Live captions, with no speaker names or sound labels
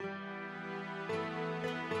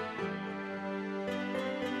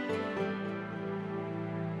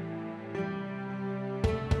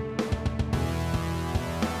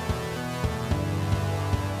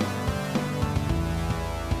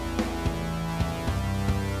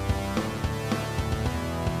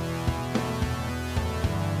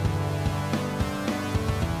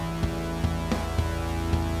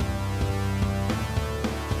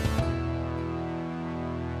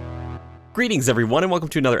Greetings, everyone, and welcome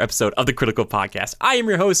to another episode of the Critical Podcast. I am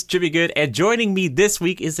your host, Jimmy Good, and joining me this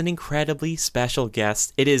week is an incredibly special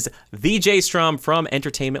guest. It is the Jay Strom from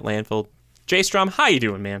Entertainment Landfill. Jay Strom, how you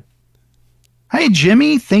doing, man? Hey,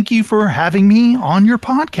 Jimmy. Thank you for having me on your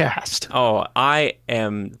podcast. Oh, I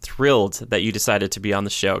am thrilled that you decided to be on the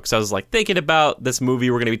show, because I was thinking about this movie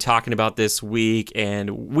we're going to be talking about this week, and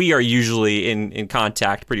we are usually in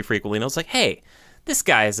contact pretty frequently, and I was like, hey, this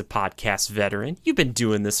guy is a podcast veteran. You've been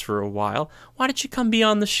doing this for a while. Why don't you come be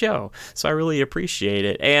on the show? So I really appreciate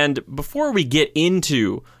it. And before we get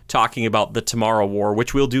into talking about the Tomorrow War,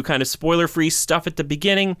 which we'll do kind of spoiler-free stuff at the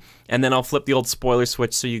beginning, and then I'll flip the old spoiler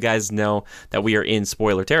switch so you guys know that we are in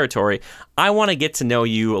spoiler territory, I want to get to know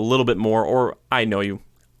you a little bit more, or I know you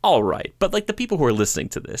all right. But the people who are listening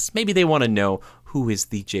to this, maybe they want to know, who is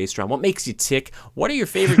the Jay Strom? What makes you tick? What are your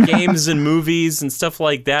favorite games and movies and stuff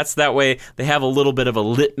like that? So that way they have a little bit of a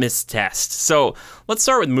litmus test. So let's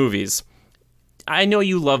start with movies. I know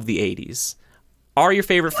you love the 80s. Are your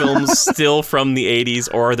favorite films still from the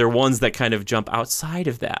 80s, or are there ones that kind of jump outside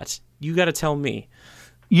of that? You got to tell me.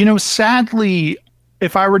 You know, sadly,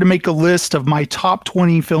 if I were to make a list of my top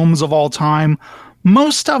 20 films of all time,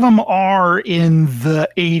 most of them are in the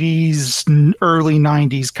 80s, early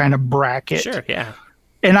 90s kind of bracket. Sure, yeah.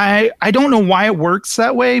 And I don't know why it works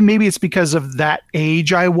that way. Maybe it's because of that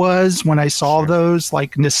age I was when I saw those,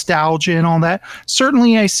 like nostalgia and all that.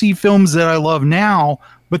 Certainly I see films that I love now,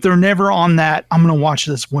 but they're never on that, I'm going to watch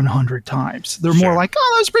this 100 times. They're more like,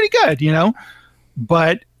 oh, that's pretty good, you know?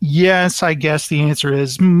 But yes, I guess the answer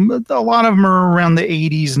is a lot of them are around the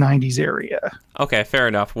 80s, 90s area. Okay, fair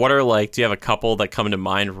enough. What are do you have a couple that come to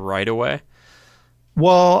mind right away?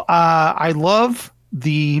 Well, I love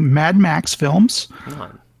the Mad Max films,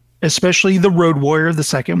 especially the Road Warrior, the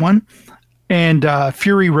second one. And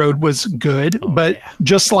Fury Road was good,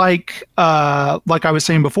 just like I was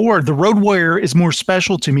saying before, the Road Warrior is more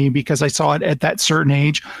special to me because I saw it at that certain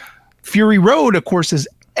age. Fury Road, of course, is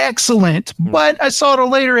excellent, but I saw it at a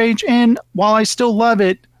later age, and while I still love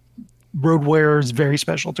it, Road Warrior is very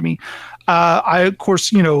special to me. I, of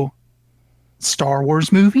course, Star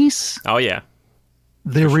Wars movies. Oh, yeah.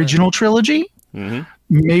 The original trilogy. Mm-hmm.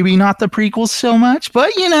 Maybe not the prequels so much,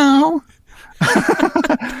 but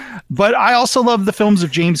But I also love the films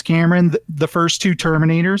of James Cameron, the first two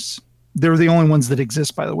Terminators. They're the only ones that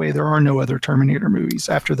exist, by the way. There are no other Terminator movies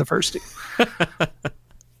after the first two.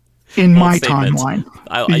 In my timeline.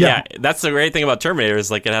 Yeah, that's the great thing about Terminator is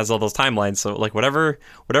it has all those timelines. So whatever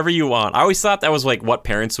you want. I always thought that was what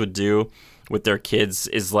parents would do with their kids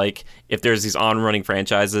is if there's these on-running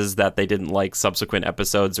franchises that they didn't like subsequent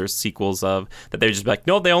episodes or sequels of, that they would just be like,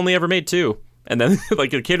 no, they only ever made two. And then a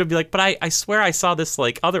kid would be like, but I swear I saw this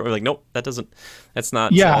other, or nope, that's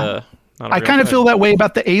not. Yeah. I kind of feel that way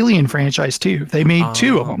about the Alien franchise too. They made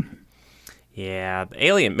two of them. Yeah,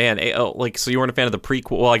 Alien, man. So you weren't a fan of the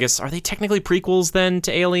prequel? Well, I guess, are they technically prequels then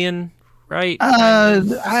to Alien, right?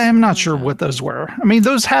 I'm not sure what those were. I mean,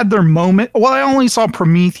 those had their moment. Well, I only saw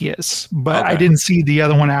Prometheus, but I didn't see the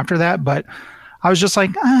other one after that. But I was just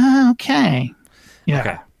like, okay. Yeah.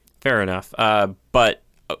 Okay, fair enough. But,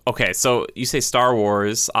 okay, so you say Star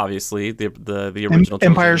Wars, obviously, the original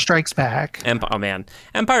Empire Strikes Back. Oh, man.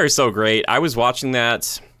 Empire is so great. I was watching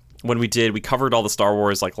that when we covered all the Star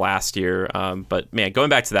Wars last year, but man, going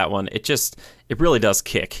back to that one, it really does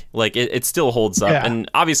kick. It still holds up, and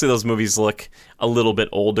obviously those movies look a little bit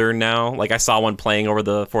older now. I saw one playing over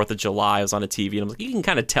the 4th of July. I was on a TV, and I'm you can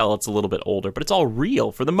kind of tell it's a little bit older, but it's all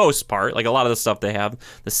real for the most part. A lot of the stuff they have,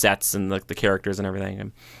 the sets and the characters and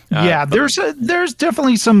everything. There's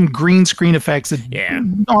definitely some green screen effects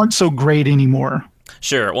that aren't so great anymore.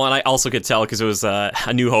 Sure. Well, and I also could tell because it was A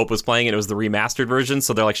New Hope was playing, and it was the remastered version,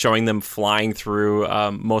 so they're showing them flying through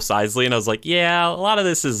Mos Eisley, and I was like, yeah, a lot of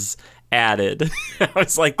this is added. I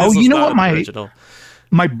was like, this you know what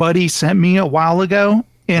my buddy sent me a while ago,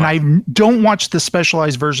 and I don't watch the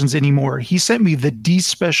specialized versions anymore. He sent me the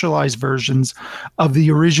despecialized versions of the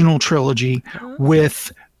original trilogy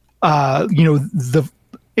with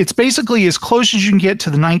it's basically as close as you can get to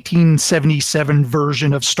the 1977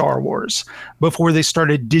 version of Star Wars before they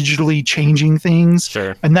started digitally changing things.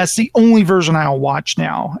 Sure. And that's the only version I'll watch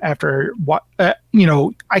now after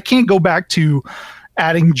I can't go back to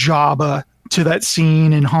adding Jabba to that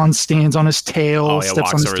scene and Han stands on his tail,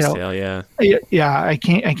 steps on his tail. Yeah, I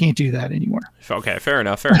can't do that anymore. Okay, fair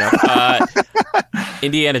enough.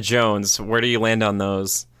 Indiana Jones, where do you land on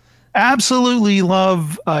those? Absolutely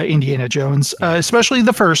love Indiana Jones, especially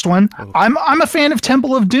the first one. I'm a fan of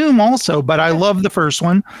Temple of Doom also, but I love the first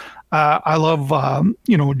one. I love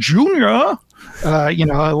Junior.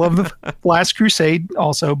 I love the Last Crusade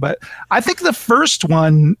also, but I think the first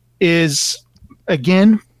one is,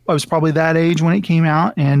 again, I was probably that age when it came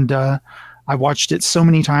out, and I watched it so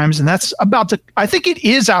many times, and that's I think it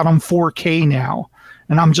is out on 4K now.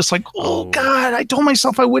 And I'm just like, oh God, I told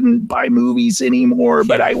myself I wouldn't buy movies anymore,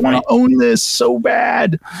 but I want to own this so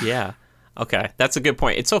bad. Yeah. Okay. That's a good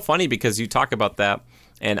point. It's so funny because you talk about that,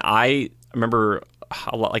 and I remember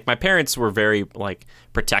a lot, like my parents were very like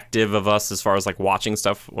protective of us as far as like watching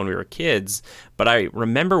stuff when we were kids. But I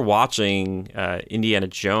remember watching Indiana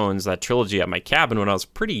Jones, that trilogy, at my cabin when I was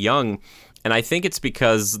pretty young. And I think it's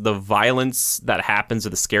because the violence that happens or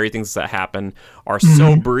the scary things that happen are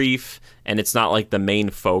so brief, and it's not like the main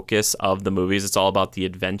focus of the movies. It's all about the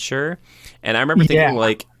adventure. And I remember thinking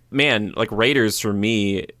like, man, like Raiders for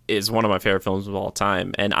me is one of my favorite films of all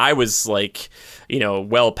time. And I was like, you know,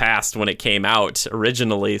 well past when it came out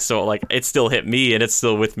originally. So like it still hit me, and it's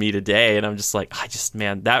still with me today. And I'm just like,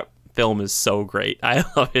 man, that film is so great. I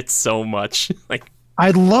love it so much. Like,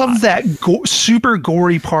 I love that super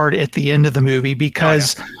gory part at the end of the movie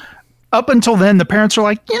because up until then, the parents are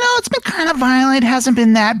like, you know, it's been kind of violent, hasn't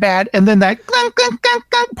been that bad. And then that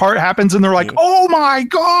part happens, and they're like, oh my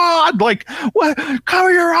God, like, what?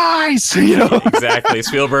 Cover your eyes, you know? Exactly.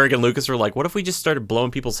 Spielberg and Lucas were like, what if we just started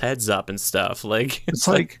blowing people's heads up and stuff? Like, it's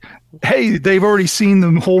like, hey, they've already seen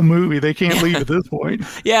the whole movie. They can't leave at this point.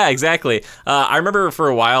 Yeah, exactly. I remember for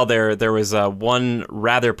a while there was one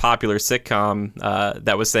rather popular sitcom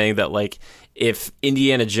that was saying that, like, if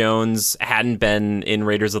Indiana Jones hadn't been in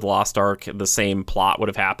Raiders of the Lost Ark, the same plot would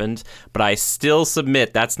have happened. But I still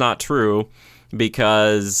submit that's not true,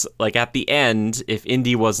 because like at the end, if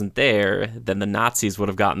Indy wasn't there, then the Nazis would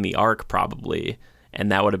have gotten the Ark probably,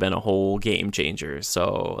 and that would have been a whole game changer.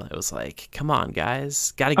 So it was like, come on,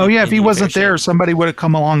 guys, gotta. Oh yeah, if he wasn't there, somebody would have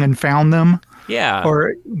come along and found them. Yeah,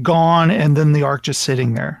 or gone, and then the Ark just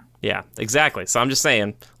sitting there. Yeah, exactly. So I'm just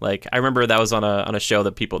saying, like, I remember that was on a show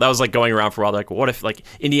that that was like going around for a while. Like, what if like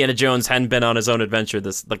Indiana Jones hadn't been on his own adventure?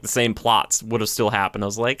 This like the same plots would have still happened. I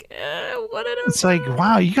was like, what? It's like,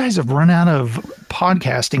 wow, you guys have run out of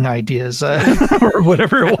podcasting ideas or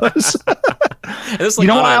whatever it was. Like, you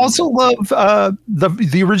know, I also love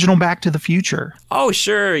the original Back to the Future. Oh,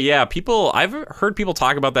 sure, yeah. I've heard people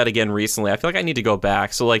talk about that again recently. I feel like I need to go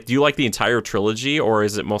back. So, like, do you like the entire trilogy, or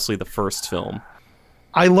is it mostly the first film?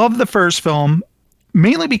 I love the first film,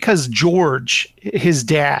 mainly because George, his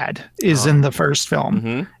dad, is in the first film.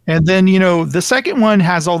 Mm-hmm. And then, you know, the second one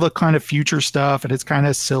has all the kind of future stuff, and it's kind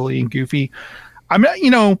of silly and goofy.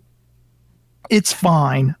 It's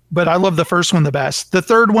fine, but I love the first one the best. The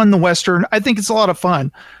third one, the Western, I think it's a lot of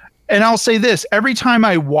fun. And I'll say this, every time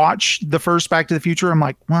I watch the first Back to the Future, I'm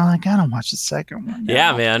like, well, I gotta watch the second one now.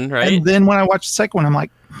 Yeah, man, right? And then when I watch the second one, I'm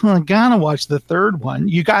like, well, I gotta watch the third one.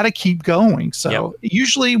 You gotta keep going. So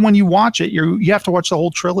usually when you watch it, you have to watch the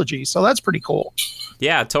whole trilogy. So that's pretty cool.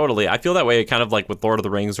 Yeah, totally. I feel that way kind of like with Lord of the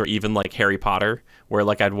Rings, or even like Harry Potter, where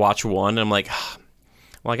like I'd watch one and I'm like,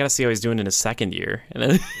 well, I got to see how he's doing in his second year. And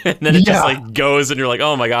then it just like goes, and you're like,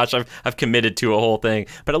 oh my gosh, I've committed to a whole thing.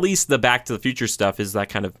 But at least the Back to the Future stuff is that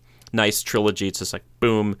kind of nice trilogy. It's just like,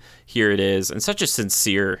 boom, here it is. And such a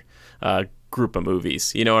sincere group of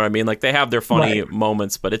movies. You know what I mean? Like, they have their funny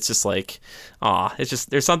moments, but it's just like, it's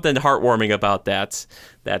just, there's something heartwarming about that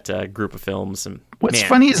group of films. And what's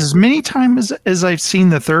funny is as many times as I've seen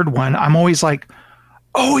the third one, I'm always like,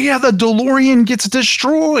 oh yeah, the DeLorean gets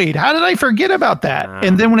destroyed. How did I forget about that?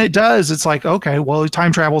 And then when it does, it's like, okay, well,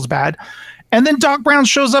 time travel's bad. And then Doc Brown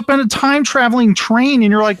shows up in a time traveling train,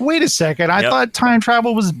 and you're like, wait a second, I thought time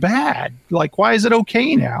travel was bad. Like, why is it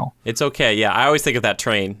okay now? It's okay. Yeah, I always think of that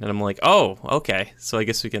train, and I'm like, oh, okay. So I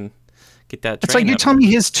guess we can get that train. It's like, you tell me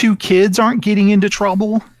his two kids aren't getting into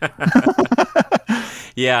trouble?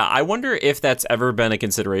 Yeah, I wonder if that's ever been a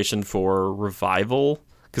consideration for revival.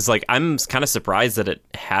 Because, like, I'm kind of surprised that it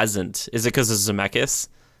hasn't. Is it because of Zemeckis?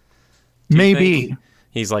 Maybe. Think?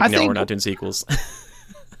 He's like, we're not doing sequels.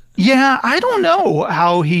 Yeah, I don't know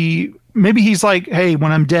how maybe he's like, hey,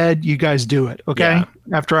 when I'm dead, you guys do it, okay?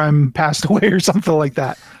 Yeah. After I'm passed away or something like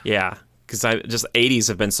that. Yeah, because 80s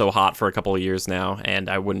have been so hot for a couple of years now, and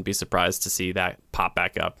I wouldn't be surprised to see that pop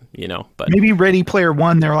back up, you know? But maybe Ready Player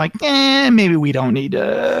One, they're like, maybe we don't need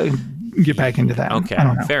to get back into that. Okay, I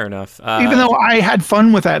don't know. Fair enough. Even though I had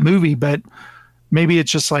fun with that movie, but maybe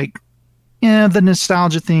it's just like, the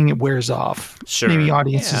nostalgia thing, it wears off. Sure. Maybe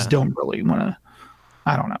audiences don't really want to,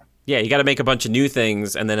 I don't know. Yeah, you got to make a bunch of new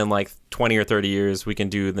things, and then in like 20 or 30 years, we can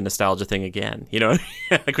do the nostalgia thing again. You know,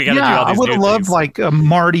 like we got to do all these new things. I would love like a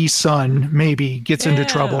Marty's son maybe gets into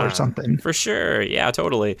trouble or something. For sure. Yeah,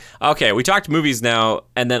 totally. Okay, we talked movies now,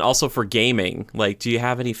 and then also for gaming. Like, do you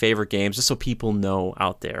have any favorite games, just so people know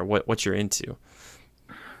out there what you're into?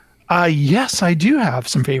 Yes, I do have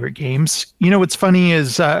some favorite games. What's funny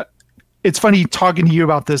is it's funny talking to you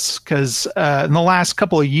about this because in the last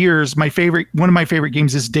couple of years, one of my favorite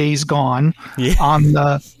games is Days Gone on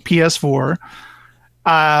the PS4.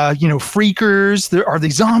 Freakers. Are they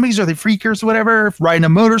zombies? Are they freakers? Whatever. Riding a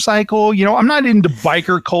motorcycle. I'm not into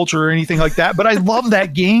biker culture or anything like that, but I love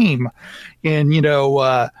that game. And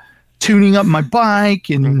tuning up my bike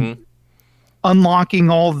and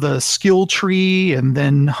unlocking all the skill tree and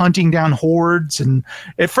then hunting down hordes. And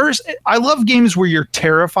at first, I love games where you're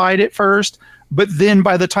terrified at first, but then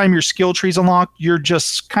by the time your skill tree's unlocked, you're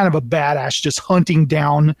just kind of a badass, just hunting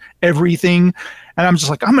down everything. And I'm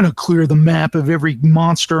just like, I'm going to clear the map of every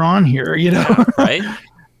monster on here, Right.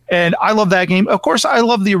 And I love that game. Of course, I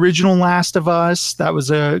love the original Last of Us. That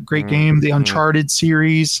was a great game. The Uncharted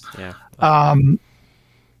series. Yeah.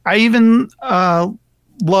 I even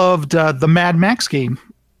loved the Mad Max game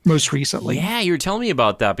most recently. Yeah, you were telling me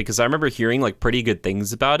about that because I remember hearing like pretty good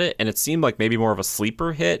things about it, and it seemed like maybe more of a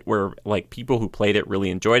sleeper hit where like people who played it really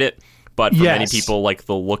enjoyed it, but for many people, like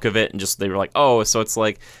the look of it and just they were like, oh, so it's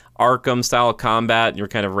like Arkham style combat and you're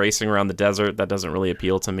kind of racing around the desert. That doesn't really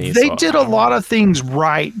appeal to me. They did a lot of things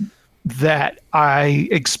right that I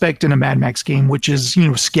expect in a Mad Max game, which is,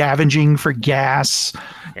 scavenging for gas,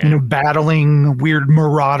 battling weird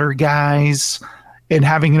marauder guys and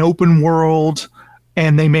having an open world.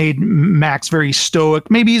 And they made Max very stoic.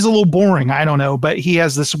 Maybe he's a little boring. I don't know. But he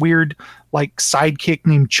has this weird like sidekick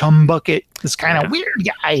named Chum Bucket, this kind of weird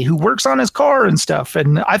guy who works on his car and stuff.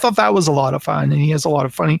 And I thought that was a lot of fun. And he has a lot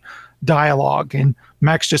of funny dialogue. And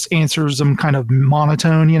Max just answers them kind of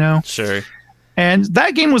monotone, Sure. And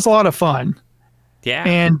that game was a lot of fun. Yeah.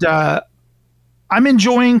 And I'm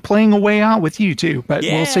enjoying playing A Way Out with you too, but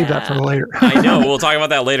we'll save that for later. I know. We'll talk about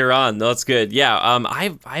that later on. That's good. Yeah.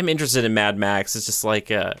 I'm interested in Mad Max. It's just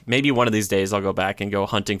like maybe one of these days I'll go back and go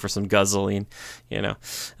hunting for some guzzling,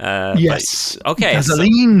 Yes. But, okay.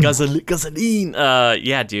 Gasoline. Gasoline.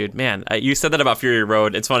 Yeah, dude, man. You said that about Fury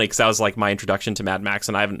Road. It's funny because that was like my introduction to Mad Max,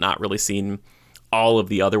 and I have not really seen all of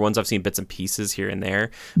the other ones. I've seen bits and pieces here and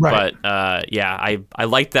there, right. But I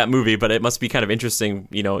liked that movie, but it must be kind of interesting,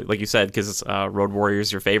 like you said, because Road Warrior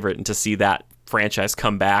is your favorite, and to see that franchise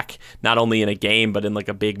come back, not only in a game, but in like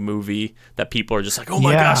a big movie that people are just like, oh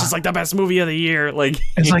my gosh, it's like the best movie of the year. Like,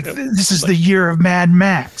 it's like, this is the year of Mad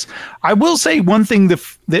Max. I will say one thing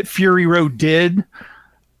that Fury Road did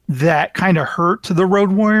that kind of hurt the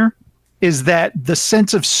Road Warrior is that the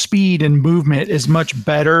sense of speed and movement is much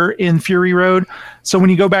better in Fury Road. So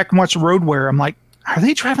when you go back and watch Road Warrior, I'm like, are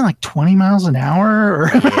they driving like 20 miles an hour?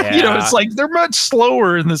 Or, it's like they're much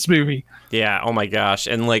slower in this movie. Yeah. Oh my gosh.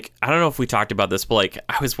 And like, I don't know if we talked about this, but like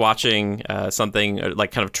I was watching something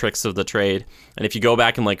like kind of tricks of the trade. And if you go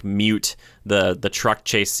back and like mute the truck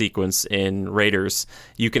chase sequence in Raiders,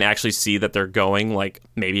 you can actually see that they're going like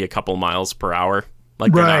maybe a couple miles per hour.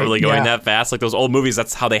 Like they're not really going that fast. Like those old movies,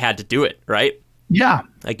 that's how they had to do it, right? Yeah.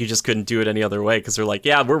 Like you just couldn't do it any other way because they're like,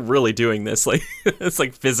 yeah, we're really doing this. Like it's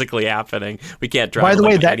like physically happening. We can't drive. By the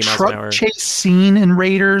way, like that 80 miles an hour. truck chase scene in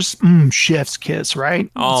Raiders, chef's kiss,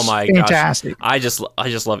 right? Oh my fantastic. Gosh. I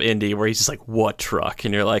just love Indy where he's just like, what truck?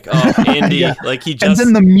 And you're like, oh, Indy. Like he just. And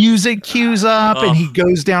then the music cues up and he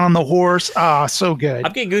goes down on the horse. Ah, so good.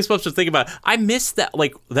 I'm getting goosebumps just thinking about it. I miss that,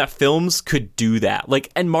 like that films could do that.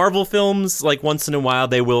 Like, and Marvel films, like once in a while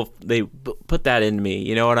they put that in me.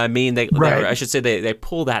 You know what I mean? I should say they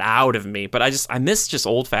pull that out of me. But I miss just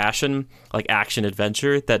old fashioned like action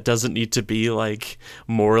adventure that doesn't need to be like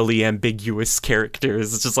morally ambiguous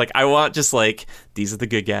characters. It's just like I want just like these are the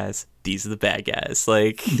good guys, these are the bad guys.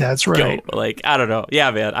 Like that's right. Go. Like I don't know.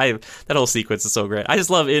 Yeah, man. That whole sequence is so great. I just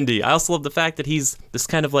love Indy. I also love the fact that he's this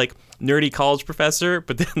kind of like nerdy college professor,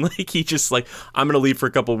 but then like he just like I'm gonna leave for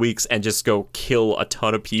a couple weeks and just go kill a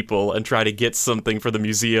ton of people and try to get something for the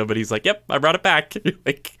museum. But he's like, yep, I brought it back.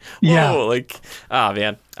 Like whoa, like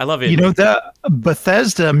man. I love it. The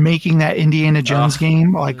Bethesda making that Indiana Jones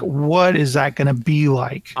game, like what is that going to be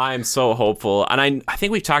like? I'm so hopeful. And I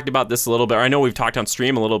think we've talked about this a little bit. Or I know we've talked on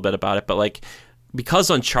stream a little bit about it, but like because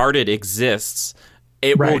Uncharted exists,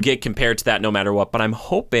 it will get compared to that no matter what. But I'm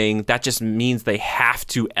hoping that just means they have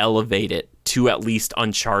to elevate it to at least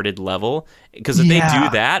Uncharted level. Because if they do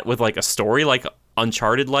that with like a story like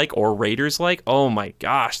Uncharted like or Raiders like, oh my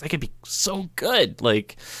gosh, that could be so good.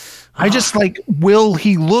 Like I just like, will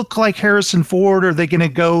he look like Harrison Ford? Or are they going to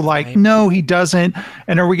go like, no, he doesn't?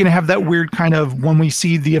 And are we going to have that weird kind of, when we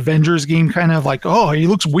see the Avengers game, kind of like, oh, he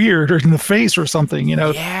looks weird or in the face or something,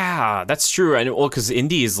 Yeah, that's true. And well, because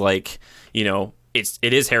Indy is like, it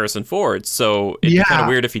is Harrison Ford. So it'd be kind of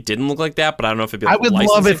weird if he didn't look like that, but I don't know if it'd be like I would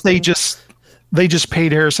love if they just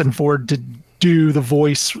paid Harrison Ford to do the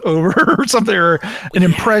voice over or something, or an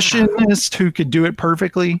impressionist who could do it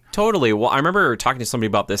perfectly. Totally. Well, I remember talking to somebody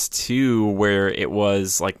about this too, where it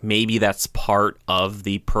was like maybe that's part of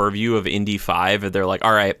the purview of Indy 5. And they're like,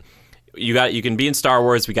 all right, you can be in Star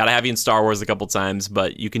Wars. We got to have you in Star Wars a couple times,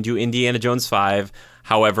 but you can do Indiana Jones 5.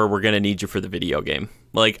 However, we're going to need you for the video game.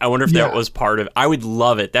 Like, I wonder if that was part of. I would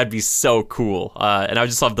love it. That'd be so cool. And I would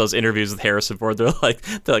just love those interviews with Harrison Ford. They're like,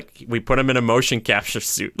 we put him in a motion capture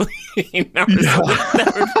suit. That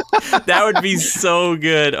would be so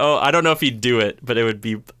good. Oh, I don't know if he'd do it, but it would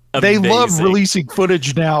be amazing. They love releasing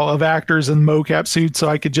footage now of actors in mocap suits, so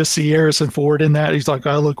I could just see Harrison Ford in that. He's like,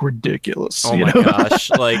 I look ridiculous. Oh my gosh.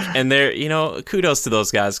 Like, and they're, kudos to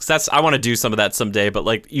those guys, because I want to do some of that someday, but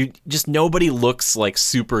like, nobody looks like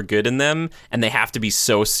super good in them, and they have to be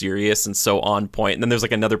so serious and so on point. And then there's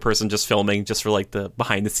like another person just filming just for like the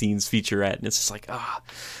behind the scenes featurette, and it's just like,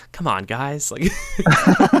 come on, guys. Like,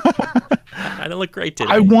 I don't look great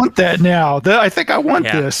today. I want that now. I think I want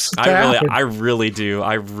this. I really do.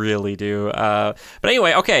 But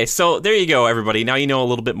anyway, okay. So there you go, everybody. Now you know a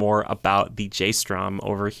little bit more about the J-Strom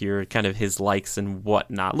over here, kind of his likes and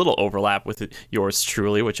whatnot. A little overlap with yours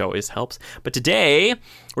truly, which always helps. But today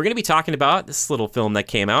we're going to be talking about this little film that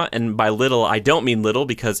came out. And by little, I don't mean little,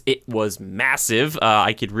 because it was massive.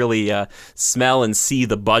 I could really smell and see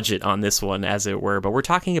the budget on this one, as it were. But we're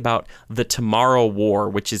talking about The Tomorrow War,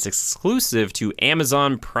 which is exclusive to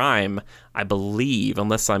Amazon Prime, I believe,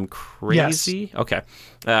 unless I'm crazy. Yes. Okay.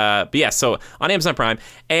 But yeah, so on Amazon Prime.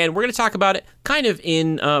 And we're going to talk about it kind of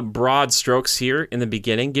in broad strokes here in the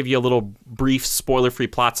beginning, give you a little brief spoiler-free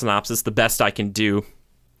plot synopsis, the best I can do.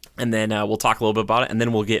 And then we'll talk a little bit about it, and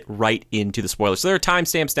then we'll get right into the spoilers. So there are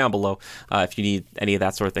timestamps down below if you need any of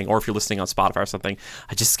that sort of thing, or if you're listening on Spotify or something.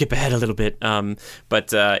 I just skip ahead a little bit.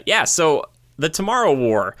 Yeah, so The Tomorrow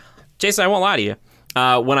War. Jason, I won't lie to you.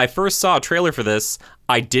 When I first saw a trailer for this,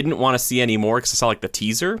 I didn't want to see any more because I saw like the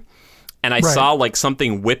teaser. And I saw like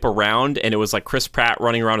something whip around, and it was like Chris Pratt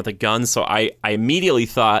running around with a gun. So I immediately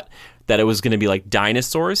thought that it was going to be like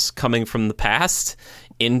dinosaurs coming from the past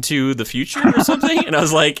into the future or something. And I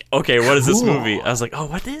was like, okay, what is this movie? I was like, oh,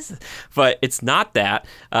 what is it? But it's not that.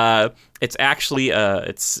 It's actually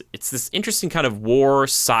it's this interesting kind of war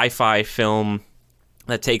sci-fi film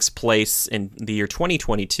that takes place in the year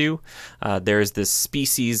 2022. There's this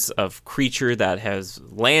species of creature that has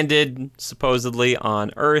landed supposedly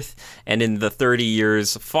on Earth, and in the 30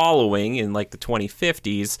 years following, in like the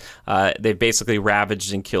 2050s, they've basically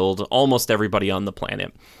ravaged and killed almost everybody on the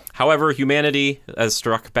planet. However, humanity has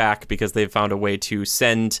struck back because they've found a way to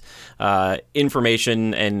send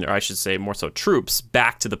information, or I should say more so troops,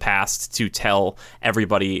 back to the past to tell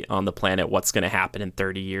everybody on the planet what's going to happen in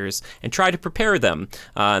 30 years and try to prepare them.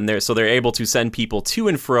 So they're able to send people to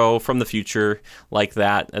and fro from the future like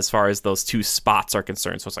that as far as those two spots are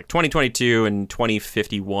concerned. So it's like 2022 and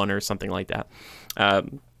 2051 or something like that.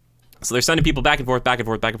 So they're sending people back and forth.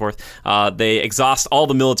 They exhaust all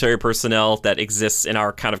the military personnel that exists in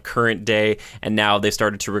our kind of current day, and now they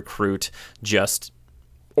started to recruit just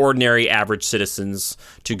ordinary average citizens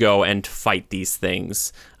to go and fight these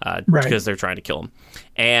things because they're trying to kill them.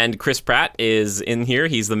 And Chris Pratt is in here.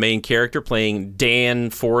 He's the main character playing Dan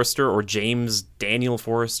Forrester, or James Daniel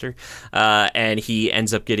Forrester, and he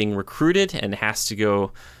ends up getting recruited and has to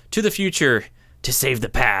go to the future to save the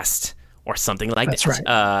past. Or something like that. That's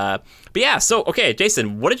right. But yeah, so, okay,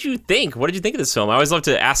 Jason, what did you think? What did you think of this film? I always love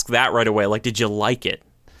to ask that right away. Like, did you like it?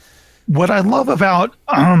 What I love about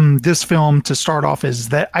this film, to start off, is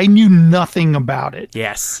that I knew nothing about it.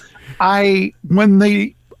 Yes. I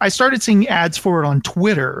started seeing ads for it on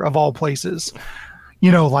Twitter, of all places.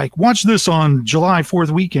 Like, watch this on July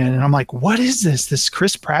 4th weekend. And I'm like, what is this? This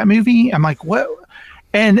Chris Pratt movie? I'm like, what?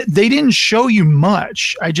 And they didn't show you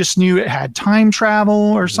much. I just knew it had time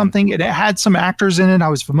travel or something. And it had some actors in it I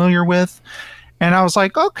was familiar with. And I was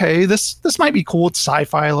like, okay, this might be cool. It's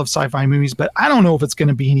sci-fi. I love sci-fi movies, but I don't know if it's going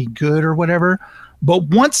to be any good or whatever. But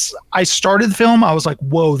once I started the film, I was like,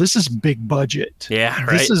 whoa, this is big budget. Yeah, right.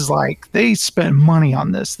 This is like, they spent money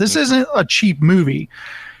on this. This isn't a cheap movie.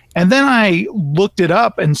 And then I looked it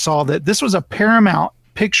up and saw that this was a Paramount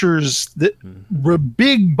Pictures that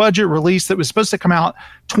big budget release that was supposed to come out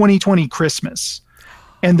 2020 Christmas,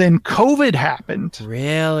 and then COVID happened.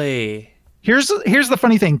 Really? Here's the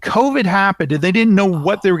funny thing: COVID happened, and they didn't know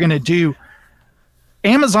what they were going to do.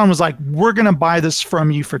 Amazon was like, "We're going to buy this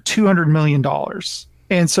from you for $200 million,"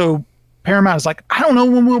 and so Paramount is like, "I don't know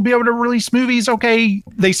when we'll be able to release movies." Okay,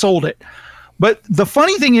 they sold it. But the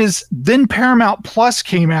funny thing is, then Paramount Plus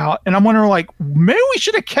came out, and I'm wondering, like, maybe we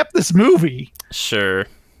should have kept this movie. Sure.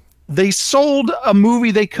 They sold a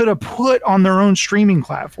movie they could have put on their own streaming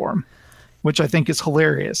platform. which I think is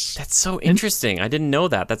hilarious. That's so interesting. I didn't know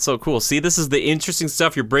that. That's so cool. See, this is the interesting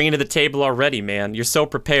stuff you're bringing to the table already, man. You're so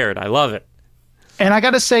prepared. I love it. And I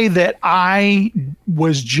got to say that I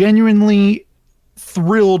was genuinely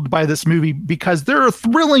thrilled by this movie because there are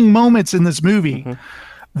thrilling moments in this movie. Mm-hmm.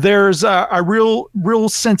 There's a real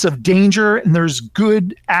sense of danger, and there's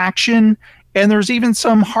good action, and there's even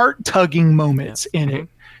some heart-tugging moments in it.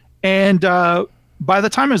 And by the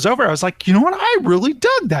time it was over, I was like, you know what? I really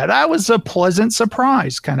dug that. That was a pleasant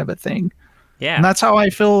surprise kind of a thing. Yeah. And that's how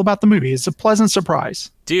I feel about the movie. It's a pleasant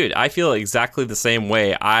surprise. Dude, I feel exactly the same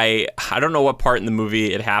way. I don't know what part in the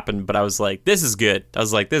movie it happened, but I was like, this is good. I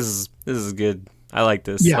was like, this is good. I like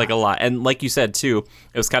this like a lot. And like you said too,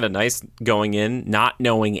 it was kind of nice going in not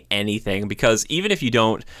knowing anything, because even if you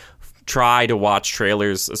don't try to watch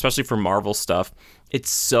trailers, especially for Marvel stuff, it's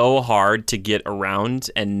so hard to get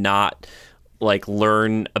around and not like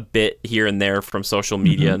learn a bit here and there from social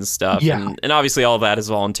media and stuff. Yeah. And obviously all that is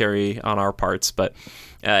voluntary on our parts, but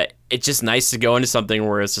it's just nice to go into something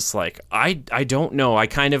where it's just like, I don't know. I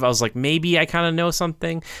was like, maybe I kind of know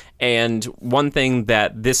something. And one thing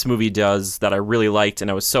that this movie does that I really liked,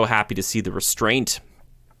 and I was so happy to see the restraint,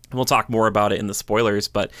 and we'll talk more about it in the spoilers,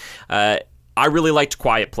 but I really liked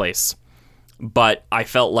Quiet Place. But I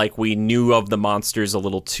felt like we knew of the monsters a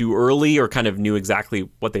little too early, or kind of knew exactly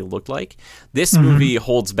what they looked like. This movie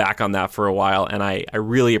holds back on that for a while, and I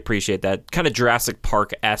really appreciate that. Kind of Jurassic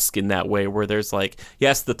Park-esque in that way, where there's like,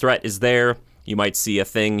 yes, the threat is there. You might see a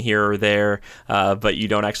thing here or there, but you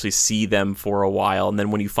don't actually see them for a while. And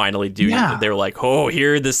then when you finally do, they're like, oh,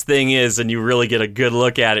 here this thing is, and you really get a good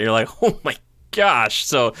look at it. You're like, oh my gosh.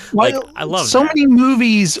 So like, I love so that. Many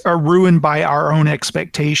movies are ruined by our own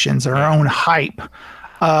expectations or our own hype,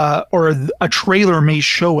 or a trailer may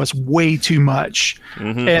show us way too much.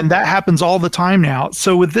 And that happens all the time now.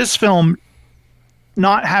 So with this film,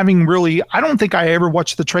 not having really, I don't think I ever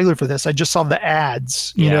watched the trailer for this. I just saw the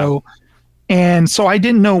ads, you know, and so I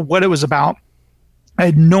didn't know what it was about. I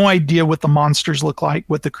had no idea what the monsters look like,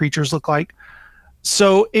 what the creatures look like.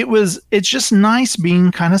 So it's just nice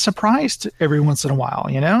being kind of surprised every once in a while,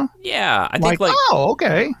 you know? Yeah. I think like, oh,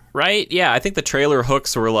 okay. Right? Yeah. I think the trailer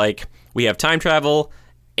hooks were like, we have time travel,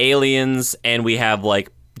 aliens, and we have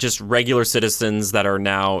like just regular citizens that are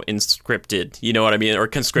now inscripted, you know what I mean? Or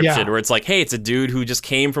conscripted, where it's like, hey, it's a dude who just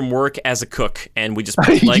came from work as a cook, and we just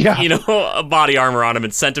put like, you know, a body armor on him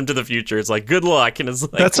and sent him to the future. It's like, good luck. And it's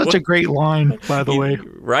like, that's such a great line, by the way.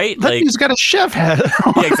 Right? Like, he's got a chef hat.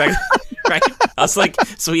 Yeah, exactly. Right? I was like,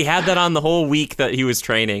 so he had that on the whole week that he was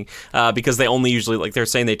training, because they only usually, like, they're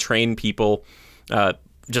saying they train people,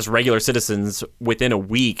 just regular citizens, within a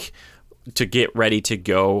week to get ready to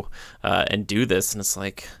go and do this. And it's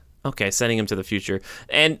like, okay, sending him to the future.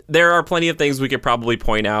 And there are plenty of things we could probably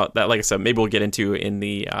point out that, like I said, maybe we'll get into in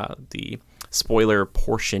the spoiler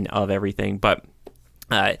portion of everything. But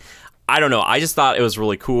I don't know. I just thought it was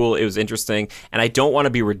really cool. It was interesting. And I don't want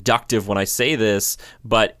to be reductive when I say this,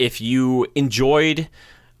 but if you enjoyed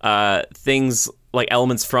things like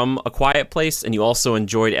elements from A Quiet Place, and you also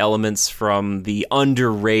enjoyed elements from the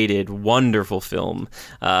underrated, wonderful film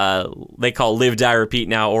they call Live, Die, Repeat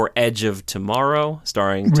Now, or Edge of Tomorrow,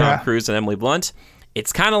 starring Tom Cruise and Emily Blunt.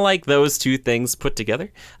 It's kind of like those two things put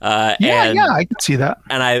together. I can see that.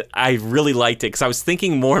 And I really liked it, because I was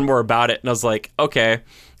thinking more and more about it, and I was like, okay,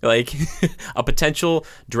 like a potential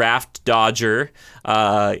draft dodger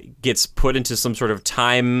gets put into some sort of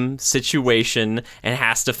time situation and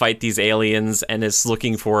has to fight these aliens and is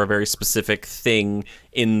looking for a very specific thing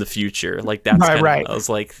in the future. Like that's right. I was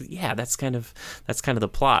like, yeah, that's kind of the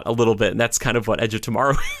plot a little bit, and that's kind of what Edge of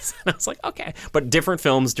Tomorrow is. And I was like, okay, but different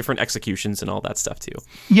films, different executions, and all that stuff too.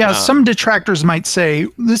 Yeah, some detractors might say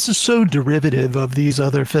this is so derivative of these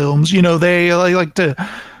other films. You know, they like to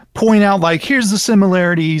point out like, here's the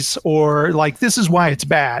similarities, or like, this is why it's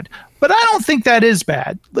bad. But I don't think that is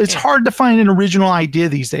bad. It's hard to find an original idea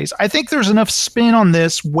these days. I think there's enough spin on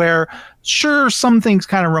this where, sure, some things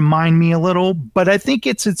kind of remind me a little, but I think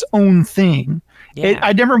it's its own thing. Yeah.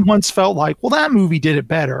 I never once felt like, well, that movie did it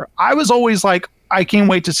better. I was always like, I can't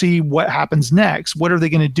wait to see what happens next. What are they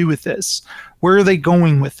going to do with this? Where are they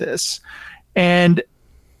going with this? And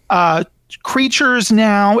creatures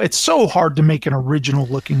now, it's so hard to make an original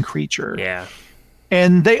looking creature. Yeah.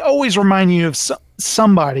 And they always remind you of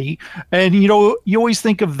somebody. And, you know, you always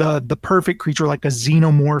think of the perfect creature, like a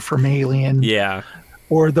xenomorph from Alien. Yeah.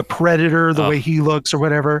 Or the Predator, the way he looks or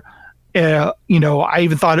whatever. You know, I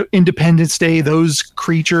even thought of Independence Day, those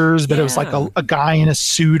creatures, but it was like a guy in a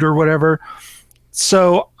suit or whatever.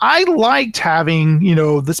 So I liked having, you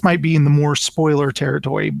know, this might be in the more spoiler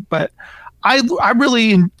territory, but I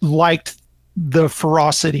really liked the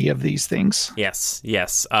ferocity of these things. Yes.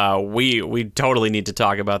 We totally need to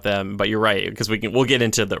talk about them, but you're right, because we'll get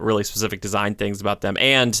into the really specific design things about them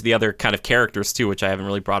and the other kind of characters too, which I haven't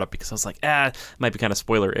really brought up because I was like, it might be kind of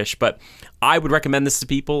spoiler-ish. But I would recommend this to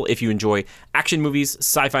people if you enjoy action movies,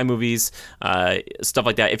 sci-fi movies, stuff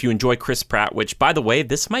like that. If you enjoy Chris Pratt, which, by the way,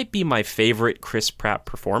 this might be my favorite Chris Pratt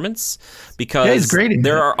performance, because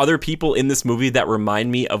there are other people in this movie that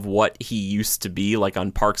remind me of what he used to be, like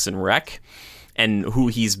on Parks and Rec, and who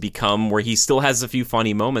he's become, where he still has a few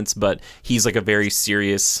funny moments, but he's like a very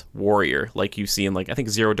serious warrior, like you see in, like, I think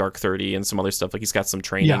Zero Dark 30 and some other stuff. Like, he's got some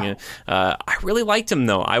training. Yeah. I really liked him,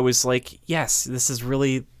 though. I was like, yes, this is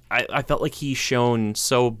really... I felt like he shone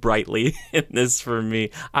so brightly in this for me.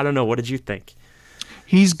 I don't know. What did you think?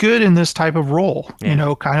 He's good in this type of role,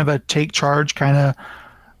 kind of a take charge kind of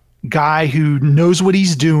guy who knows what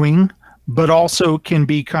he's doing, but also can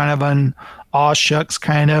be kind of an aw shucks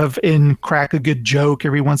kind of, and crack a good joke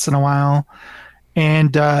every once in a while,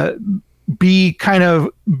 and be kind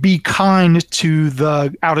to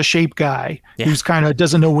the out of shape guy who's kind of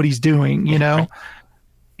doesn't know what he's doing.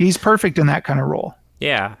 He's perfect in that kind of role.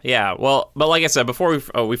 Yeah. Well, but like I said, before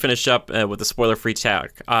we finish up with the spoiler-free talk,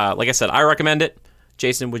 like I said, I recommend it.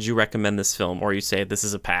 Jason, would you recommend this film, or you say this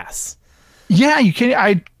is a pass? Yeah, you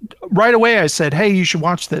can. Right away I said, hey, you should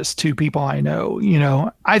watch this to people I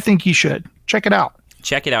know. I think you should check it out.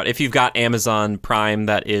 Check it out if you've got Amazon Prime.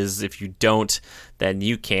 That is, if you don't, then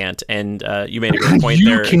you can't. And you made a good point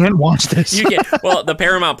there. You can't watch this. You can't. Well, the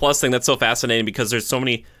Paramount Plus thing, that's so fascinating because there's so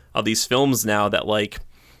many of these films now that, like,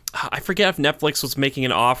 I forget if Netflix was making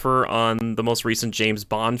an offer on the most recent James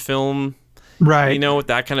Bond film, right? With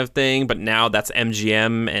that kind of thing. But now that's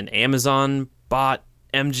MGM, and Amazon bought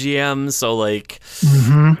MGM. So, like,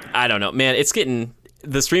 I don't know, man. It's getting,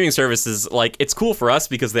 the streaming services, like, it's cool for us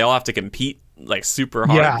because they all have to compete like super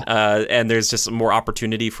hard, and there's just more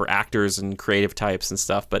opportunity for actors and creative types and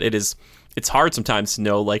stuff. But it's hard sometimes to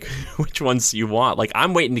know, like, which ones you want. Like,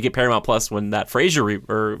 I'm waiting to get Paramount Plus when that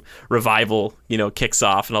Frasier revival, kicks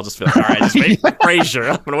off, and I'll just be like, all right, just wait for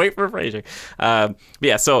Frasier. I'm gonna wait for Frasier.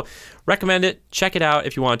 Yeah, so recommend it. Check it out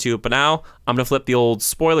if you want to. But now I'm gonna flip the old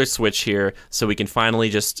spoiler switch here, so we can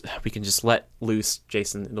finally just let loose,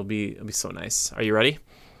 Jason. It'll be so nice. Are you ready?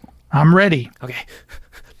 I'm ready. Okay.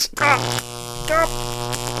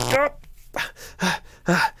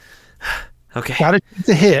 Okay. Got it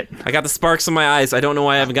to hit. I got the sparks in my eyes. I don't know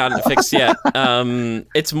why I haven't gotten it fixed yet.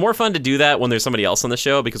 It's more fun to do that when there's somebody else on the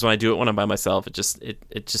show, because when I do it when I'm by myself, it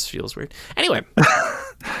just feels weird. Anyway,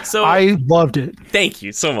 so I loved it. Thank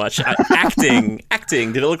you so much. Acting.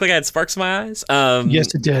 Did it look like I had sparks in my eyes?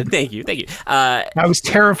 Yes, it did. Thank you. I was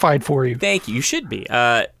terrified for you. Thank you. You should be.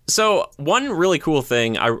 So one really cool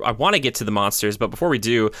thing, I want to get to the monsters, but before we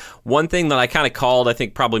do, one thing that I kind of called, I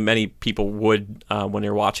think probably many people would when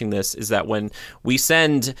they're watching this, is that when we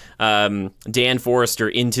send Dan Forrester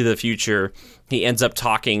into the future, he ends up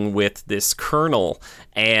talking with this colonel,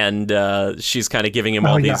 and she's kind of giving him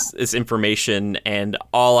all this information, and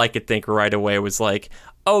all I could think right away was like,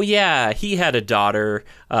 oh yeah, he had a daughter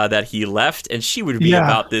that he left, and she would be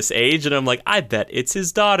about this age, and I'm like, I bet it's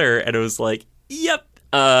his daughter, and it was like, yep.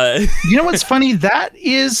 You know what's funny? That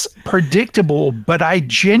is predictable, but I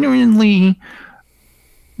genuinely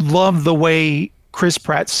love the way Chris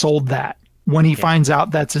Pratt sold that when he finds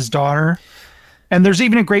out that's his daughter. And there's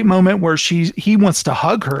even a great moment where he wants to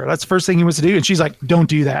hug her. That's the first thing he wants to do. And she's like, don't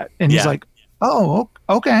do that. And he's like, oh,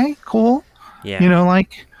 okay, cool. Yeah.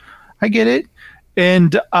 Like, I get it.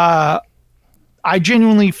 And I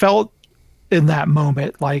genuinely felt in that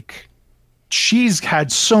moment, like, she's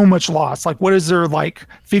had so much loss. Like, what is there, like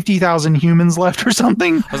 50,000 humans left or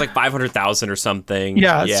something? It was like 500,000 or something.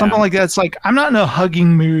 Yeah, something like that. It's like, I'm not in a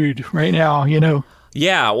hugging mood right now,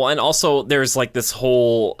 Yeah, well, and also there's like this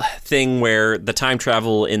whole thing where the time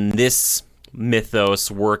travel in this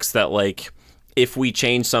mythos works that, like, if we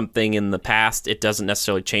change something in the past, it doesn't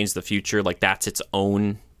necessarily change the future. Like, that's its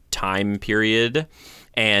own time period.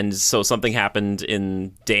 And so something happened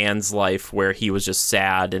in Dan's life where he was just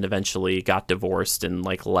sad and eventually got divorced and,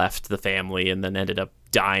 like, left the family and then ended up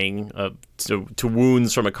dying to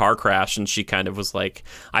wounds from a car crash. And she kind of was like,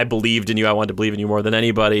 I believed in you. I wanted to believe in you more than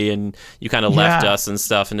anybody. And you kind of left us and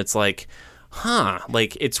stuff. And it's like,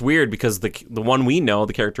 like, it's weird because the one we know,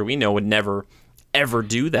 the character we know, would never ever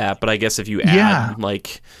do that, but I guess if you add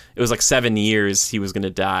like it was like 7 years he was going to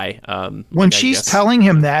die. When she's telling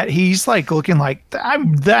him that, he's like looking like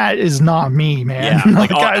that is not me, man. Yeah,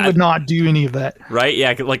 like I would not do any of that. Right?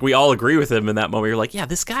 Yeah, like we all agree with him in that moment. You're like, yeah,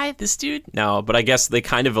 this dude. No, but I guess they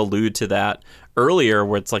kind of allude to that earlier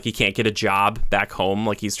where it's like he can't get a job back home,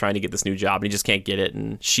 like he's trying to get this new job and he just can't get it,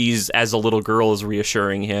 and she's, as a little girl, is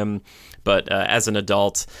reassuring him, but as an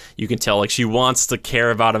adult you can tell like she wants to care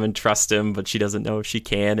about him and trust him, but she doesn't know if she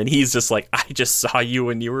can, and he's just like, I just saw you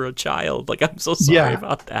when you were a child, like I'm so sorry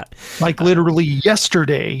about that, like literally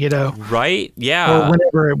yesterday, right? Yeah, or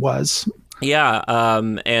whenever it was. Yeah,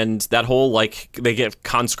 and that whole, like, they get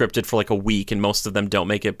conscripted for like a week and most of them don't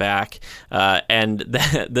make it back. And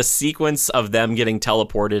the sequence of them getting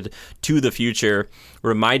teleported to the future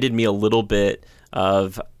reminded me a little bit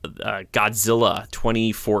of Godzilla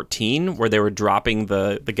 2014, where they were dropping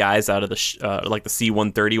the guys out of the like the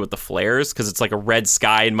C-130 with the flares, because it's like a red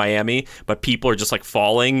sky in Miami, but people are just like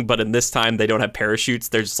falling. But in this time, they don't have parachutes;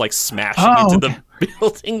 they're just like smashing into the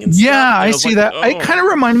building. And stuff. I see that. It kind of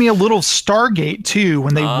reminded me a little Stargate too,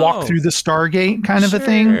 when they walk through the Stargate kind of a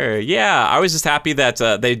thing. Yeah, I was just happy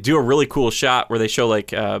that they do a really cool shot where they show like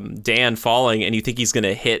Dan falling, and you think he's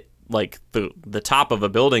gonna hit like the top of a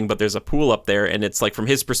building, but there's a pool up there, and it's like from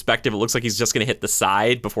his perspective it looks like he's just gonna hit the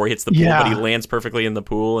side before he hits the pool, but he lands perfectly in the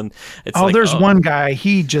pool, and it's there's one guy,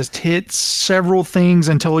 he just hits several things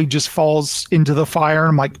until he just falls into the fire,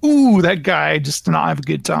 and I'm like, ooh, that guy just did not have a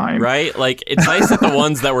good time, right? Like, it's nice that the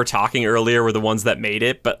ones that were talking earlier were the ones that made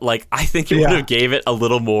it, but like I think it would have gave it a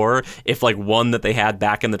little more if like one that they had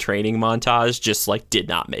back in the training montage just like did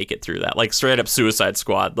not make it through that, like straight up Suicide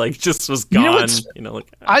Squad, like just was gone.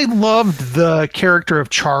 I loved the character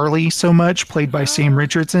of Charlie so much, played by Sam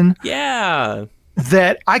Richardson. Yeah.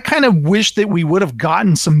 That I kind of wish that we would have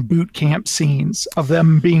gotten some boot camp scenes of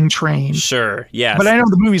them being trained. Sure, yes. But I know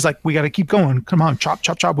the movie's like, we got to keep going. Come on, chop,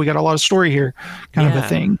 chop, chop. We got a lot of story here, kind of a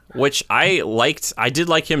thing. Which I liked. I did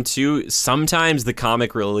like him too. Sometimes the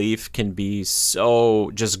comic relief can be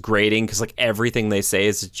so just grating because like everything they say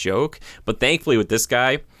is a joke. But thankfully with this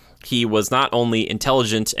guy, he was not only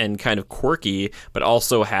intelligent and kind of quirky, but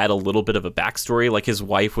also had a little bit of a backstory. Like his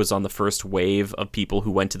wife was on the first wave of people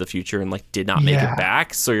who went to the future and like did not make it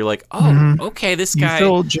back. So you're like, oh, okay, this guy.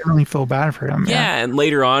 You generally feel bad for him. Yeah, and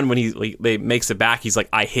later on when they makes it back, he's like,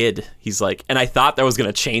 I hid. He's like, and I thought that was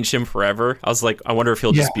gonna change him forever. I was like, I wonder if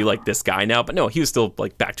he'll just be like this guy now. But no, he was still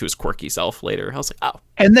like back to his quirky self later. I was like, oh.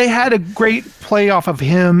 And they had a great play off of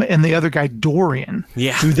him and the other guy, Dorian.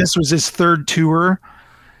 Yeah. Who this was his third tour.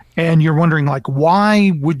 And you're wondering, like,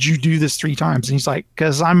 why would you do this 3 times? And he's like,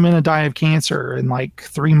 because I'm going to die of cancer in like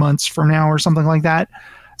 3 months from now or something like that.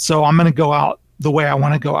 So I'm going to go out the way I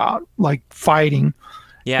want to go out, like fighting.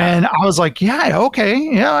 Yeah. And I was like, yeah, okay.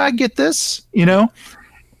 Yeah, I get this, And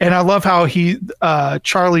I love how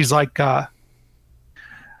Charlie's like, do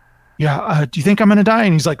you think I'm going to die?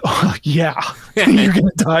 And he's like, oh, yeah, you're going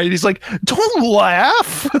to die. And he's like, don't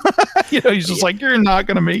laugh. He's just like, you're not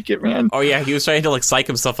going to make it, man. Oh, yeah. He was trying to like psych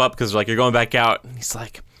himself up because like, you're going back out. And he's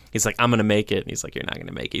like, I'm going to make it. And he's like, you're not going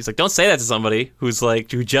to make it. He's like, don't say that to somebody who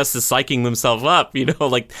just is psyching themselves up.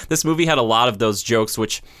 Like this movie had a lot of those jokes,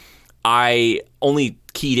 which I only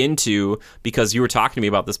keyed into because you were talking to me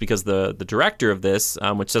about this, because the director of this,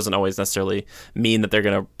 which doesn't always necessarily mean that they're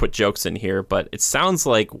going to put jokes in here, but it sounds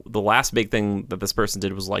like the last big thing that this person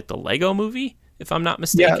did was like the Lego movie, if I'm not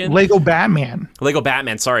mistaken. Yeah, Lego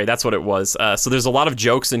Batman, sorry, that's what it was. So there's a lot of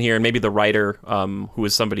jokes in here, and maybe the writer, who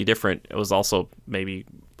was somebody different, it was also maybe,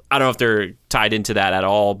 I don't know if they're tied into that at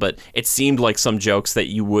all, but it seemed like some jokes that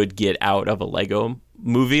you would get out of a Lego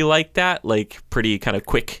movie like that, like pretty kind of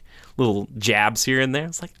quick little jabs here and there.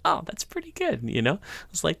 It's like, oh, that's pretty good, I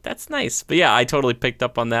was like, that's nice. But yeah, I totally picked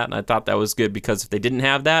up on that, and I thought that was good, because if they didn't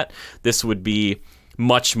have that, this would be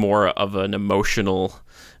much more of an emotional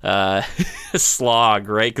slog,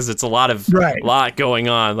 right? Because it's a lot going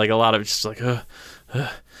on, like a lot of just like Oh,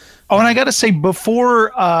 and I gotta say,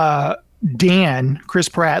 before Chris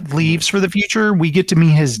Pratt leaves for the future, we get to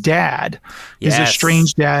meet his dad. His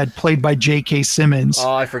estranged dad, played by J.K. Simmons.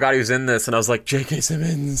 Oh, I forgot he was in this, and I was like, J.K.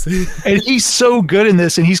 Simmons. And he's so good in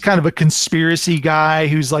this, and he's kind of a conspiracy guy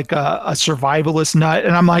who's like a survivalist nut,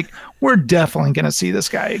 and I'm like, we're definitely going to see this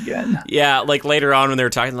guy again. Yeah, like later on when they were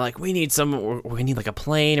talking, like, we need like a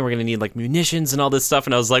plane, and we're going to need like munitions and all this stuff,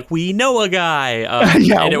 and I was like, we know a guy. We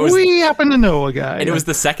happen to know a guy. And it was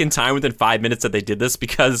the second time within 5 minutes that they did this,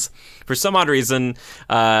 because for some odd reason,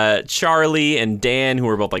 Charlie and Dan, who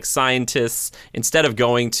were both like scientists, instead of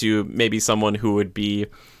going to maybe someone who would be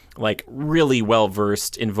like really well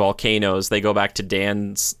versed in volcanoes. They go back to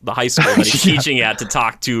the high school that he's teaching at to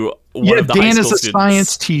talk to one of the Dan high school is a students.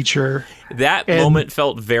 science teacher. That moment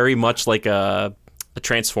felt very much like a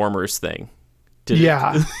Transformers thing.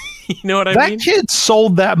 Yeah. You know what I mean? That kid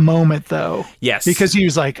sold that moment, though. Yes. Because he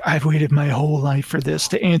was like, I've waited my whole life for this,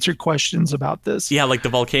 to answer questions about this. Yeah, like the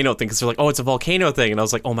volcano thing, because they're like, oh, it's a volcano thing. And I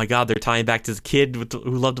was like, oh my God, they're tying back to the kid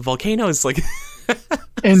who loved the volcanoes. Like,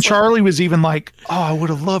 and Charlie was even like, oh, I would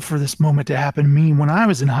have loved for this moment to happen to me when I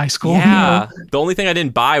was in high school. yeah. You know? The only thing I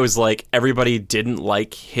didn't buy was like everybody didn't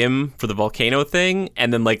like him for the volcano thing.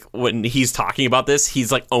 And then like when he's talking about this,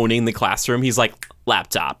 he's like owning the classroom. He's like,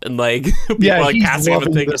 laptop, and like people Yeah, like he's passing him a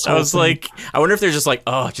loving thing. this I whole was thing. like, I wonder if they're just like,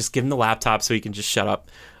 oh, just give him the laptop so he can just shut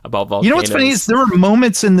up about volcanoes. You know what's funny is there were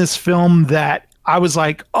moments in this film that I was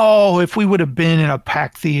like, oh, if we would have been in a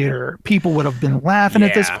packed theater, people would have been laughing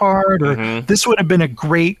at this Yeah. part, or this would have been a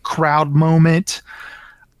great crowd moment.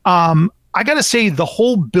 I got to say, the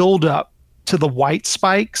whole build up to the white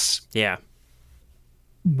spikes, Yeah.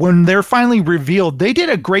 when they're finally revealed, they did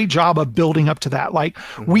a great job of building up to that. Like,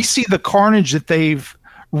 we see the carnage that they've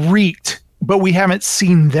wreaked, but we haven't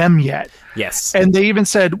seen them yet. Yes. And they even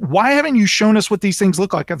said, why haven't you shown us what these things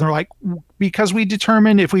look like? And they're like, because we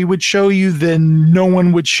determined if we would show you, then no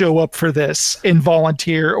one would show up for this and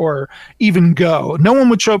volunteer or even go. No one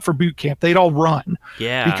would show up for boot camp. They'd all run.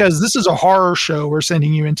 Yeah. Because this is a horror show we're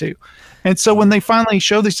sending you into. And so when they finally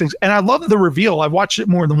show these things, and I love the reveal, I've watched it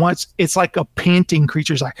more than once. It's like a panting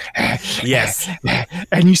creature's like, Yes.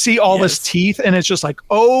 and you see all Yes. this teeth, and it's just like,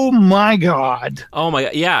 oh my God. Oh my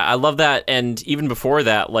God. Yeah, I love that. And even before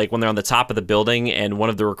that, like when they're on the top of the building and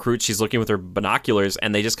one of the recruits, she's looking with her binoculars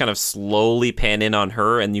and they just kind of slowly pan in on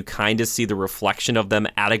her and you kind of see the reflection of them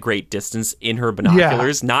at a great distance in her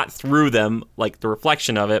binoculars, not through them, like the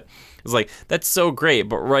reflection of it. It's like, that's so great.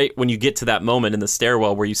 But right when you get to that moment in the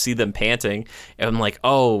stairwell where you see them panting, and I'm like,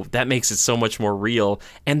 oh, that makes it so much more real.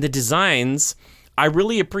 And the designs, I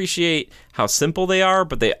really appreciate how simple they are,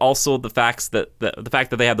 but they also the fact that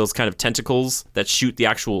they have those kind of tentacles that shoot the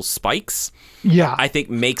actual spikes, Yeah. I think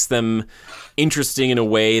makes them interesting in a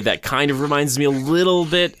way that kind of reminds me a little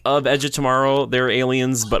bit of Edge of Tomorrow. They're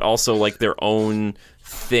aliens, but also like their own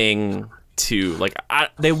thing too. Like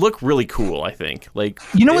they look really cool, I think. Like,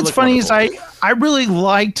 You know they what's look funny wonderful. is I really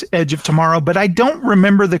liked Edge of Tomorrow, but I don't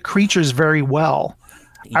remember the creatures very well.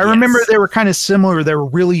 I remember Yes. they were kind of similar. They were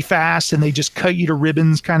really fast and they just cut you to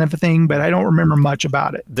ribbons kind of a thing, but I don't remember much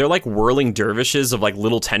about it. They're like whirling dervishes of like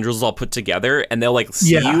little tendrils all put together, and they'll like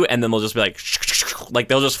see Yeah. you, and then they'll just be like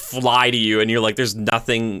they'll just fly to you, and you're like, there's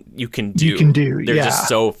nothing you can do. They're yeah. just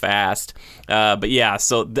so fast. But yeah,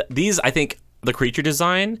 so these, I think the creature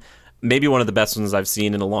design, maybe one of the best ones I've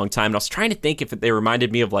seen in a long time. And I was trying to think if they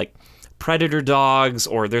reminded me of like predator dogs,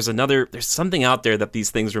 or there's something out there that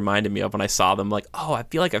these things reminded me of when I saw them. Like, oh, I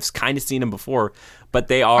feel like I've kind of seen them before, but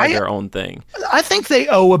they are their own thing. I think they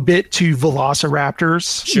owe a bit to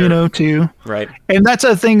velociraptors, Sure. you know, too. Right. And that's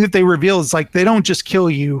a thing that they reveal is like they don't just kill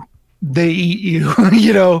you, they eat you,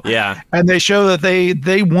 you know. Yeah. And they show that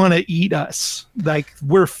they want to eat us. Like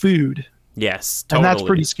we're food. Yes, totally. And that's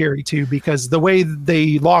pretty scary too, because the way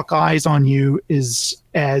they lock eyes on you is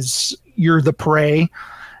as you're the prey.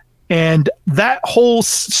 And that whole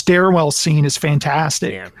stairwell scene is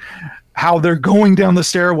fantastic. Yeah. How they're going down the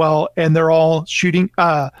stairwell and they're all shooting.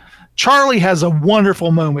 Charlie has a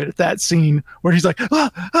wonderful moment at that scene where he's like,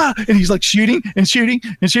 and he's like shooting and shooting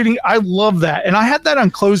and shooting. I love that. And I had that on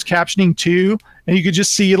closed captioning too. And you could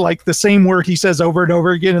just see like the same word he says over and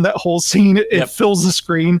over again in that whole scene. It fills the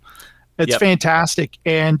screen. It's fantastic.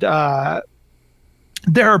 And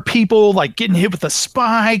there are people like getting hit with the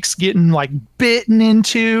spikes, getting like bitten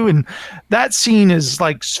into. And that scene is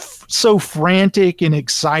like so frantic and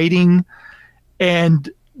exciting. And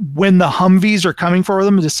when the Humvees are coming for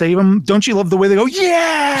them to save them, don't you love the way they go,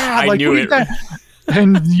 yeah! I like, knew it.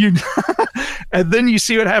 And you, and then you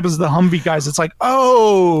see what happens to the Humvee guys. It's like,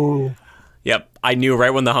 oh, Yep. I knew right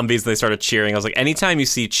when the Humvees, they started cheering. I was like, anytime you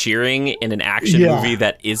see cheering in an action movie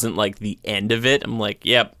that isn't like the end of it, I'm like,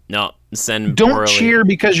 yep, no, send don't early. cheer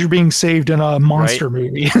because you're being saved in a monster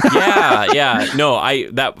movie. Yeah. No,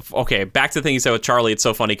 okay, back to the thing you said with Charlie. It's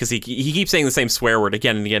so funny because he keeps saying the same swear word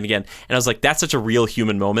again and again and again. And I was like, that's such a real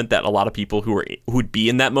human moment that a lot of people who'd be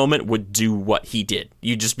in that moment would do what he did.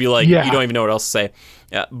 You'd just be like, you don't even know what else to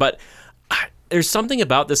say. But there's something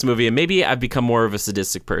about this movie, and maybe I've become more of a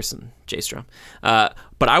sadistic person, J Strom. But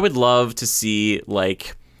I would love to see,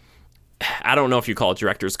 like, I don't know if you call it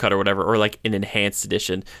director's cut or whatever, or like an enhanced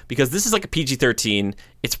edition, because this is like a PG-13.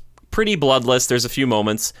 It's pretty bloodless. There's a few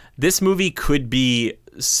moments. This movie could be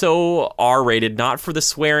so R-rated, not for the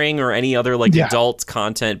swearing or any other like adult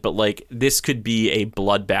content, but like this could be a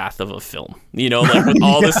bloodbath of a film, you know, like with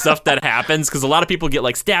all the stuff that happens, because a lot of people get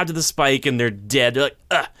like stabbed with a spike and they're dead. They're like,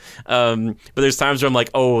 ugh. But there's times where I'm like,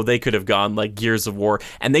 oh, they could have gone like Gears of War,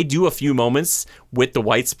 and they do a few moments with the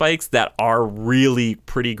white spikes that are really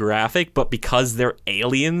pretty graphic, but because they're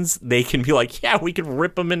aliens, they can be like, yeah, we can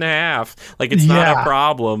rip them in half, like it's not a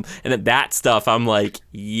problem. And at that stuff, I'm like,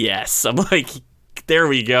 yes, I'm like, there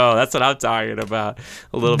we go. That's what I'm talking about.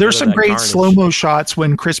 A little. There's bit some great carnage. slow-mo shots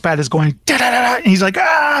when Chris Pratt is going da, da, da, da, and he's like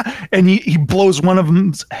and he blows one of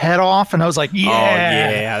them's head off, and I was like, yeah. Oh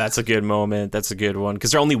yeah, that's a good moment. That's a good one,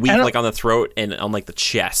 because they're only weak like on the throat and on like the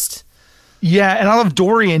chest. Yeah, and I love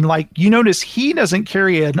Dorian. Like, you notice he doesn't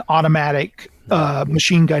carry an automatic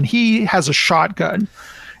machine gun. He has a shotgun.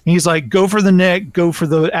 And he's like, go for the neck, go for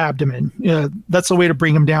the abdomen. That's the way to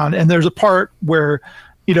bring him down. And there's a part where,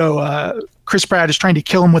 Chris Pratt is trying to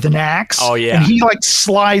kill him with an axe. Oh, yeah. And he like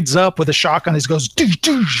slides up with a shotgun. He goes, doosh,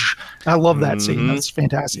 doosh. I love that scene. That's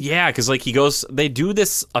fantastic. Yeah, because like they do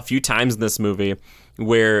this a few times in this movie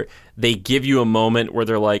where they give you a moment where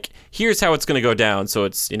they're like, here's how it's going to go down. So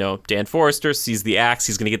it's, Dan Forrester sees the axe.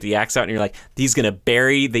 He's going to get the axe out, and you're like, he's going to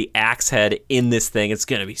bury the axe head in this thing. It's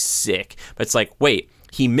going to be sick. But it's like, wait.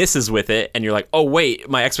 He misses with it, and you're like, oh, wait,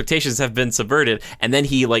 my expectations have been subverted. And then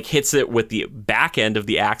he, like, hits it with the back end of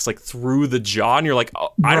the axe, like, through the jaw, and you're like, oh,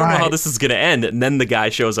 I don't know how this is going to end. And then the guy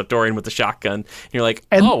shows up, Dorian, with the shotgun. And you're like,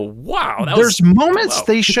 oh, wow. There's moments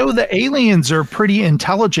they show the aliens are pretty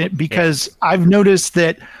intelligent, because I've noticed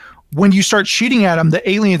that when you start shooting at them, the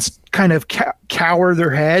aliens kind of cower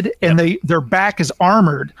their head, and their back is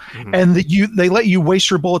armored, and they let you waste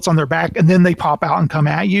your bullets on their back, and then they pop out and come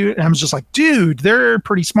at you. And I was just like, dude, they're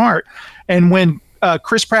pretty smart. And when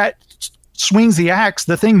Chris Pratt swings the axe,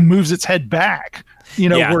 the thing moves its head back,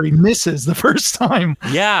 where he misses the first time.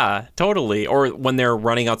 Yeah, totally. Or when they're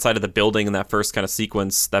running outside of the building in that first kind of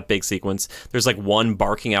sequence, that big sequence, there's like one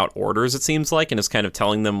barking out orders, it seems like, and it's kind of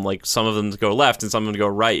telling them like some of them to go left and some of them to go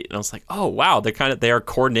right. And I was like, oh, wow, they are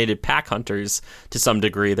coordinated pack hunters to some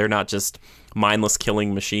degree. They're not just mindless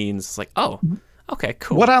killing machines. It's like, oh, okay,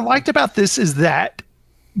 cool. What I liked about this is that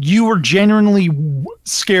you were genuinely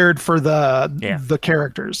scared for the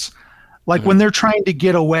characters. Like when they're trying to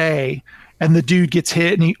get away, and the dude gets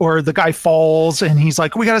hit, or the guy falls, and he's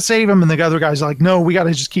like, we got to save him. And the other guy's like, no, we got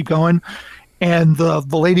to just keep going. And the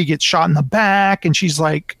lady gets shot in the back, and she's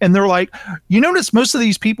like, and they're like, you notice most of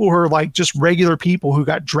these people who are like just regular people who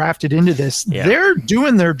got drafted into this, they're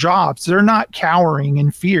doing their jobs. They're not cowering in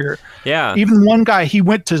fear. Yeah. Even one guy, he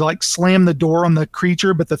went to like slam the door on the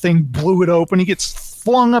creature, but the thing blew it open. He gets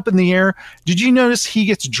flung up in the air. Did you notice he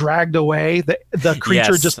gets dragged away? The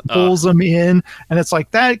creature just pulls him in, and it's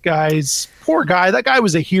like, poor guy. That guy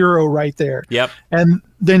was a hero right there. Yep. And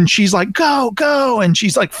then she's like, go, and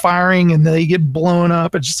she's like firing, and they get blown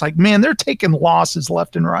up. It's just like, man, they're taking losses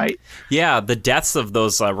left and right. Yeah, the deaths of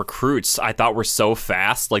those recruits I thought were so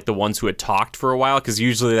fast, like the ones who had talked for a while, because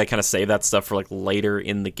usually they kind of save that stuff for like later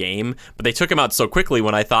in the game. But they took them out so quickly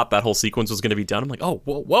when I thought that whole sequence was going to be done. I'm like, oh,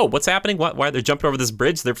 whoa, what's happening? Why are they jumping over this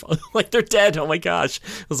bridge? They're like, they're dead. Oh my gosh.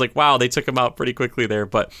 I was like, wow, they took them out pretty quickly there.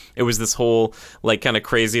 But it was this whole like kind of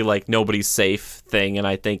crazy, like nobody's safe thing. And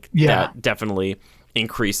I think that definitely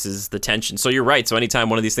increases the tension. So you're right. So anytime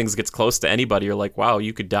one of these things gets close to anybody, you're like, wow,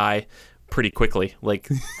 you could die pretty quickly. Like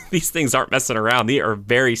these things aren't messing around. They are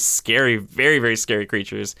very scary, very, very scary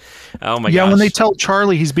creatures. Oh my gosh. Yeah, when they tell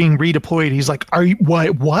Charlie he's being redeployed, he's like, are you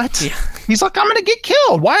what? Yeah. He's like, I'm gonna get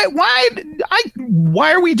killed. Why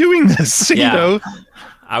are we doing this? Yeah.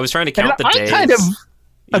 I was trying to count the days. I kind of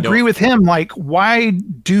agree with him. Like, why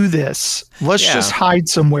do this? Let's just hide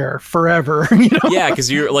somewhere forever. Yeah, because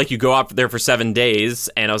you go out there for 7 days,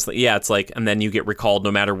 and I was like, it's like, and then you get recalled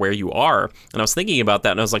no matter where you are. And I was thinking about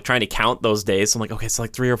that, and I was like trying to count those days. So I'm like, okay, so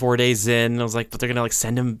like 3 or 4 days in, and I was like, but they're gonna like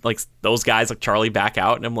send him, like those guys like Charlie back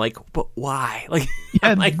out, and I'm like, but why? Like,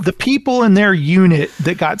 like the people in their unit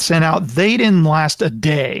that got sent out, they didn't last a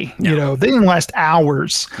day. No. They didn't last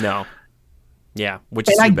hours. No. Yeah, which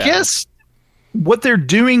is too bad. Guess what they're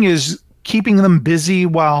doing is keeping them busy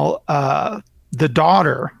while the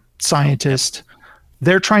daughter scientist,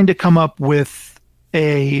 they're trying to come up with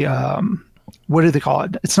a what do they call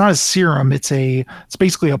it? It's not a serum. It's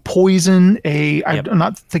basically a poison. I'm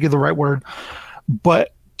not thinking of the right word,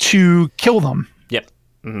 but to kill them. Yep.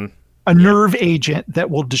 Mm-hmm. A nerve agent that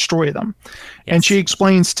will destroy them. Yes. And she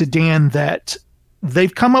explains to Dan that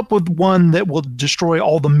they've come up with one that will destroy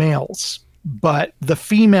all the males. But the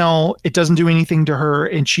female, it doesn't do anything to her,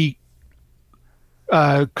 and she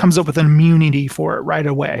comes up with an immunity for it right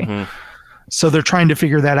away. Mm-hmm. So they're trying to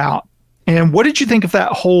figure that out. And what did you think of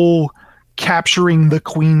that whole capturing the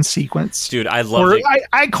queen sequence? Dude, I love it.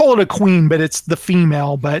 I call it a queen, but it's the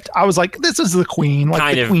female. But I was like, this is the queen, like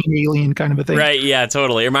kind the queen alien kind of a thing. Right, yeah,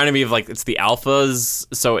 totally. It reminded me of like, it's the alphas.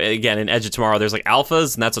 So again, in Edge of Tomorrow, there's like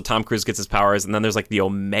alphas, and that's what Tom Cruise gets his powers. And then there's like the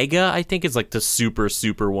Omega, I think is like the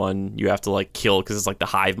super one you have to like kill because it's like the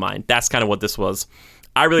hive mind. That's kind of what this was.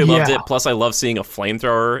 I really loved it. Plus, I love seeing a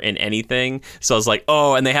flamethrower in anything. So I was like,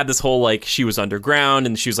 oh, and they had this whole, like, she was underground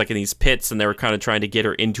and she was, like, in these pits and they were kind of trying to get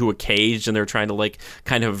her into a cage and they were trying to, like,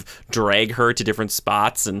 kind of drag her to different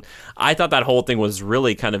spots. And I thought that whole thing was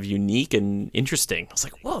really kind of unique and interesting. I was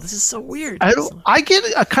like, whoa, this is so weird. I get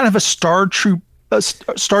a kind of a Starship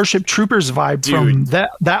Troopers vibe from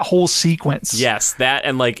that whole sequence. Yes, that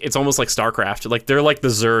and like it's almost like StarCraft. Like they're like the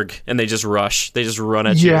Zerg and they just rush. They just run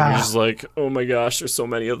at you. And you're just like, oh my gosh, there's so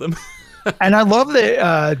many of them. And I love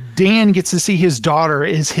that Dan gets to see his daughter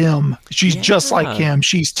is him. She's just like him.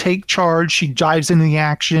 She's take charge. She dives into the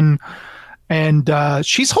action. And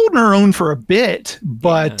she's holding her own for a bit,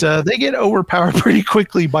 but they get overpowered pretty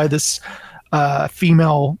quickly by this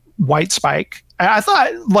female White Spike. I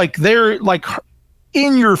thought like they're like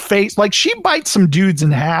in your face, like she bites some dudes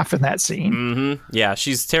in half in that scene. Mm-hmm. Yeah,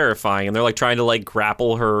 she's terrifying, and they're like trying to like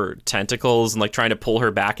grapple her tentacles and like trying to pull her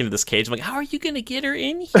back into this cage. I'm like, how are you gonna get her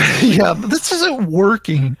in here? Yeah, but this isn't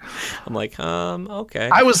working. I'm like, okay.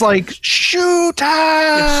 I was like, shoot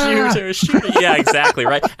her! Shoot her. Yeah, exactly,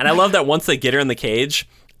 right. And I love that once they get her in the cage,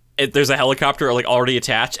 there's a helicopter like already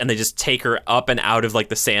attached, and they just take her up and out of like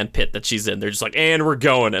the sand pit that she's in. They're just like, and we're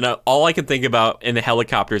going. And all I can think about in the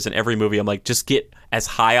helicopters in every movie, I'm like, just get as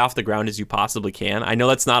high off the ground as you possibly can. I know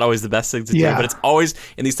that's not always the best thing to do, but it's always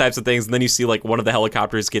in these types of things. And then you see like one of the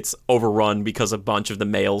helicopters gets overrun because a bunch of the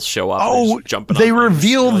males show up. And jumping. They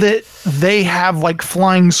reveal that they have like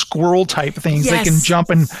flying squirrel type things. Yes. They can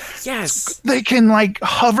jump and they can like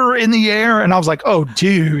hover in the air. And I was like, oh,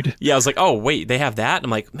 dude. Yeah, I was like, oh, wait, they have that? And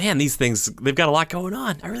I'm like, man, these things, they've got a lot going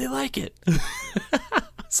on. I really like it.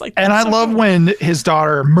 Like, and I love when his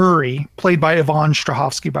daughter, Murray, played by Yvonne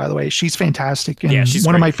Strahovski, by the way, she's fantastic. And she's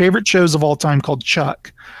one of my favorite shows of all time called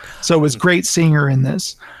Chuck. So it was great seeing her in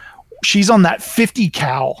this. She's on that 50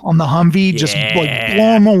 cal on the Humvee, just like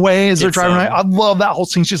blow them away as they're driving. I love that whole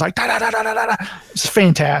scene. She's like, da, da, da, da, da, da. It's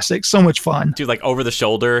fantastic. So much fun. Dude, like over the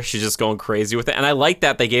shoulder, she's just going crazy with it. And I like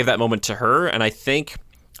that they gave that moment to her. And I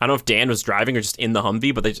don't know if Dan was driving or just in the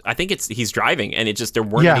Humvee, but I think he's driving, and there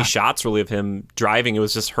weren't any shots really of him driving. It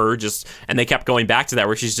was just her and they kept going back to that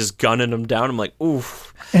where she's just gunning him down. I'm like,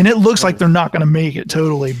 oof. And it looks like they're not going to make it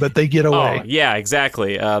totally, but they get away. Oh, yeah,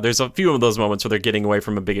 exactly. There's a few of those moments where they're getting away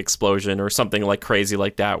from a big explosion or something like crazy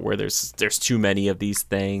like that, where there's too many of these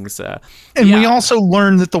things. We also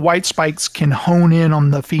learn that the White Spikes can hone in on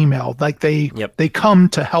the female. Like they come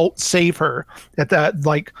to help save her at that,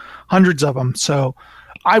 like hundreds of them. So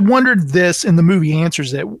I wondered this, and the movie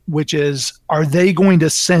answers it, which is, are they going to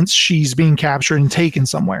sense she's being captured and taken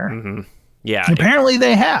somewhere? Mm-hmm. Yeah. And apparently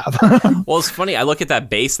they have. Well, it's funny. I look at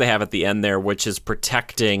that base they have at the end there, which is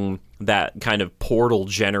protecting that kind of portal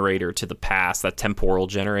generator to the past, that temporal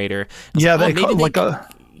generator. Yeah, they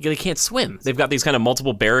can't swim. They've got these kind of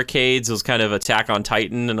multiple barricades. It was kind of Attack on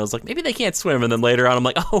Titan, and I was like, maybe they can't swim. And then later on, I'm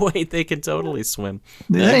like, oh wait, they can totally swim.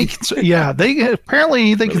 They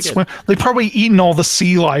apparently they can swim. They've probably eaten all the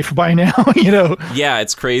sea life by now, you know. Yeah,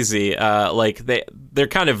 it's crazy. Like they're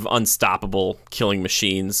kind of unstoppable killing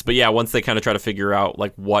machines. But yeah, once they kind of try to figure out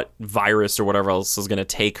like what virus or whatever else is going to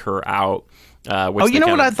take her out. You know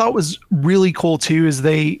what I thought was really cool too is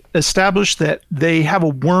they established that they have a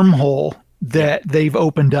wormhole that they've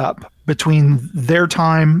opened up between their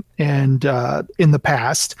time and in the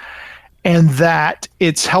past, and that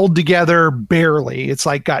it's held together barely. It's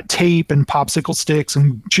like got tape and popsicle sticks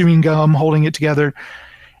and chewing gum holding it together.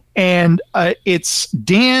 And it's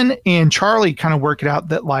Dan and Charlie kind of work it out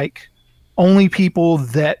that like only people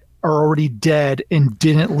that are already dead and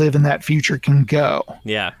didn't live in that future can go.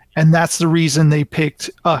 Yeah. And that's the reason they picked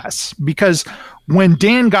us, because when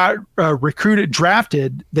Dan got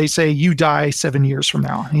drafted, they say, you die 7 years from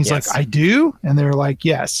now. And he's like, I do? And they're like,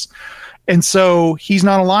 yes. And so he's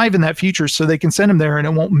not alive in that future, so they can send him there and it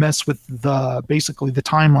won't mess with basically the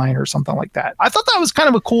timeline or something like that. I thought that was kind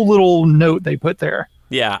of a cool little note they put there.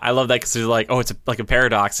 Yeah, I love that because they're like, oh, it's like a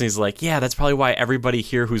paradox. And he's like, yeah, that's probably why everybody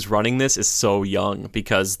here who's running this is so young,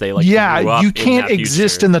 because they like, you can't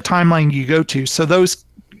exist in the timeline you go to. So those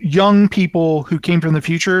young people who came from the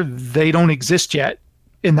future, they don't exist yet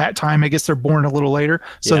in that time. I guess they're born a little later,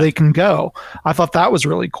 so they can go. I thought that was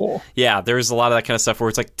really cool. Yeah, there's a lot of that kind of stuff where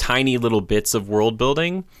it's like tiny little bits of world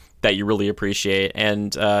building that you really appreciate.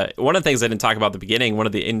 And one of the things I didn't talk about at the beginning, one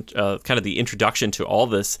of the kind of the introduction to all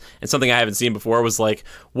this, and something I haven't seen before, was like,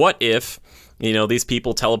 what if, these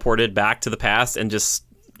people teleported back to the past and just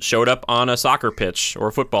showed up on a soccer pitch or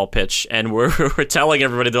a football pitch, and we're telling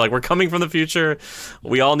everybody, they're like, we're coming from the future,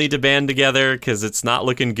 we all need to band together because it's not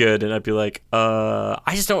looking good. And I'd be like, I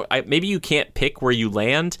just don't, maybe you can't pick where you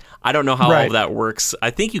land. I don't know how all of that works. I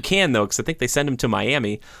think you can, though, because I think they send them to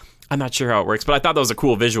Miami. I'm not sure how it works, but I thought that was a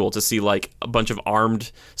cool visual to see like a bunch of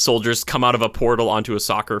armed soldiers come out of a portal onto a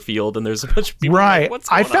soccer field, and there's a bunch of people. Right. Like,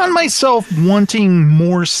 I found myself wanting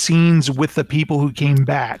more scenes with the people who came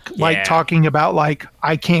back, like talking about like,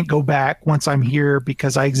 I can't go back once I'm here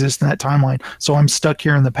because I exist in that timeline. So I'm stuck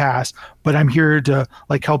here in the past, but I'm here to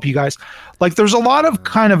like help you guys. Like there's a lot of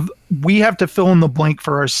kind of, we have to fill in the blank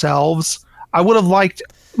for ourselves. I would have liked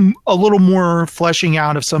a little more fleshing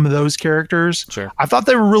out of some of those characters. Sure. I thought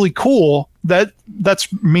they were really cool. That's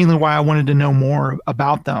mainly why I wanted to know more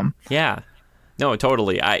about them. Yeah. No,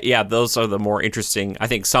 totally. Those are the more interesting, I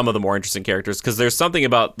think some of the more interesting characters, because there's something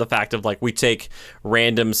about the fact of like, we take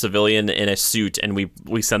random civilian in a suit and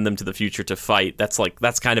we send them to the future to fight. That's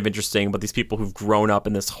kind of interesting. But these people who've grown up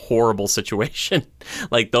in this horrible situation,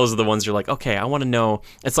 like those are the ones you're like, okay, I want to know.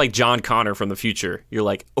 It's like John Connor from the future. You're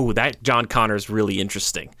like, oh, that John Connor is really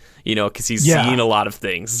interesting, because he's seen a lot of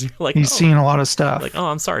things. You're like, he's seen a lot of stuff. Like, oh,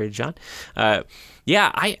 I'm sorry, John.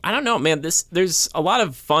 Yeah, I don't know, man. There's a lot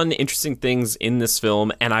of fun, interesting things in this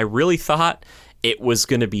film, and I really thought it was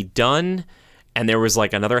going to be done, and there was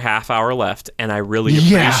like another half hour left, and I really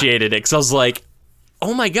appreciated it, because I was like,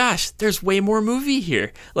 oh my gosh, there's way more movie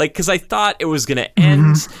here. Like, because I thought it was going to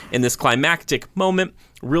end in this climactic moment.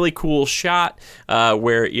 Really cool shot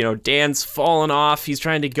where, Dan's fallen off. He's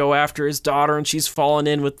trying to go after his daughter, and she's fallen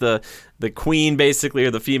in with the queen, basically,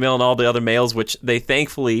 or the female, and all the other males, which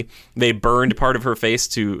thankfully they burned part of her face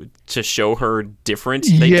to show her different.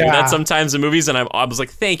 They do that sometimes in movies, and I was like,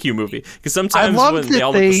 thank you, movie. Because sometimes when they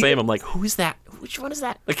all look the same, I'm like, who is that? Which one is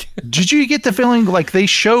that? Like, did you get the feeling like they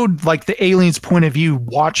showed like the alien's point of view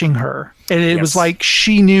watching her, and it was like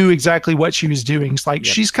she knew exactly what she was doing? It's like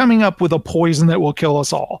she's coming up with a poison that will kill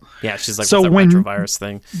us all. Yeah, she's like, so when retrovirus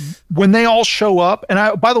thing, when they all show up,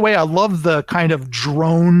 and by the way, I love the kind of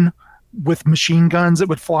drone with machine guns that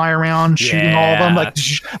would fly around shooting all of them. Like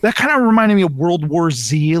that kind of reminded me of World War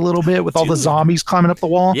Z a little bit with all the zombies climbing up the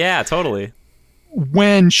wall. Yeah, totally.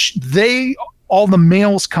 When all the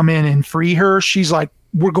males come in and free her, she's like,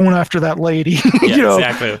 we're going after that lady.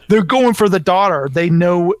 Exactly. They're going for the daughter. They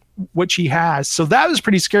know what she has. So that was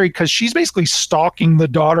pretty scary, because she's basically stalking the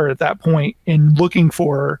daughter at that point and looking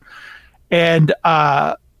for her. And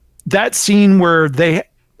that scene where Dan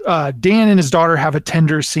and his daughter have a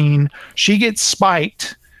tender scene, she gets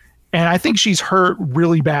spiked, and I think she's hurt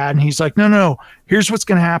really bad. And he's like, no, here's what's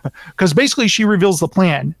going to happen. Because basically she reveals the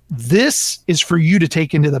plan. This is for you to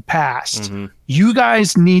take into the past. Mm-hmm. You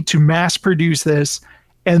guys need to mass produce this.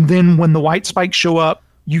 And then when the white spikes show up,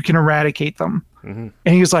 you can eradicate them. Mm-hmm.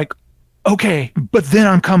 And he's like, okay, but then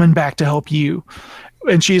I'm coming back to help you.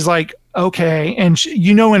 And she's like, okay. And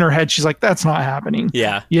in her head, she's like, that's not happening.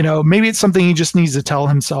 Yeah. Maybe it's something he just needs to tell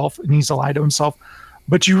himself, and needs to lie to himself.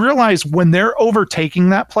 But you realize when they're overtaking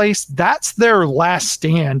that place, that's their last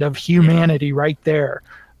stand of humanity right there.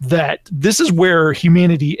 That this is where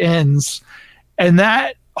humanity ends. And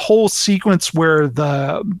that whole sequence where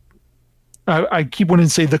I keep wanting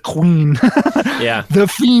to say the queen.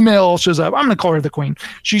 The female shows up. I'm going to call her the queen.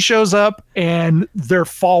 She shows up, and they're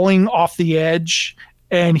falling off the edge.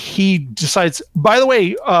 And he decides, by the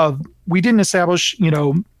way, we didn't establish,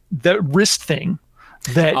 the wrist thing.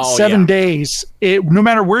 That 7 days, no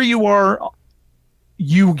matter where you are,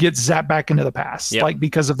 you get zapped back into the past, like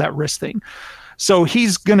because of that wrist thing. So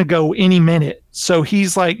he's going to go any minute. So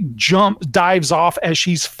he's like dives off as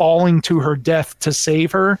she's falling to her death to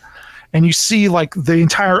save her. And you see like the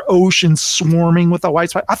entire ocean swarming with the white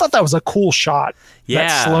spike. I thought that was a cool shot. Yeah.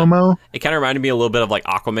 That slow-mo. It kind of reminded me a little bit of like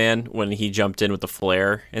Aquaman when he jumped in with the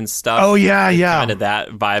flare and stuff. Oh, yeah. Kind of that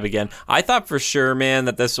vibe again. I thought for sure, man,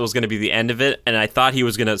 that this was going to be the end of it. And I thought he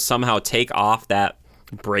was going to somehow take off that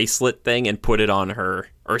bracelet thing and put it on her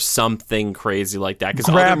or something crazy like that.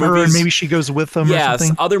 Grab her and maybe she goes with them or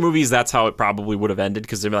something. Other movies, that's how it probably would have ended,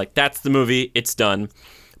 because they'd be like, that's the movie, it's done.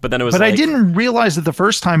 But then it was. But I didn't realize that the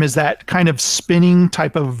first time is that kind of spinning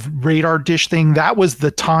type of radar dish thing. That was the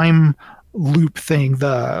time loop thing,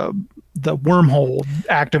 the wormhole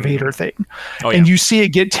activator thing. And you see it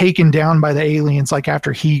get taken down by the aliens, like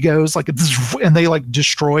after he goes, like, and they like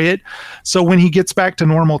destroy it. So when he gets back to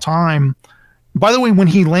normal time, by the way, when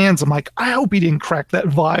he lands, I'm like, I hope he didn't crack that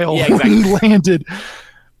vial when he landed.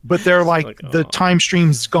 but they're like, like, the time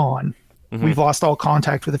stream's gone. We've lost all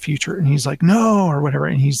contact with the future. And he's like, no, or whatever.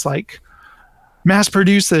 And he's like, mass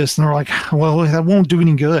produce this. And they're like, well, that won't do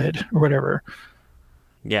any good or whatever.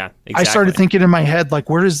 Yeah, exactly. I started thinking in my head, like,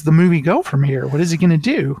 where does the movie go from here? What is he going to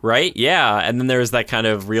do? Right? Yeah. And then there's that kind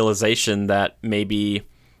of realization that maybe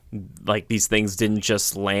like these things didn't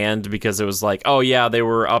just land because it was like, oh yeah, they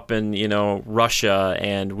were up in, Russia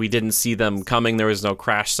and we didn't see them coming. There was no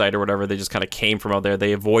crash site or whatever. They just kind of came from out there.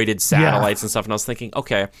 They avoided satellites and stuff. And I was thinking,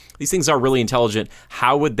 okay, these things are really intelligent.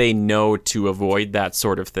 How would they know to avoid that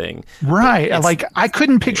sort of thing? Right. Like, I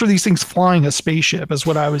couldn't picture these things flying a spaceship is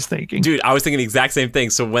what I was thinking. Dude, I was thinking the exact same thing.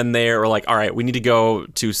 So when they were like, all right, we need to go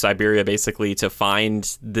to Siberia basically to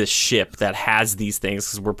find this ship that has these things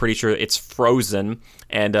because we're pretty sure it's frozen.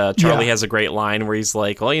 And Charlie has a great line where he's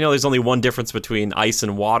like, well, there's only one difference between ice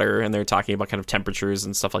and water. And they're talking about kind of temperatures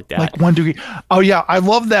and stuff like that. Like 1 degree. Oh, yeah. I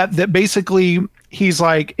love that basically he's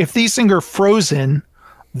like, if these things are frozen,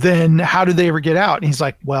 then how do they ever get out? And he's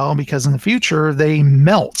like, well, because in the future they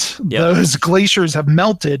melt. Yep. Those glaciers have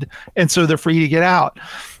melted. And so they're free to get out.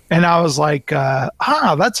 And I was like,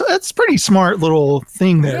 that's pretty smart little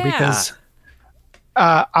thing there because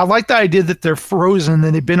I like the idea that they're frozen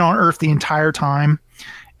and they've been on Earth the entire time.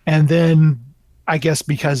 And then I guess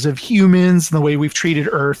because of humans and the way we've treated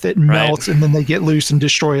Earth, it melts and then they get loose and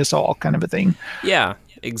destroy us all, kind of a thing. Yeah,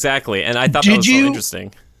 exactly. And I thought that was so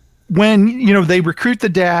interesting. When, they recruit the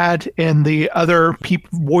dad and the other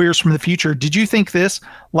warriors from the future, did you think this?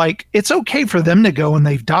 Like, it's okay for them to go and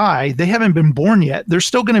they've died. They haven't been born yet. They're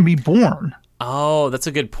still going to be born. Oh, that's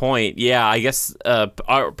a good point. Yeah, I guess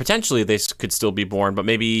potentially they could still be born, but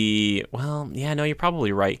maybe, no, you're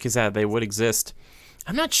probably right, because they would exist.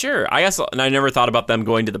 I'm not sure. I guess, and I never thought about them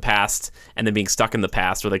going to the past and then being stuck in the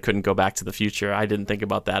past where they couldn't go back to the future. I didn't think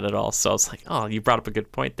about that at all. So I was like, oh, you brought up a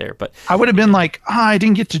good point there. But I would have been like, I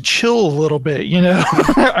didn't get to chill a little bit,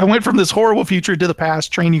 I went from this horrible future to the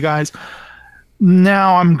past, train you guys.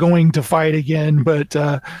 Now I'm going to fight again, but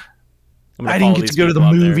I didn't get to go to the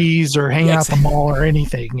movies or hang out at the mall or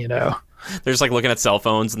anything, They're just like looking at cell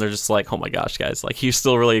phones and they're just like, oh my gosh, guys, like, you're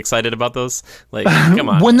still really excited about those? Like, come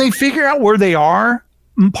on. When they figure out where they are,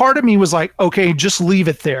 part of me was like, okay, just leave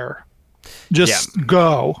it there. Just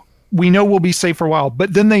go. We know we'll be safe for a while.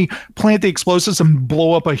 But then they plant the explosives and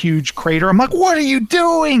blow up a huge crater. I'm like, what are you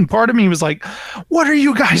doing? Part of me was like, what are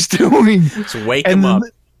you guys doing? Just wake them up.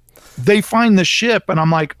 They find the ship and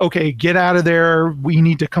I'm like, okay, get out of there. We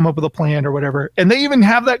need to come up with a plan or whatever. And they even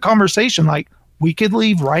have that conversation like, we could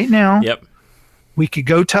leave right now. Yep. We could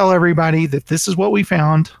go tell everybody that this is what we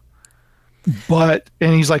found. And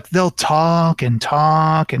he's like, they'll talk and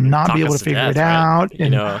not be able to figure it out.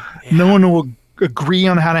 And no one will agree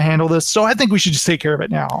on how to handle this. So I think we should just take care of it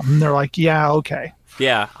now. And they're like, yeah, okay.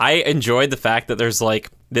 Yeah, I enjoyed the fact that there's like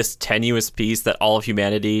this tenuous piece that all of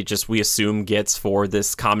humanity just, we assume, gets for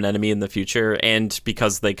this common enemy in the future. And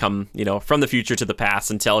because they come, from the future to the past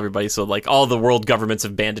and tell everybody, so like all the world governments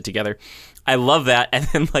have banded together. I love that. And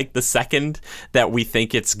then like the second that we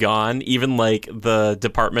think it's gone, even like the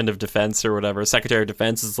Department of Defense or whatever, Secretary of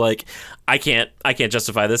Defense is like, I can't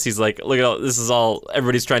justify this. He's like, look at all, this is all,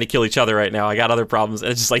 everybody's trying to kill each other right now. I got other problems.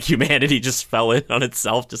 And it's just like humanity just fell in on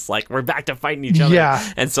itself. Just like, we're back to fighting each other. Yeah.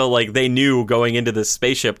 And so like they knew going into this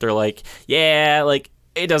spaceship, they're like, yeah, like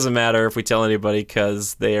it doesn't matter if we tell anybody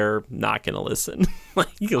because they're not going to listen.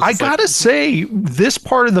 I gotta say, this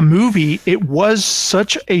part of the movie, it was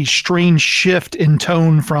such a strange shift in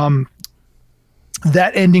tone from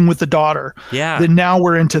that ending with the daughter. Yeah. That now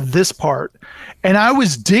we're into this part. And I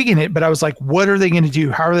was digging it, but I was like, what are they going to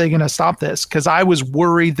do? How are they going to stop this? Because I was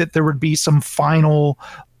worried that there would be some final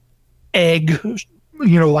egg,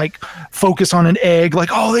 like focus on an egg, like,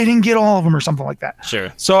 oh, they didn't get all of them or something like that.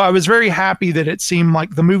 Sure. So I was very happy that it seemed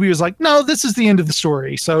like the movie was like, no, this is the end of the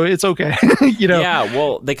story. So it's okay. Yeah.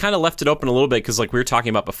 Well, they kind of left it open a little bit because like we were talking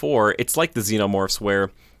about before, it's like the xenomorphs where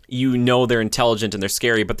they're intelligent and they're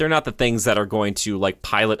scary, but they're not the things that are going to like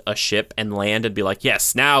pilot a ship and land and be like,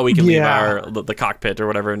 yes, now we can leave the cockpit or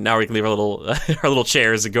whatever. Now we can leave our little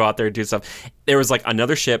chairs and go out there and do stuff. There was like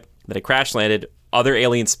another ship that had crash landed, other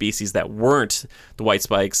alien species that weren't the White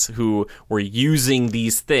Spikes who were using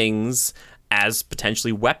these things as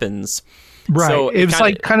potentially weapons. Right. So it was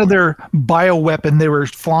like kind of their bioweapon. They were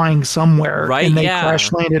flying somewhere, right? And they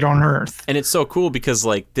crash landed on Earth. And it's so cool because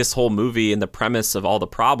like this whole movie and the premise of all the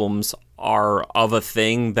problems are of a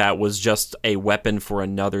thing that was just a weapon for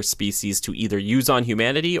another species to either use on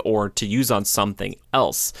humanity or to use on something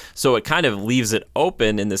else. So it kind of leaves it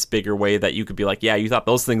open in this bigger way that you could be like, yeah, you thought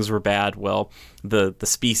those things were bad. Well, the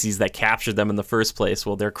species that captured them in the first place,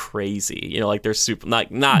 well, they're crazy. You know, like they're super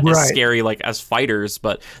not as scary like as fighters,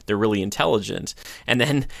 but they're really intelligent. And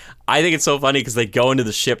then I think it's so funny because they go into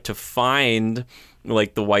the ship to find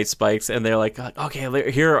like the white spikes, and they're like,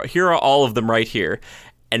 okay, here are all of them right here.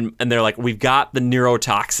 And they're like, we've got the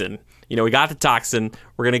neurotoxin. You know, we got the toxin.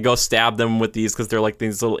 We're going to go stab them with these because they're like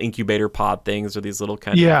these little incubator pod things or these little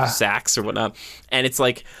kind of sacks or whatnot. And it's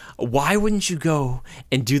like, why wouldn't you go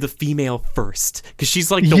and do the female first? Because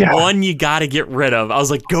she's like the one you got to get rid of. I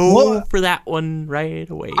was like, go for that one right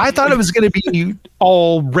away. I thought it was going to be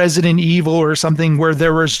all Resident Evil or something where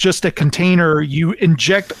there was just a container. You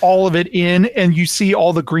inject all of it in and you see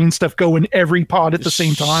all the green stuff go in every pod at the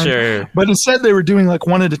same time. Sure. But instead they were doing like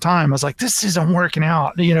one at a time. I was like, this isn't working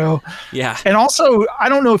out, you know? Yeah. And also, I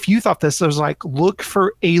don't know if you thought this, I was like, look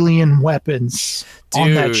for alien weapons. Dude,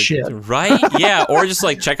 on that ship. Right? Yeah. Or just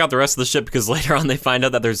like check out the rest of the ship because later on they find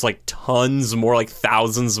out that there's like tons more, like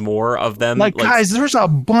thousands more of them. Like guys, there's a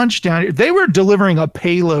bunch down here. They were delivering a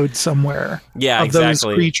payload somewhere. Yeah, of those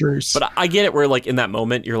creatures. But I get it where like in that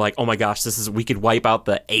moment you're like, oh my gosh, we could wipe out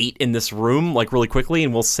the 8 in this room like really quickly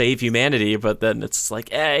and we'll save humanity. But then it's like,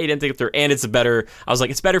 you didn't think it through. And it's better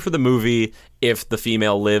for the movie if the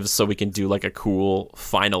female lives so we can do like a cool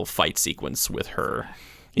final fight sequence with her.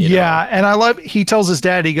 You know? And I love, he tells his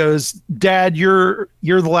dad, he goes, Dad, you're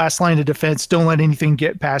the last line of defense. Don't let anything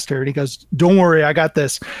get past her. And he goes, don't worry, I got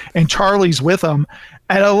this. And Charlie's with him.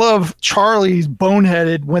 And I love Charlie's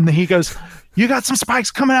boneheaded when he goes, you got some spikes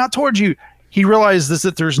coming out towards you. He realizes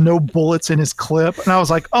that there's no bullets in his clip. And I was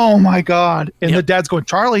like, oh my God. And the dad's going,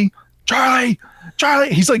 Charlie.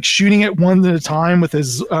 He's like shooting it one at a time with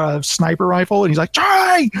his sniper rifle. And he's like,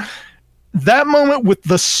 Charlie. That moment with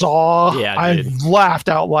the saw, I laughed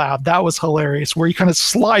out loud. That was hilarious. Where he kind of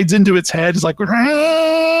slides into its head, it's like,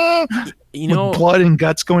 you know, with blood and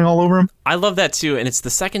guts going all over him. I love that too, and it's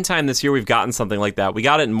the second time this year we've gotten something like that. We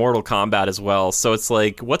got it in Mortal Kombat as well. So it's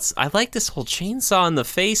like, I like this whole chainsaw in the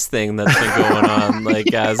face thing that's been going on. Like,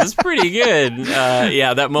 guys, it's pretty good.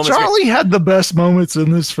 That moment. Charlie had the best moments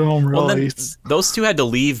in this film. Really, those two had to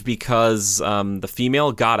leave because the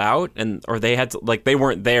female got out, or they had to, like, they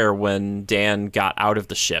weren't there when Dan got out of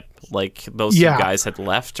the ship. Like those two guys had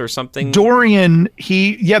left or something. Dorian,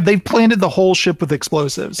 they planted the whole ship with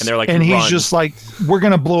explosives, and they're like, and he's just like, we're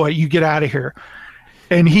gonna blow it. You get out of here.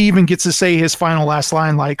 And he even gets to say his final last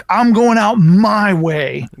line, like, I'm going out my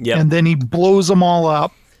way. Yep. And then he blows them all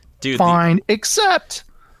up. Dude, fine, except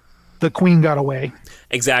the queen got away.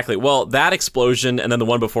 Exactly. Well, that explosion and then the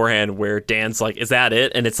one beforehand where Dan's like, is that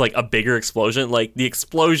it? And it's like a bigger explosion. Like the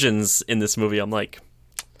explosions in this movie, I'm like,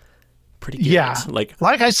 pretty good. Yeah. Like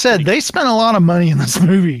I said, they spent a lot of money in this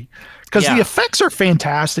movie. Because the effects are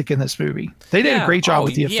fantastic in this movie. They did a great job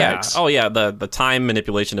with the effects. Oh, yeah. The time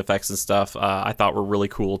manipulation effects and stuff I thought were really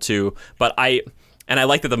cool, too. But I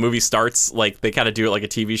like that the movie starts, like, they kind of do it like a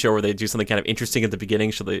TV show where they do something kind of interesting at the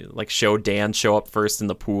beginning. So they, like, show Dan show up first in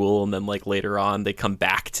the pool, and then, like, later on they come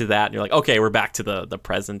back to that. And you're like, okay, we're back to the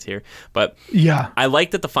present here. But I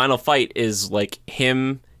like that the final fight is, like,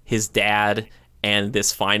 him, his dad, and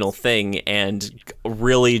this final thing, and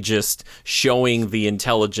really just showing the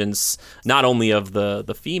intelligence not only of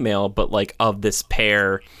the female, but like of this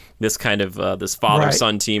pair, this kind of this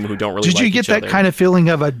father-son team who don't really like each other. Did you get that kind of feeling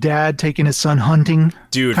of a dad taking his son hunting?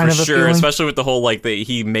 Dude, for sure. Especially with the whole, like,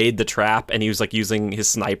 he made the trap and he was like using his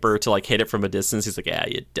sniper to like hit it from a distance. He's like, yeah,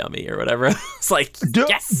 you dummy, or whatever. It's like,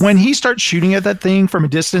 yes. When he starts shooting at that thing from a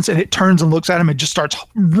distance and it turns and looks at him and just starts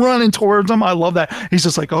running towards him, I love that. He's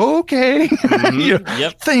just like, okay.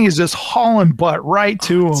 Mm-hmm. Thing is just hauling butt right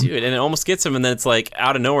to him. Dude, and it almost gets him, and then it's like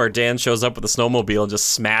out of nowhere, Dan shows up with a snowmobile and just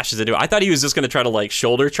smashes into it. I thought he was just going to try to like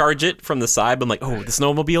shoulder charge it from the side, but I'm like, oh, the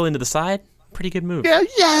snowmobile into the side? Pretty good move. Yeah,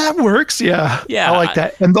 that works. Yeah. I like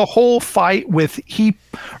that. And the whole fight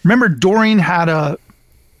remember Dorian had a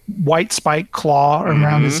white spike claw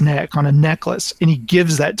around his neck on a necklace, and he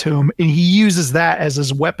gives that to him, and he uses that as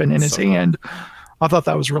his weapon in his hand. I thought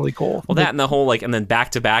that was really cool. Well, that and the whole, like, and then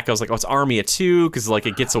back to back, I was like, oh, it's Army of Two, because, like,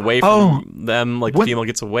 it gets away from them, like, the female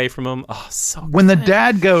gets away from them. Oh, so when the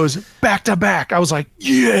dad goes back to back, I was like,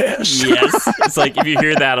 yes. It's like, if you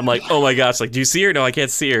hear that, I'm like, oh my gosh, like, do you see her? No, I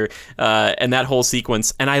can't see her. And that whole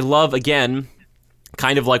sequence. And I love, again,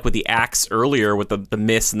 kind of like with the axe earlier with the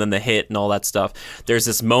miss and then the hit and all that stuff. There's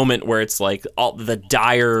this moment where it's like all the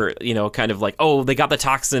dire, kind of like, oh, they got the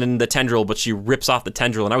toxin in the tendril, but she rips off the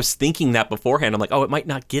tendril. And I was thinking that beforehand. I'm like, oh, it might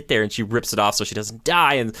not get there. And she rips it off so she doesn't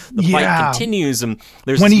die. And the fight continues. And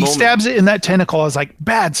there's when this he moment, stabs it in that tentacle, I was like,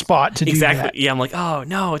 bad spot to do that. Yeah, I'm like, oh,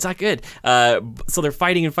 no, it's not good. So they're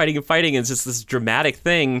fighting and fighting and fighting. And it's just this dramatic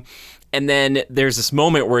thing. And then there's this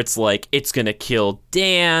moment where it's like, it's going to kill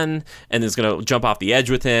Dan, and it's going to jump off the edge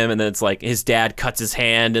with him, and then it's like his dad cuts his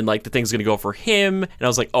hand, and like the thing's going to go for him. And I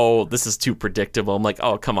was like, oh, this is too predictable. I'm like,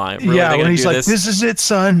 oh, come on. Really? Yeah, when he's like, this is it,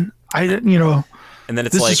 son. And then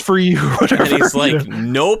it's this like, is for you, whatever. And he's like,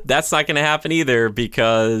 nope, that's not going to happen either,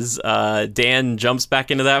 because Dan jumps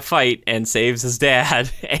back into that fight and saves his dad.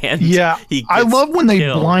 And I love when they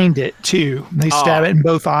blind it too. They stab it in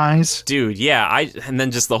both eyes. Dude, yeah. And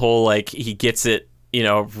then just the whole, like, he gets it,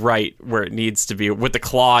 right where it needs to be with the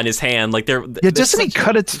claw in his hand. Like, doesn't he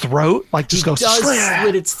cut its throat? Like, just goes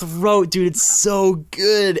slit its throat, dude. It's so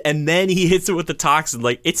good. And then he hits it with the toxin.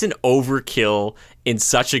 Like, it's an overkill in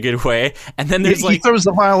such a good way. And then there's he throws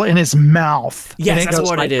the vial in his mouth. Yes, that's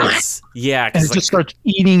what it is. Yeah. And it just starts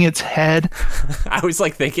eating its head. I was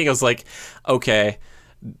like thinking, I was like, okay,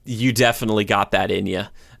 you definitely got that in you.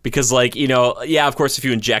 Because, like, of course, if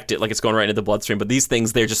you inject it, like, it's going right into the bloodstream. But these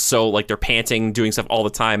things, they're just so, like, they're panting, doing stuff all the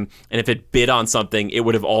time. And if it bit on something, it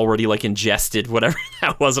would have already, like, ingested whatever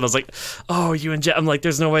that was. And I was like, oh, I'm like,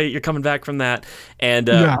 there's no way you're coming back from that. And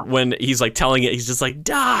when he's, like, telling it, he's just like,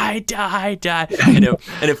 die, die, die. And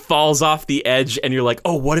it falls off the edge. And you're like,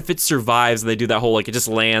 oh, what if it survives? And they do that whole, like, it just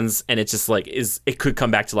lands. And it just, like, it could come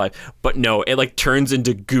back to life. But no, it, like, turns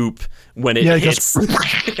into goop when it hits.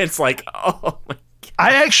 It's like, oh, my God.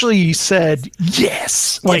 I actually said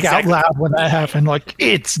yes, like out loud when that happened. Like,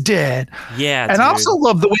 it's dead. Yeah, and I also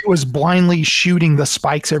love the way it was blindly shooting the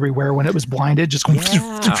spikes everywhere when it was blinded, just going.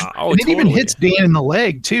 And it even hits Dan in the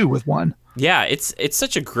leg too with one. Yeah, it's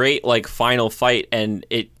such a great like final fight, and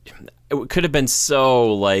it could have been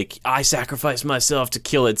so like I sacrificed myself to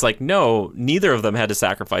kill it. It's like no, neither of them had to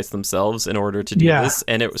sacrifice themselves in order to do this,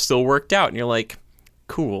 and it still worked out. And you're like,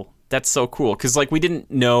 cool. That's so cool because like we didn't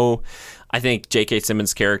know. I think J.K.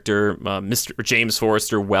 Simmons' character, Mr. James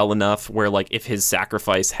Forrester, well enough where like if his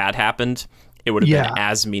sacrifice had happened, it would have been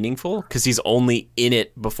as meaningful because he's only in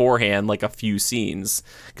it beforehand, like a few scenes.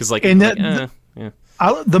 Because like, the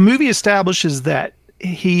movie establishes that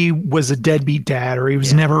he was a deadbeat dad or he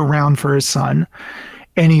was never around for his son,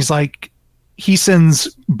 and he's like, he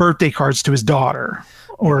sends birthday cards to his daughter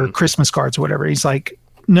or Christmas cards or whatever. He's like,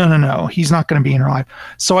 no, he's not going to be in her life.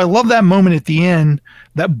 So I love that moment at the end,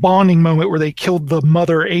 that bonding moment where they killed the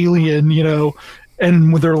mother alien,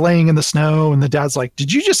 and when they're laying in the snow and the dad's like,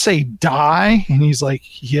 did you just say die? And he's like,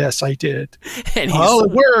 yes, I did. And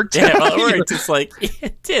it worked. Yeah, well, it worked. It's like,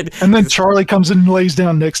 it did. And then Charlie comes and lays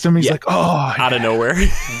down next to him. He's like, oh. Out of nowhere.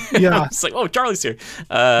 Yeah. It's like, oh, Charlie's here.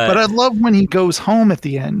 But I love when he goes home at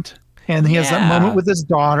the end and he has that moment with his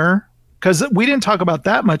daughter. Because we didn't talk about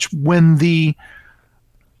that much when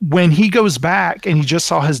he goes back and he just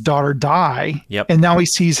saw his daughter die, and now he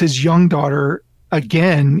sees his young daughter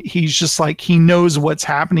again, he's just like, he knows what's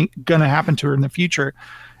going to happen to her in the future.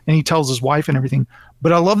 And he tells his wife and everything.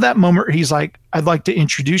 But I love that moment where he's like, I'd like to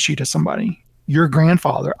introduce you to somebody, your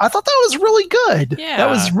grandfather. I thought that was really good. Yeah. That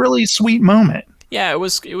was really sweet moment. Yeah, it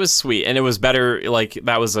was sweet, and it was better. Like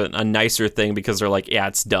that was a nicer thing because they're like, yeah,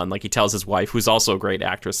 it's done. Like he tells his wife, who's also a great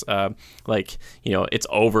actress, it's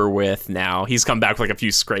over with now. He's come back with like a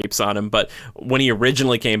few scrapes on him, but when he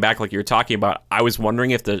originally came back, like you were talking about, I was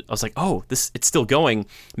wondering I was like, oh, it's still going.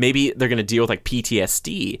 Maybe they're gonna deal with like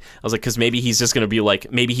PTSD. I was like, because maybe he's just gonna be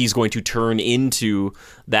like, maybe he's going to turn into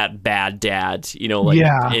that bad dad,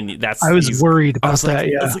 And that's I was worried about that.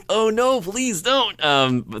 I was like, oh no, please don't.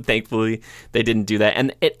 But thankfully they didn't do that,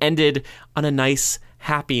 and it ended on a nice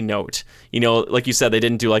happy note. Like you said, they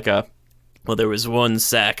didn't do like there was one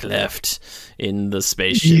sack left in the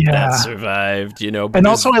spaceship that survived, and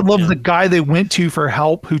also I love the guy they went to for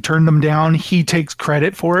help who turned them down. He takes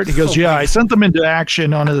credit for it. He goes, I sent them into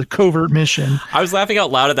action on a covert mission. I was laughing out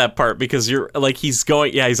loud at that part because you're like, he's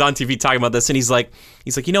on TV talking about this, and he's like,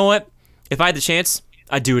 you know what, if I had the chance,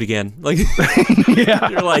 I'd do it again. Like,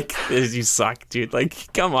 you're like, you suck, dude.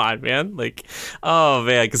 Like, come on, man. Like, oh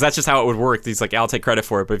man, because that's just how it would work. He's like, I'll take credit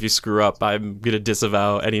for it, but if you screw up, I'm gonna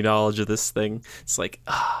disavow any knowledge of this thing. It's like,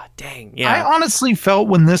 dang. Yeah. I honestly felt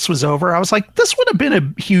when this was over, I was like, this would have been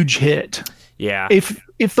a huge hit. Yeah.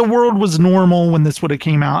 If the world was normal when this would have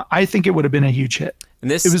came out, I think it would have been a huge hit.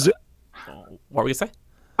 And this, what were we gonna say?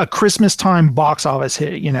 a Christmas time box office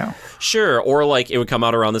hit, you know. Sure, or like it would come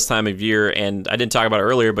out around this time of year, and I didn't talk about it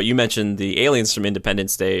earlier, but you mentioned the aliens from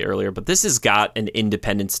Independence Day earlier, but this has got an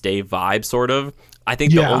Independence Day vibe, sort of. I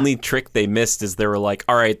think the only trick they missed is they were like,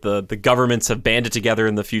 all right, the governments have banded together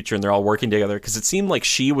in the future and they're all working together, because it seemed like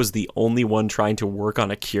she was the only one trying to work on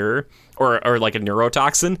a cure or like a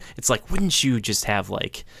neurotoxin. It's like, wouldn't you just have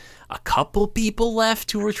like a couple people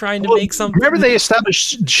left who were trying to make something? Remember, they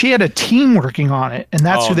established she had a team working on it, and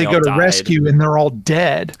that's who they go to rescue, and they're all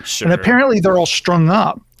dead. Sure. And apparently they're all strung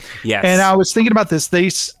up. Yes. And I was thinking about this.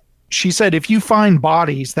 She said, if you find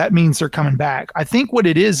bodies, that means they're coming back. I think what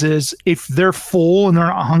it is if they're full and they're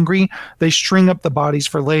not hungry, they string up the bodies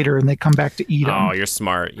for later and they come back to eat them. Oh, you're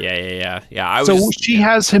smart. Yeah. She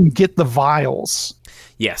has him get the vials.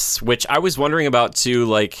 Yes, which I was wondering about too.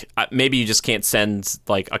 Like, maybe you just can't send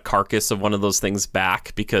like a carcass of one of those things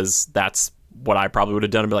back, because that's what I probably would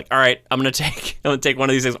have done. And be like, all right, I'm gonna take one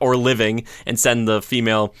of these things, or living, and send the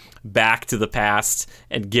female back to the past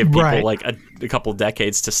and give people like a couple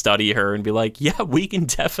decades to study her and be like, yeah, we can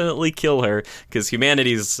definitely kill her, because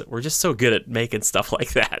we're just so good at making stuff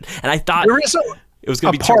like that. And I thought there is it was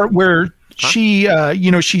gonna be part where she,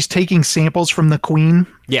 she's taking samples from the queen.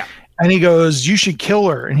 Yeah. And he goes, you should kill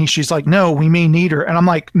her. And she's like, no, we may need her. And I'm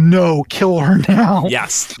like, no, kill her now.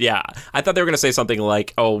 Yes. Yeah. I thought they were going to say something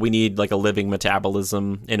like, oh, we need like a living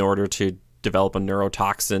metabolism in order to develop a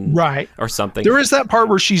neurotoxin. Right. Or something. There is that part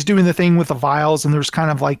where she's doing the thing with the vials, and there's kind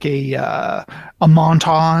of like a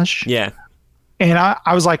montage. Yeah. And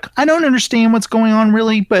I was like, I don't understand what's going on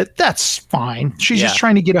really, but that's fine. She's just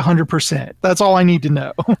trying to get 100%. That's all I need to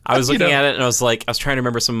know. I was looking at it and I was trying to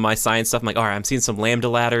remember some of my science stuff. I'm like, all right, I'm seeing some lambda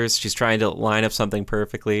ladders. She's trying to line up something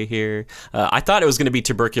perfectly here. I thought it was going to be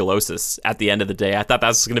tuberculosis at the end of the day. I thought that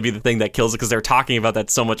was going to be the thing that kills it, because they were talking about that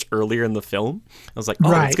so much earlier in the film. I was like,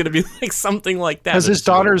 oh, it's going to be like something like that. Because his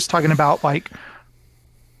daughter's talking about like,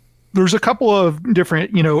 there's a couple of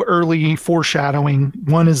different, early foreshadowing.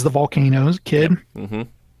 One is the volcanoes kid. Mm-hmm.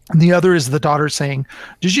 And the other is the daughter saying,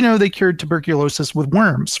 did you know they cured tuberculosis with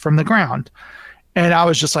worms from the ground? And I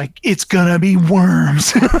was just like, it's going to be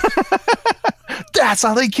worms. That's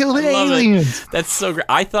how they kill the aliens. That's so great.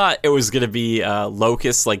 I thought it was going to be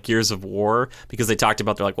locusts, like Gears of War, because they talked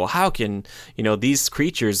about, they're like, well, how can, these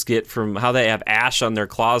creatures get from, how they have ash on their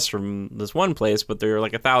claws from this one place, but they're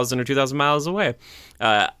like 1,000 or 2,000 miles away.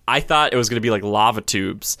 I thought it was going to be like lava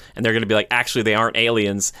tubes, and they're going to be like, actually, they aren't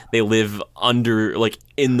aliens. They live under, like,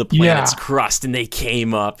 in the planet's crust, and they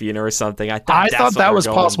came up, or something. I thought that was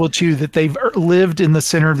possible too, that they've lived in the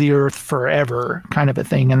center of the earth forever, kind of a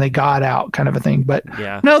thing, and they got out, kind of a thing. But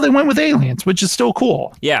no, they went with aliens, which is still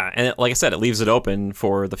cool. Yeah, and like I said, it leaves it open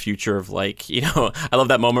for the future of, like, I love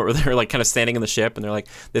that moment where they're like kind of standing in the ship, and they're like,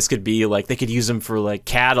 this could be like, they could use them for like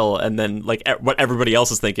cattle, and then like what everybody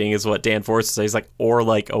else is thinking is what Dan Forrest says, like, or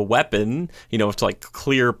like a weapon, to like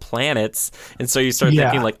clear planets. And so you start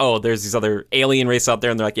thinking like, oh, there's these other alien race out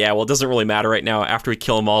there, and they're like, yeah, well, it doesn't really matter right now. After we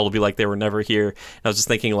kill them all, it'll be like they were never here. And I was just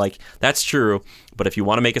thinking, like, that's true, but if you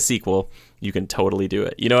want to make a sequel, you can totally do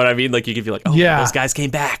it. You know what I mean? Like, you could be like, oh, those guys came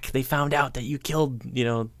back. They found out that you killed,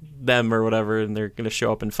 them or whatever, and they're going to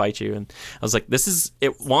show up and fight you. And I was like,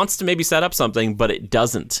 it wants to maybe set up something, but it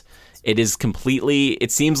doesn't.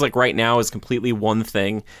 It seems like right now is completely one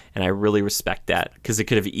thing, and I really respect that, because it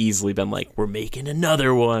could have easily been like, we're making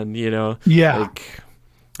another one, Yeah. Like,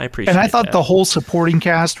 I appreciate it. And I thought the whole supporting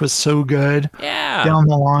cast was so good. Yeah. Down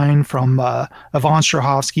the line from Yvonne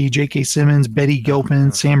Strahovski, J.K. Simmons, Betty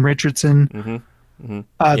Gilpin, Sam Richardson. Mm-hmm.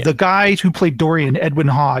 Mm-hmm. The guy who played Dorian, Edwin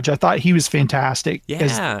Hodge, I thought he was fantastic.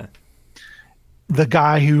 Yeah. The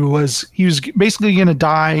guy he was basically going to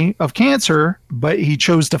die of cancer, but he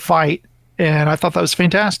chose to fight. And I thought that was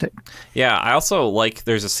fantastic. Yeah, I also like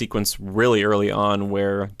there's a sequence really early on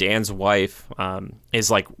where Dan's wife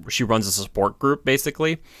is like, she runs a support group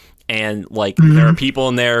basically. And like there are people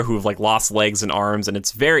in there who've like lost legs and arms, and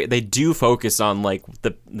they do focus on like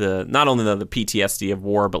the not only the PTSD of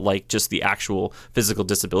war, but like just the actual physical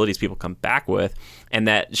disabilities people come back with. And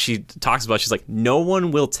that she talks about, she's like, no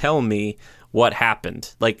one will tell me what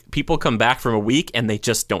happened. Like, people come back from a week and they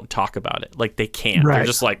just don't talk about it. Like, they can't. They're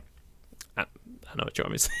just like, I don't know what you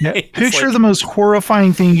want me to say. Yeah. Picture like the most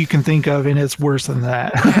horrifying thing you can think of, and it's worse than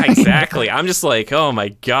that. Exactly. I'm just like, oh my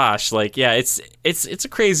gosh. Like, yeah, it's a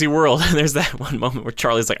crazy world. And there's that one moment where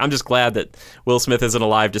Charlie's like, I'm just glad that Will Smith isn't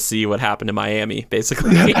alive to see what happened in Miami,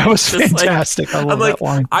 basically. Yeah, that was fantastic. Like, I love that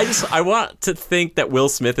line. I want to think that Will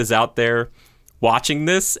Smith is out there watching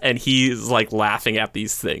this, and he's like laughing at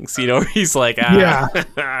these things, he's like,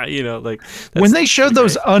 like, when they showed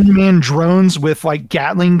those unmanned drones with like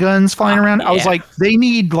Gatling guns flying around, I was like, they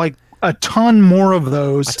need like a ton more of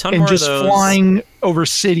those and just those. flying over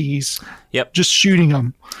cities. Yep. Just shooting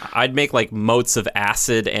them. I'd make like moats of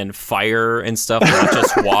acid and fire and stuff, not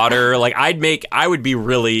just water. Like I would be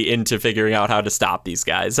really into figuring out how to stop these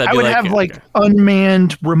guys. I would have like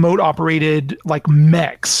unmanned, remote operated like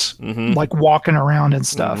mechs, like walking around and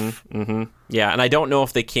stuff. Yeah, and I don't know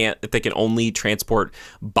if they can only transport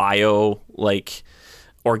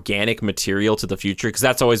organic material to the future, because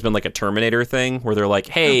that's always been like a Terminator thing where they're like,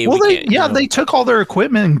 hey, they took all their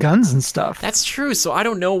equipment and guns and stuff. That's true. So I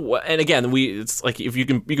don't know what, and again, it's like if you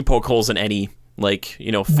can poke holes in any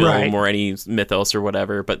film Right. or any mythos or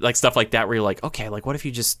whatever, but like stuff like that where you're like, okay, like what if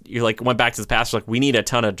you're like went back to the past, like we need a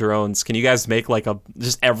ton of drones. Can you guys make like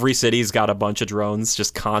just every city's got a bunch of drones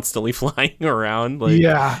just constantly flying around? Like,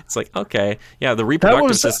 yeah. It's like, okay. Yeah, the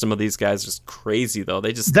reproductive system of these guys is crazy though.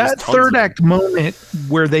 They just that third act moment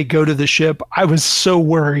where they go to the ship, I was so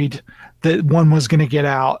worried that one was going to get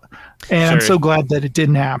out. And I'm so glad that it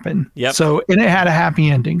didn't happen. Yep. So, and it had a happy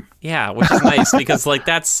ending. Yeah, which is nice because like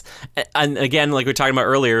that's, and again, like we were talking about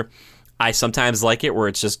earlier, I sometimes like it where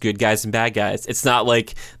it's just good guys and bad guys. It's not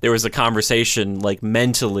like there was a conversation like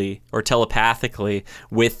mentally or telepathically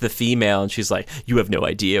with the female, and she's like, "You have no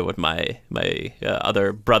idea what my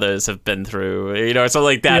other brothers have been through," or something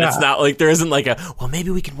like that. Yeah. It's not like there isn't like well,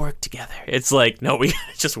 maybe we can work together. It's like, no, we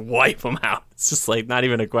gotta just wipe them out. It's just like not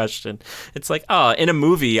even a question. It's like, oh, in a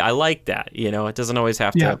movie, I like that. It doesn't always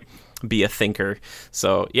have to be a thinker.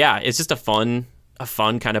 So yeah, it's just a fun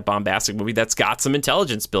kind of bombastic movie that's got some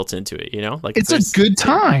intelligence built into it, like it's a good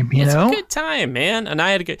time, It's a good time, man. And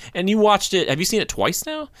I had and you watched it. Have you seen it twice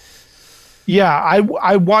now? Yeah,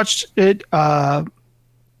 I watched it. The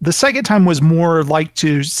second time was more like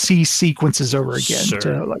to see sequences over again.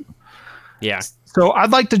 Sure. Yeah. So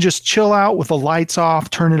I'd like to just chill out with the lights off,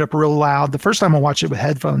 turn it up real loud. The first time I watched it with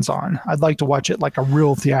headphones on, I'd like to watch it like a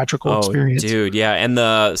real theatrical experience. Dude, yeah. And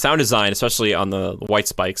the sound design, especially on the white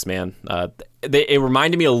spikes, man, it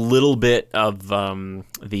reminded me a little bit of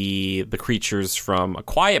the creatures from A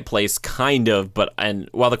Quiet Place, kind of. And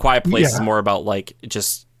while The Quiet Place is more about like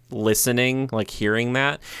just listening, like hearing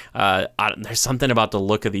that, there's something about the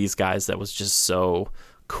look of these guys that was just so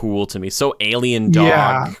cool to me. So alien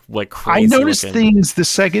dog, like crazy. I noticed things the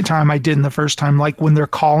second time I didn't the first time, like when they're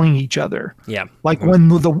calling each other. Yeah. Like when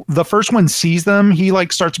the first one sees them, he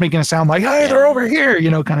like starts making a sound like, hey, they're over here,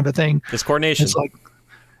 kind of a thing. This coordination. It's like,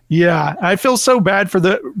 yeah, I feel so bad for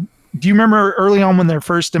do you remember early on when they're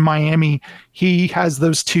first in Miami, he has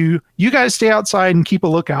those two, you guys stay outside and keep a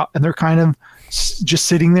lookout, and they're kind of just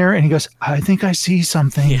sitting there, and he goes, I think I see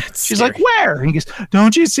something. Yeah, she's scary. Like, where? And he goes,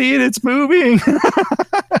 don't you see it? It's moving.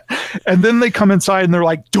 And then they come inside and they're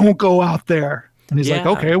like, don't go out there. And he's like,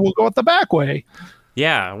 okay, we'll go out the back way.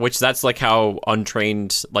 Yeah, which that's like how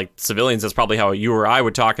untrained like civilians, that's probably how you or I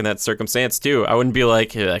would talk in that circumstance too. I wouldn't be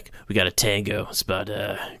like we got a tango, it's about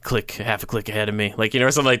half a click ahead of me, like,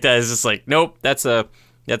 or something like that. It's just like, nope, that's a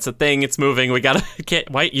thing, it's moving, we gotta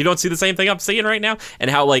why you don't see the same thing I'm seeing right now. And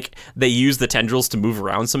how like they use the tendrils to move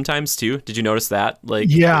around sometimes too. Did you notice that? Like,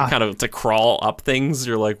 kind of to crawl up things.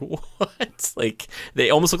 You're like, what? Like they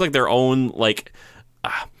almost look like their own like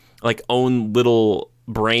own little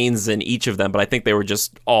brains in each of them, but I think they were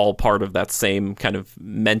just all part of that same kind of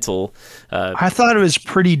mental. I thought it was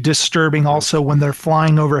pretty disturbing also when they're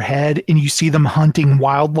flying overhead and you see them hunting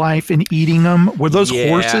wildlife and eating them. Were those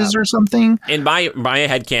horses or something? In my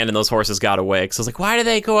headcanon, those horses got away, because I was like, why do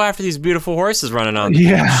they go after these beautiful horses running on the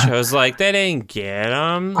beach? I was like, they didn't get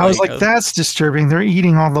them. I was like, that's disturbing. They're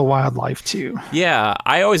eating all the wildlife too. Yeah,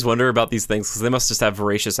 I always wonder about these things because they must just have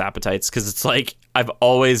voracious appetites, because it's like, I've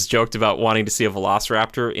always joked about wanting to see a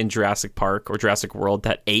velociraptor in Jurassic Park or Jurassic World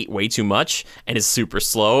that ate way too much and is super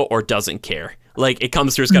slow or doesn't care. Like, it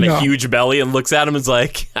comes through, it's got a huge belly and looks at him and is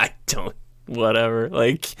like, I don't, whatever.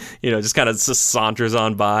 Like, just kind of just saunters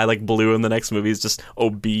on by. Like, Blue in the next movie is just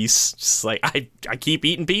obese. Just like, I keep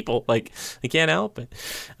eating people. Like, I can't help it.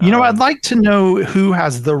 I'd like to know who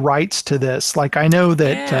has the rights to this. Like, I know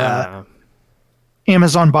that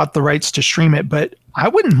Amazon bought the rights to stream it, but I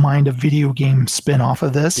wouldn't mind a video game spin-off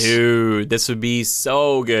of this. Dude, this would be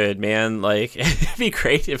so good, man. Like, it'd be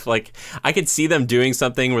great if, like, I could see them doing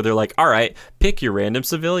something where they're like, all right, pick your random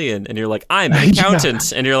civilian. And you're like, I'm an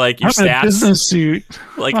accountant. And you're like, your I'm stats. A business suit.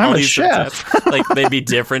 Like, I'm all a these chef. Stats, like, they'd be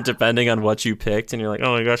different depending on what you picked. And you're like,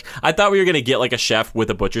 oh my gosh. I thought we were going to get, like, a chef with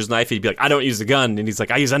a butcher's knife. He'd be like, I don't use a gun. And he's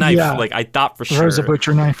like, I use a knife. Yeah. Like, I thought for sure. There's a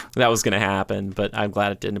butcher knife. That was going to happen, but I'm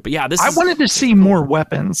glad it didn't. But yeah, I wanted to see more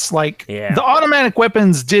weapons. Like, the automatic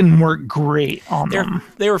weapons didn't work great on them.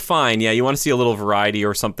 They were fine. Yeah, you want to see a little variety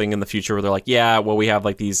or something in the future where they're like, yeah, well, we have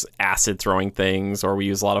like these acid throwing things, or we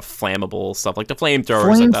use a lot of flammable stuff like the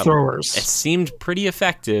flamethrowers. Flamethrowers. It seemed pretty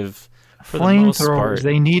effective for the most part.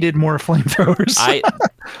 They needed more flamethrowers.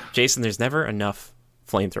 Jason, there's never enough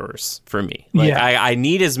flamethrowers for me. Like, I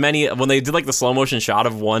need as many. When they did like the slow motion shot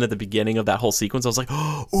of one at the beginning of that whole sequence, I was like,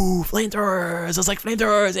 ooh, flamethrowers. I was like,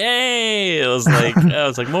 flamethrowers, yay. I was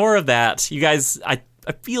like more of that. You guys, I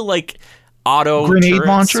feel like auto grenade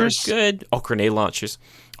launchers are good. Oh, grenade launchers,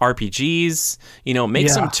 RPGs, make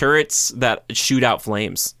some turrets that shoot out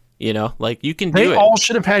flames. Like you can do it. They all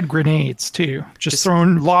should have had grenades too. Just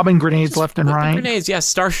lobbing grenades left and right. Grenades, yeah.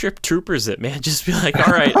 Starship Troopers it, man. Just be like,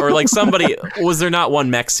 all right. Or like somebody, was there not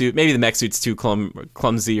one mech suit? Maybe the mech suit's too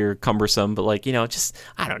clumsy or cumbersome, but like, just,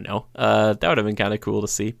 I don't know. That would have been kind of cool to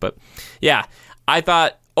see. But yeah, I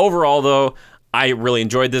thought overall though, I really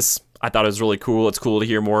enjoyed this. I thought it was really cool. It's cool to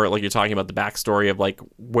hear more, like you're talking about the backstory of like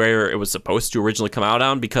where it was supposed to originally come out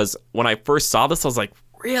on, because when I first saw this, I was like,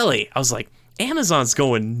 really? I was like, Amazon's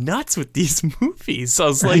going nuts with these movies. So I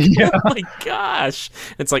was like, oh my gosh.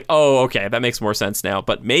 It's like, oh, okay, that makes more sense now.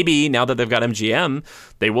 But maybe now that they've got MGM,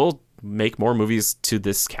 they will make more movies to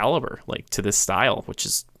this caliber, like to this style, which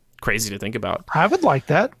is crazy to think about. I would like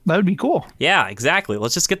that. That would be cool. Yeah, exactly.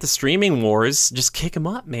 Let's just get the streaming wars. Just kick them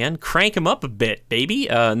up, man. Crank them up a bit, baby.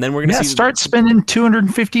 And then we're gonna start spending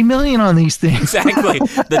 $250 million on these things. Exactly.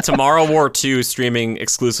 The Tomorrow War 2 streaming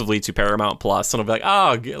exclusively to Paramount Plus, and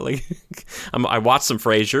I'll be like, I watched some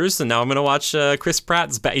Frasers, and now I'm gonna watch Chris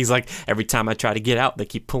Pratt's back. He's like, every time I try to get out, they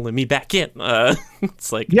keep pulling me back in.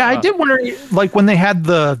 It's like, I did wonder, like when they had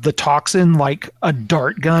the toxin, like a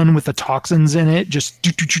dart gun with the toxins in it, just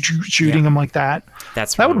shooting them like that.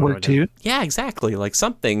 That would work too. Yeah, exactly. Like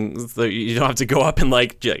something that you don't have to go up and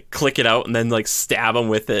like click it out and then like stab them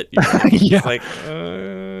with it. Yeah. Like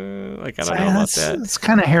I don't know about that. It's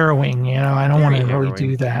kind of harrowing, I don't want to really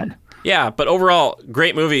do that. Yeah, but overall,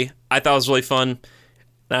 great movie. I thought it was really fun.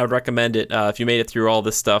 I would recommend it. If you made it through all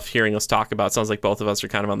this stuff, hearing us talk about it, sounds like both of us are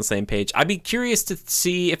kind of on the same page. I'd be curious to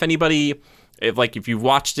see if anybody, if you've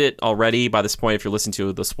watched it already by this point, if you're listening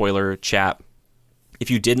to the spoiler chat, if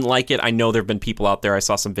you didn't like it, I know there have been people out there. I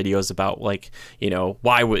saw some videos about why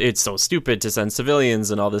it's so stupid to send civilians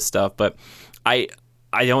and all this stuff. But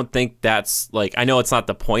I don't think that's I know it's not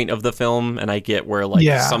the point of the film, and I get where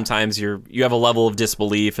sometimes you have a level of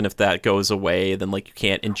disbelief, and if that goes away, then you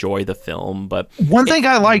can't enjoy the film. But one thing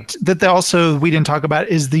I liked that we didn't talk about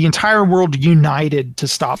is the entire world united to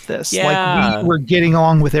stop this. Yeah. We were getting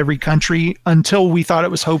along with every country until we thought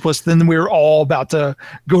it was hopeless. Then we were all about to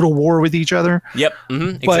go to war with each other. Yep.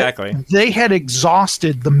 Mm-hmm. Exactly. But they had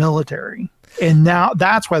exhausted the military, and now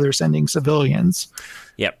that's why they're sending civilians.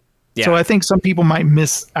 Yep. Yeah. So I think some people might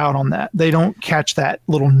miss out on that. They don't catch that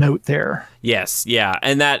little note there. Yes, yeah,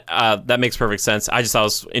 and that makes perfect sense. I just thought it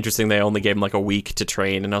was interesting they only gave him a week to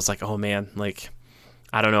train, and I was like, oh man,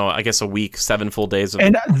 I don't know, I guess a week, 7 full days.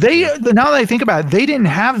 And now that I think about it, they didn't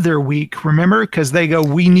have their week, remember? Because they go,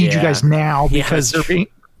 we need you guys now because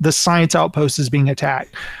the science outpost is being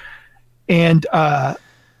attacked. And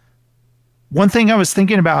one thing I was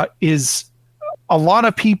thinking about is a lot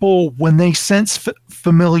of people, when they sense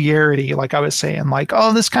familiarity, like I was saying,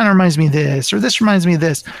 oh, this kind of reminds me of this, or this reminds me of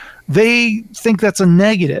this, they think that's a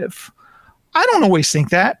negative. I don't always think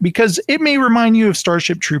that, because it may remind you of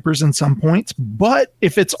Starship Troopers in some points, but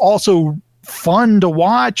if it's also fun to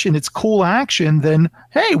watch and it's cool action, then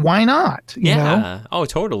hey, why not? You know? Oh,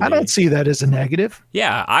 totally. I don't see that as a negative.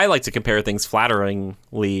 Yeah, I like to compare things flatteringly,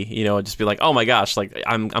 just be like, oh my gosh,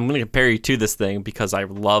 I'm going to compare you to this thing because I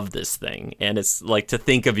love this thing. And it's to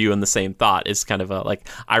think of you in the same thought is kind of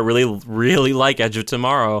I really, really like Edge of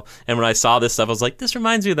Tomorrow. And when I saw this stuff, I was like, this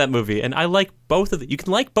reminds me of that movie. And I like both of it. You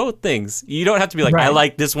can like both things. You don't have to be like, right. I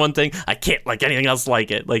like this one thing, I can't like anything else like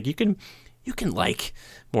it. You can like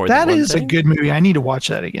more that than one is thing. a good movie. I need to watch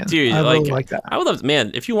that again. Dude, I really like that. I would love,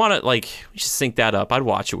 man, if you want to we should sync that up. I'd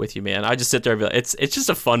watch it with you, man. I just sit there and be like, it's just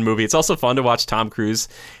a fun movie. It's also fun to watch Tom Cruise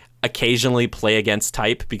occasionally play against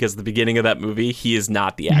type, because the beginning of that movie, he is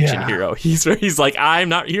not the action hero. He's like, I'm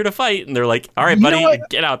not here to fight, and they're like, all right, buddy,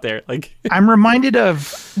 get out there. I'm reminded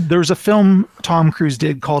of, there's a film Tom Cruise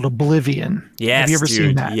did called Oblivion. Yes, have you ever dude,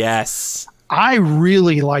 seen that? Yes. I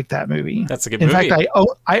really like that movie. That's a good movie. movie. In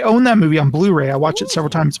fact, I own that movie on Blu-ray. I watched it several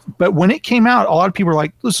times. But when it came out, a lot of people were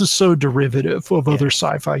like, this is so derivative of other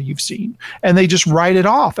sci-fi you've seen. And they just write it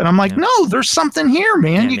off. And I'm like, no, there's something here,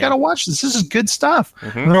 man. You got to watch this. This is good stuff.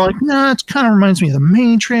 And they're like, no, it kind of reminds me of The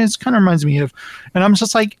Matrix. Kind of reminds me of... And I'm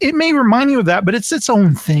just like, it may remind you of that, but it's its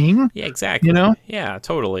own thing. Yeah, exactly. You know? Yeah,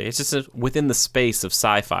 totally. It's just within the space of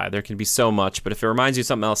sci-fi. There can be so much. But if it reminds you of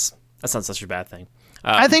something else, that's not such a bad thing.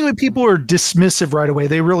 I think when people are dismissive right away,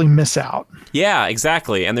 they really miss out. Yeah,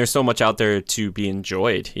 exactly. And there's so much out there to be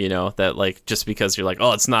enjoyed, you know, that like just because you're like,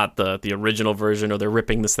 oh, it's not the original version or they're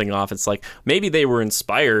ripping this thing off. It's like maybe they were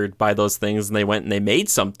inspired by those things and they went and they made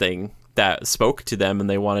something that spoke to them and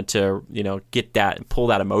they wanted to, you know, get that, pull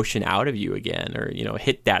that emotion out of you again or, you know,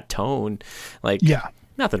 hit that tone. Like, yeah.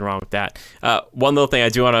 Nothing wrong with that. One little thing I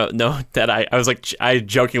do want to note that I was like, I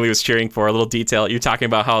jokingly was cheering for a little detail. You're talking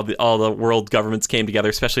about how all the world governments came together,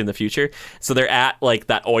 especially in the future. So they're at like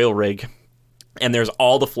that oil rig and there's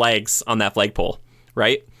all the flags on that flagpole,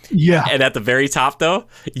 right? Yeah. And at the very top though,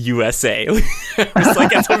 USA. It's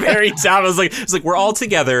like at the very top, it's like we're all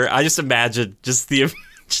together. I just imagine just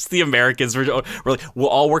the Americans. We're like, we'll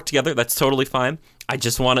all work together. That's totally fine.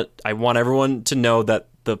 I want everyone to know that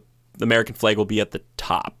the American flag will be at the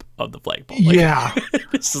top of the flagpole. Like, yeah.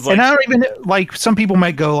 Like, and I don't even, like, some people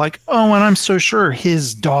might go like, oh, and I'm so sure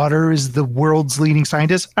his daughter is the world's leading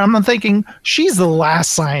scientist. I'm thinking she's the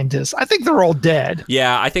last scientist. I think they're all dead.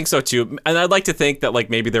 Yeah, I think so too. And I'd like to think that like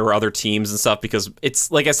maybe there were other teams and stuff because it's,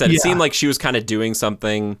 like I said, it seemed like she was kind of doing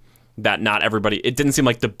something that not everybody, it didn't seem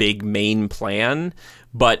like the big main plan,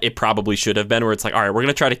 but it probably should have been, where it's like, all right, we're going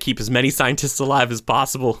to try to keep as many scientists alive as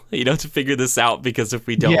possible, you know, to figure this out, because if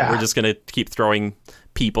we don't, we're just going to keep throwing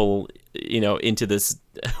people, you know, into this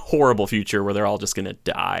horrible future where they're all just going to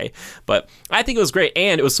die. But I think it was great,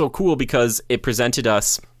 and it was so cool because it presented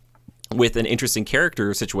us with an interesting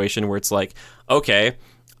character situation where it's like, okay,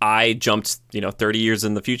 I jumped, 30 years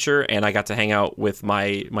in the future, and I got to hang out with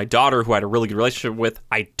my daughter, who I had a really good relationship with.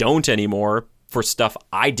 I don't anymore, for stuff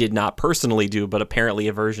I did not personally do, but apparently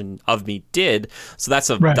a version of me did. So that's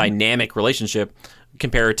a dynamic relationship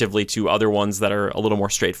comparatively to other ones that are a little more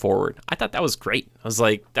straightforward. I thought that was great. I was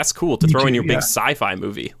like, that's cool to throw in your big sci-fi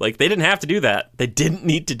movie. Like, they didn't have to do that. They didn't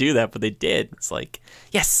need to do that, but they did. It's like,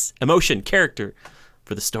 yes, emotion, character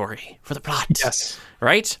for the story, for the plot. Yes.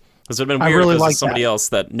 Right? Because it would have been weird really if it was like somebody else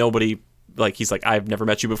that nobody, like, he's like, I've never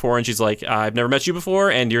met you before, and she's like, I've never met you before,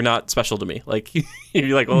 and you're not special to me. Like, you'd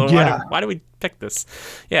be like, well, why do we pick this?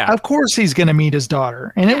 Yeah. Of course he's going to meet his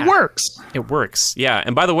daughter, and it works. It works, yeah.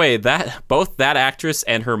 And by the way, both that actress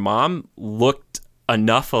and her mom looked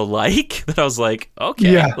enough alike that I was like,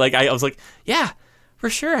 okay. Yeah. Like, I was like, yeah, for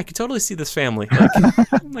sure, I could totally see this family. Like,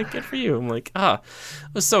 I'm like, good for you. I'm like, it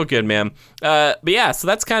was so good, man. But yeah, so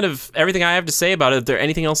that's kind of everything I have to say about it. Is there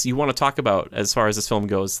anything else you want to talk about as far as this film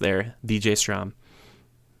goes there, DJ Strom?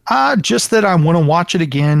 Just that I want to watch it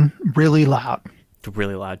again really loud.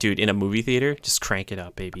 Really loud. Dude, in a movie theater, just crank it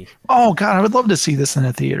up, baby. Oh, God, I would love to see this in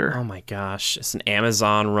a theater. Oh, my gosh. It's an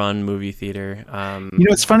Amazon-run movie theater.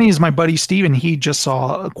 What's funny is my buddy Steven, he just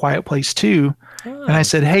saw A Quiet Place 2, and I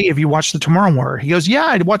said, hey, have you watched The Tomorrow War? He goes, yeah,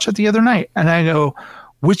 I watched it the other night. And I go,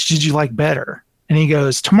 which did you like better? And he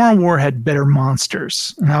goes, Tomorrow War had better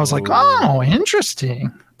monsters. And I was like, oh,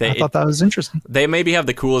 interesting. I thought that was interesting. They maybe have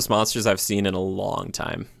the coolest monsters I've seen in a long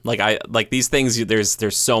time. Like these things,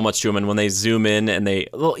 there's so much to them. And when they zoom in and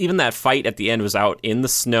even that fight at the end was out in the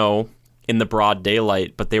snow, in the broad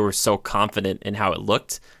daylight, but they were so confident in how it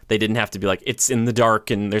looked. They didn't have to be like, it's in the dark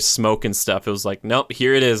and there's smoke and stuff. It was like, nope,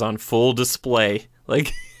 here it is on full display.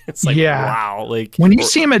 Like, it's like, wow. Like, when you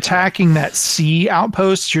see him attacking that sea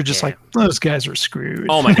outpost, you're just like, those guys are screwed.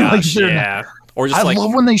 Oh my gosh, yeah. Or just I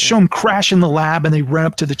love when they show them crash in the lab and they run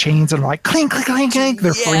up to the chains and are like, clink, clink, clink, clink.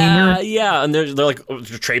 They're framer. Yeah, and they're like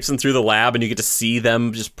traipsing through the lab and you get to see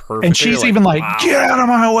them just perfectly. And she's even like, get out of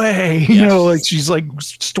my way. You know, like she's like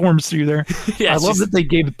storms through there. I love that they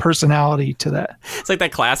gave personality to that. It's like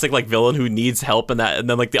that classic like villain who needs help and then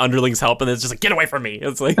like the underlings help and it's just like, get away from me.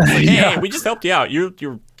 It's like hey, we just helped you out.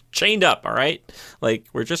 You're chained up, all right? Like,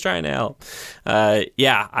 we're just trying to help. I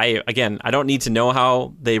don't need to know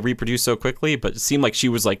how they reproduce so quickly, but it seemed like she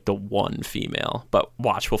was like the one female. But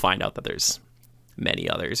watch, we'll find out that there's many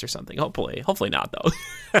others or something. Hopefully not though.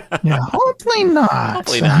 Hopefully not.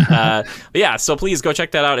 But yeah, so please go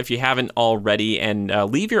check that out if you haven't already, and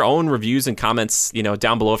leave your own reviews and comments,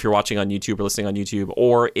 down below if you're watching on YouTube or listening on YouTube,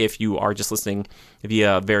 or if you are just listening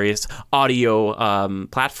via various audio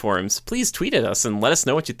platforms. Please tweet at us and let us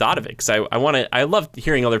know what you thought of it, because I love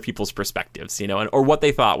hearing other people's perspectives, or what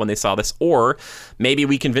they thought when they saw this, or maybe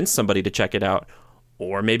we convinced somebody to check it out.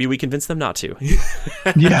 Or maybe we convince them not to.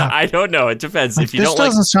 Yeah. I don't know. It depends. Like, If you this don't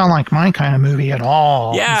doesn't sound like my kind of movie at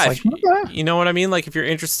all. Yeah, It's like, okay. you know what I mean? Like if you're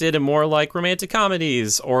interested in more like romantic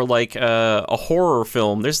comedies or like a horror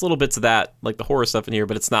film, there's little bits of that, like the horror stuff in here,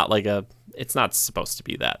 but it's not supposed to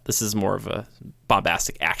be that. This is more of a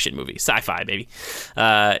bombastic action movie, sci-fi, baby.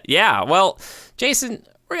 Yeah, well, Jason,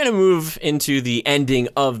 we're going to move into the ending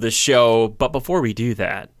of the show, but before we do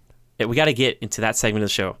that, we got to get into that segment of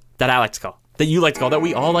the show that I like to call, that you like to call, that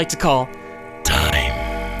we all like to call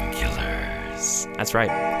Time Killers. That's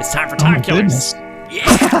right. It's time for Time Killers. Goodness.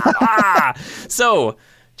 Yeah. So,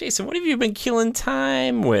 Jason, what have you been killing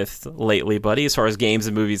time with lately, buddy, as far as games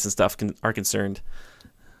and movies and stuff are concerned?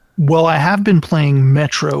 Well, I have been playing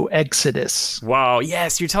Metro Exodus. Wow.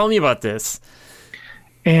 Yes, you're telling me about this.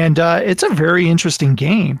 And it's a very interesting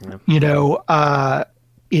game. Yeah. You know,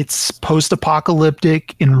 it's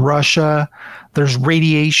post-apocalyptic in Russia. There's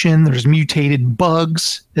radiation. There's mutated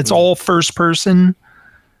bugs. It's all first person.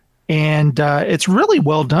 And it's really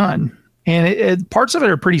well done. And parts of it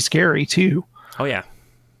are pretty scary, too. Oh, yeah.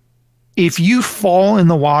 If you fall in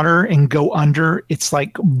the water and go under, it's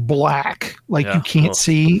like black, like you can't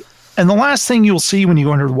see. And the last thing you'll see when you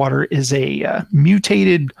go under the water is a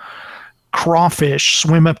mutated crawfish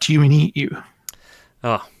swim up to you and eat you.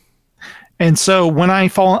 Oh. And so when I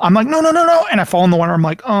fall, I'm like, no. And I fall in the water. I'm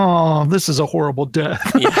like, oh, this is a horrible death.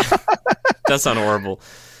 Yeah. That sounds horrible.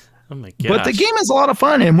 Oh my gosh. But the game is a lot of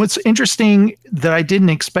fun. And what's interesting that I didn't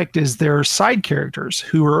expect is there are side characters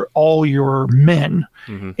who are all your men.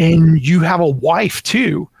 Mm-hmm. And you have a wife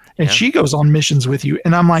too. And she goes on missions with you.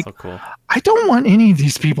 And I'm like, so cool. I don't want any of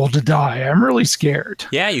these people to die. I'm really scared.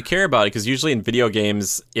 Yeah, you care about it because usually in video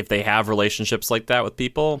games, if they have relationships like that with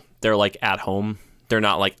people, they're like at home. They're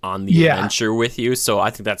not like on the adventure with you. So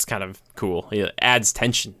I think that's kind of cool. It adds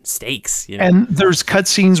tension, stakes. You know? And there's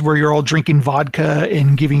cutscenes where you're all drinking vodka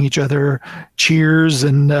and giving each other cheers.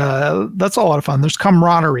 And that's a lot of fun. There's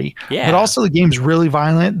camaraderie. Yeah. But also the game's really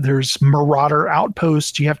violent. There's marauder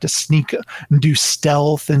outposts. You have to sneak and do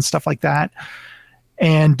stealth and stuff like that.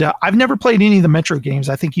 And I've never played any of the Metro games.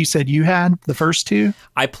 I think you said you had the first two.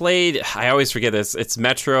 I always forget this. It's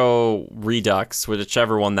Metro Redux,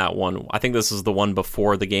 whichever one that one. I think this is the one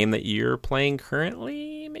before the game that you're playing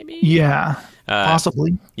currently, maybe? Yeah,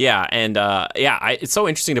 possibly. Yeah, and it's so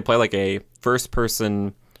interesting to play like a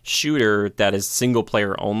first-person shooter that is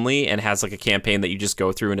single-player only and has like a campaign that you just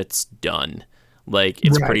go through and it's done. Like,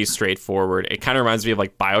 it's pretty straightforward. It kind of reminds me of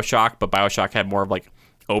like BioShock, but BioShock had more of like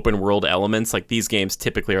open world elements. Like these games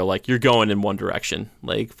typically are like you're going in one direction,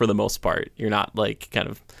 like for the most part. You're not like kind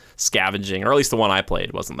of scavenging, or at least the one I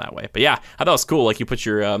played wasn't that way. But yeah, I thought it was cool. Like you put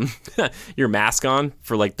your your mask on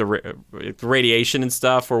for like the radiation and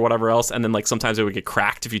stuff or whatever else, and then like sometimes it would get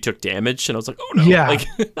cracked if you took damage, and I was like, oh no, like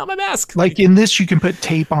not my mask. Like in this, you can put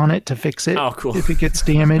tape on it to fix it. Oh, cool. If it gets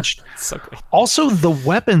damaged. So great. Also, the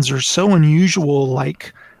weapons are so unusual.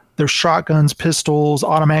 Like there's shotguns, pistols,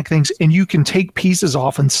 automatic things, and you can take pieces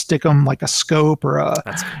off and stick them like a scope or a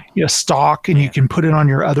stock, and you can put it on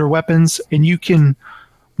your other weapons. And you can,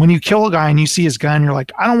 when you kill a guy and you see his gun, you're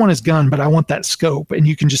like, I don't want his gun, but I want that scope. And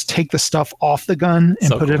you can just take the stuff off the gun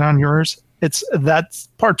and put it on yours. That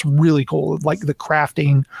part's really cool. Like the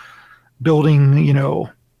crafting, building,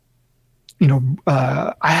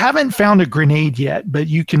 I haven't found a grenade yet, but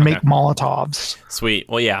you can make Molotovs. Sweet.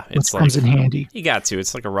 Well, yeah, it comes in handy. You got to.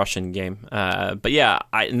 It's like a Russian game. But yeah,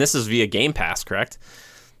 and this is via Game Pass, correct?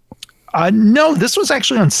 No, this was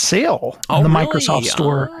actually on sale in the Microsoft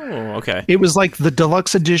Store. Oh, okay. It was like the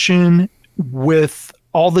deluxe edition with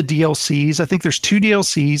all the DLCs. I think there's 2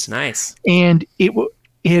 DLCs. Nice. And it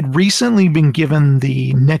had recently been given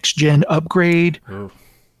the next gen upgrade. Ooh.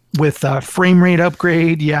 With a frame rate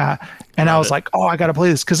upgrade, and I was like, oh, I got to play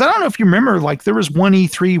this. Because I don't know if you remember, like there was one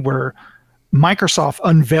E3 where Microsoft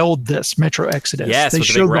unveiled this Metro Exodus. Yes, they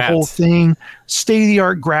showed the whole thing,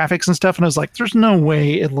 state-of-the-art graphics and stuff, and I was like, there's no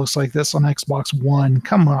way it looks like this on Xbox One.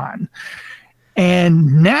 Come on.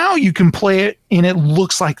 And now you can play it, and it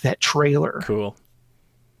looks like that trailer. Cool.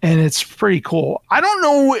 And it's pretty cool. I don't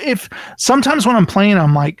know if sometimes when I'm playing,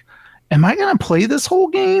 I'm like, am I going to play this whole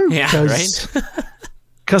game? Yeah, right?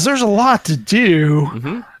 Because there's a lot to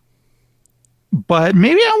do, but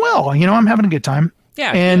maybe I will. I'm having a good time.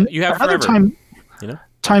 Yeah, and you have another forever.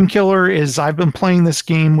 Time killer is I've been playing this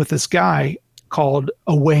game with this guy called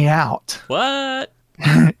A Way Out. What?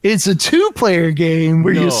 It's a 2-player game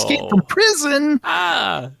where you escape from prison.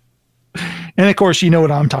 And of course, you know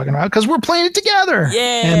what I'm talking about because we're playing it together.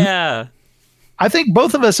 Yeah. And I think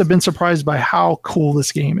both of us have been surprised by how cool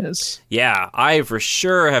this game is. Yeah, I for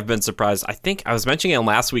sure have been surprised. I think I was mentioning it in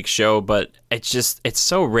last week's show, but it's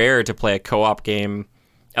so rare to play a co-op game,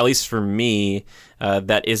 at least for me,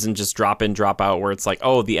 that isn't just drop in, drop out, where it's like,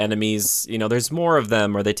 oh, the enemies, there's more of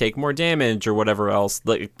them, or they take more damage, or whatever else.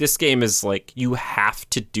 Like, this game is like, you have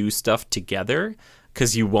to do stuff together,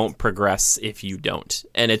 because you won't progress if you don't.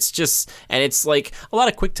 And it's like a lot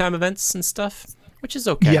of quick time events and stuff, which is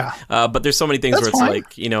okay. Yeah. But there's so many things That's where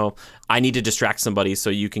it's fine. like, I need to distract somebody so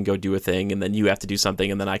you can go do a thing, and then you have to do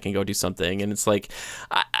something, and then I can go do something. And it's like,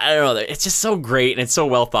 I don't know, it's just so great, and it's so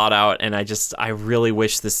well thought out. And I really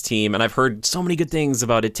wish this team, and I've heard so many good things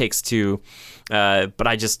about It Takes Two, but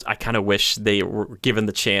I kind of wish they were given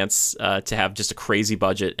the chance to have just a crazy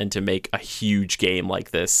budget and to make a huge game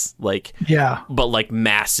like this. Like, Yeah. but like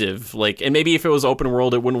massive, like, and maybe if it was open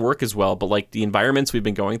world, it wouldn't work as well. But like the environments we've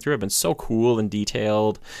been going through have been so cool and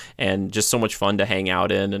detailed, and just so much fun to hang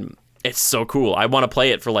out in, and it's so cool. I want to play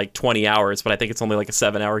it for like 20 hours, but I think it's only like a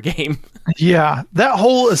 7-hour game. Yeah. That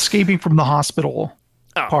whole escaping from the hospital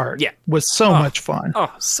part was so much fun.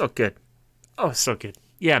 Oh, so good. Oh, so good.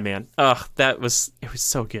 Yeah, man. It was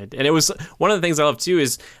so good. And it was one of the things I love too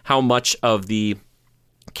is how much of the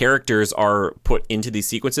characters are put into these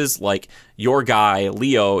sequences. Like your guy,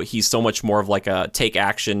 Leo, he's so much more of like a take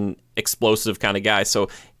action, explosive kind of guy. So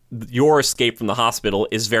your escape from the hospital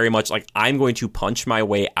is very much like, I'm going to punch my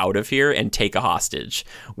way out of here and take a hostage.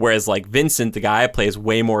 Whereas like Vincent, the guy I play, is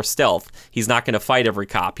way more stealth. He's not going to fight every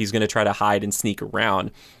cop. He's going to try to hide and sneak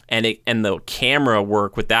around. And the camera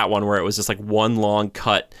work with that one, where it was just like one long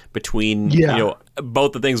cut between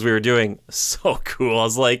both the things we were doing, so cool. I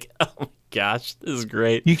was like, oh my gosh, this is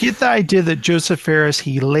great. You get the idea that Joseph Ferris,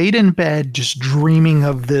 he laid in bed just dreaming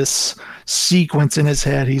of this sequence in his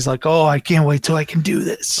head. He's like, oh, I can't wait till I can do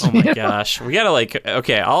this. Oh my gosh. We gotta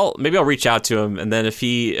okay, maybe I'll reach out to him, and then if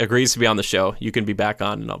he agrees to be on the show, you can be back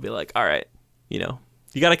on, and I'll be like, all right,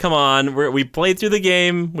 you got to come on. We played through the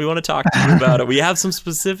game. We want to talk to you about it. We have some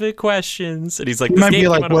specific questions. And he's like, you might be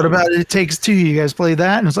like, what about It Takes Two? You guys play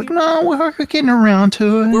that? And it's like, no, we're getting around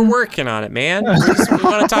to it. We're working on it, man. We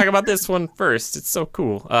want to talk about this one first. It's so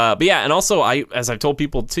cool. But yeah, and also, as I've told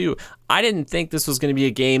people too, I didn't think this was going to be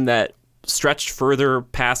a game that stretched further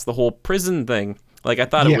past the whole prison thing. Like, I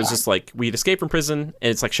thought it was just like, we'd escape from prison,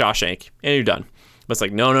 and it's like Shawshank, and you're done. But it's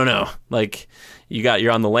like, no. Like,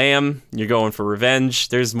 you're on the lam, you're going for revenge.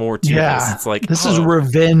 There's more to this. It's like, this is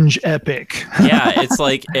revenge epic. Yeah, it's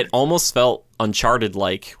like, it almost felt Uncharted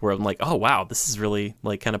like, where I'm like, oh wow, this is really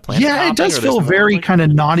like kind of Planet Yeah, it does feel very kind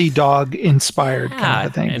of Naughty Dog inspired kind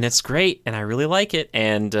of thing. And it's great, and I really like it.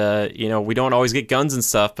 And we don't always get guns and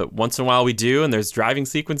stuff, but once in a while we do, and there's driving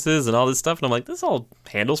sequences and all this stuff, and I'm like, this all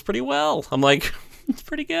handles pretty well. I'm like, it's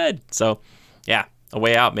pretty good. So yeah, A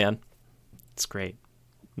Way Out, man. It's great.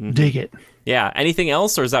 Mm-hmm. Dig it. Yeah. Anything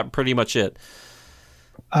else, or is that pretty much it?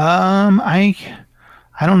 I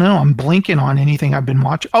don't know. I'm blanking on anything I've been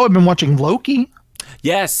watching. Oh, I've been watching Loki.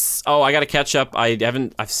 Yes. Oh, I got to catch up.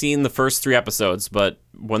 I've seen the first 3 episodes, but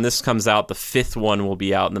when this comes out, the 5th one will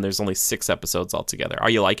be out, and then there's only 6 episodes altogether. Are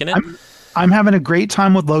you liking it? I'm having a great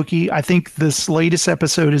time with Loki. I think this latest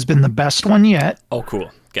episode has been the best one yet. Oh, cool.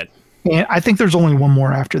 Good. And I think there's only one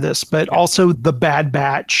more after this, but also The Bad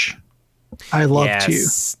Batch. I love too.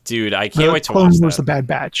 Dude, I can't wait to watch that. The Bad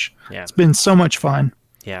Batch. Yeah. It's been so much fun.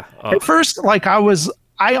 Yeah. Oh. At first, like I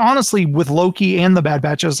honestly, with Loki and The Bad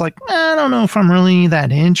Batch, I was like, I don't know if I'm really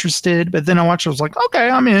that interested. But then I watched it, I was like, okay,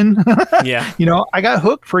 I'm in. Yeah. I got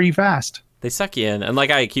hooked pretty fast. They suck you in. And like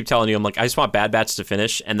I keep telling you, I'm like, I just want Bad Batch to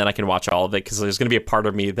finish, and then I can watch all of it, because there's going to be a part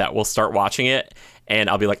of me that will start watching it, and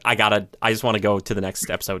I'll be like, I just want to go to the next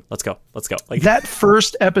episode. Let's go. Like, that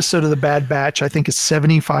first episode of The Bad Batch, I think, is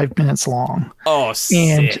 75 minutes long. Oh,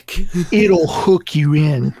 sick. And it'll hook you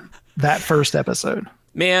in, that first episode.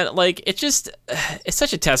 Man, like, it's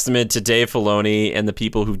such a testament to Dave Filoni and the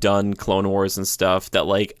people who've done Clone Wars and stuff, that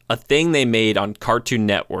like a thing they made on Cartoon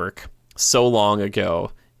Network so long ago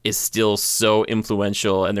is still so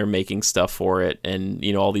influential, and they're making stuff for it, and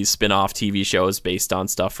all these spin-off TV shows based on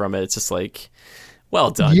stuff from it. It's just like, well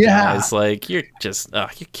done, guys. Like, you're just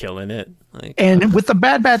you're killing it. Like, and with The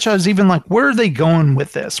Bad Batch, I was even like, where are they going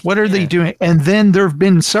with this? What are they doing? And then there have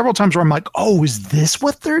been several times where I'm like, oh, is this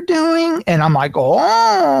what they're doing? And I'm like,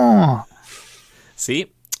 oh.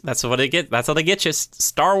 See? That's how they get you.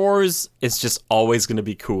 Star Wars is just always going to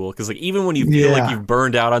be cool, because like, even when you feel like you've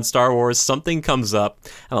burned out on Star Wars, something comes up,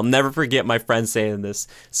 and I'll never forget my friend saying this.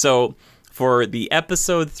 So for the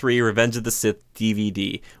Episode 3 Revenge of the Sith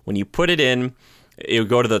DVD, when you put it in, it would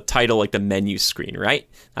go to the title, like the menu screen, right?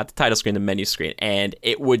 Not the title screen, the menu screen. And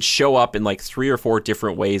it would show up in like 3 or 4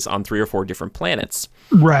 different ways on 3 or 4 different planets.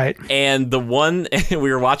 Right. And the one we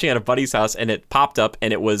were watching at a buddy's house, and it popped up,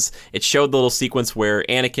 and it showed the little sequence where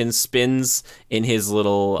Anakin spins in his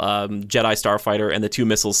little Jedi starfighter, and the 2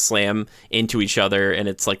 missiles slam into each other, and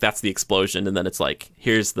it's like, that's the explosion, and then it's like,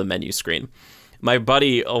 here's the menu screen. My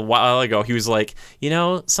buddy a while ago, he was like,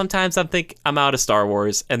 sometimes I think I'm out of Star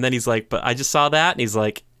Wars, and then he's like, but I just saw that, and he's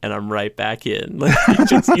like, and I'm right back in. Like,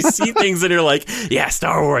 you see things and you're like, yeah,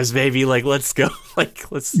 Star Wars, baby. Like, let's go.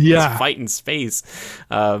 Like, let's fight in space.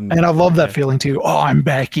 And I love that feeling too. Oh, I'm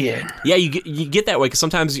back in. Yeah, you get that way because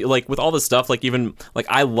sometimes, like, with all this stuff, like, even like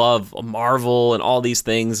I love Marvel and all these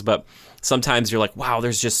things, but sometimes you're like, wow,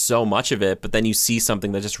 there's just so much of it. But then you see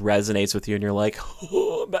something that just resonates with you, and you're like,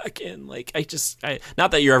 oh, I'm back in. Like, I not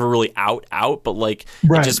that you're ever really out, but like,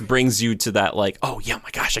 it just brings you to that, like, oh yeah, my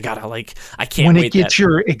gosh, I can't wait. When it gets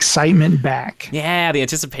your excitement back. Yeah, the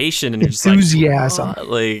anticipation and enthusiasm. You're just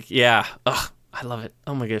like, yeah. Ugh, I love it.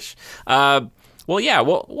 Oh my gosh. Well, yeah,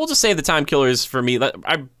 we'll just save the time killers for me.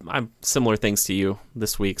 I'm similar things to you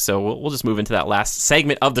this week, so we'll just move into that last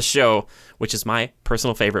segment of the show, which is my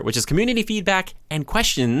personal favorite, which is community feedback and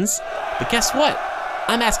questions. But guess what?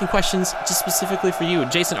 I'm asking questions just specifically for you.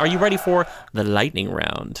 Jason, are you ready for the lightning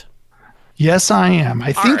round? Yes, I am.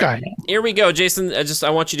 I think I am. Here we go, Jason. I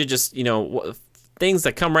want you to just, things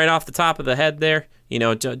that come right off the top of the head there,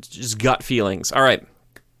 just gut feelings. All right.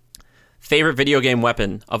 Favorite video game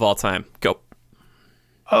weapon of all time? Go.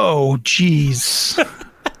 Oh, jeez.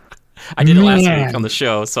 I did it last week on the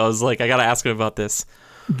show, so I was like, I got to ask him about this.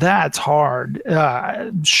 That's hard.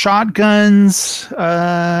 Shotguns.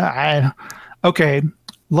 Okay.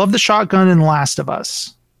 Love the shotgun in Last of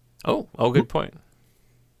Us. Oh, good point.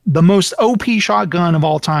 The most OP shotgun of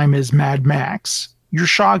all time is Mad Max. Your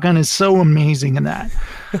shotgun is so amazing in that.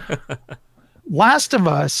 Last of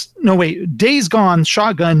Us. No, wait. Days Gone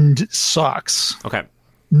shotgun sucks. Okay.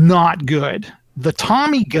 Not good. The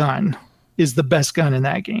Tommy gun is the best gun in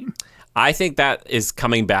that game. I think that is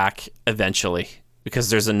coming back eventually because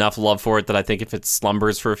there's enough love for it that I think if it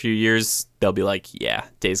slumbers for a few years, they'll be like, yeah,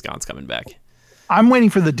 Days Gone's coming back. I'm waiting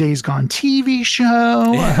for the Days Gone TV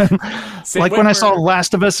show. Like when I saw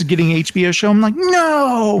Last of Us getting HBO show, I'm like,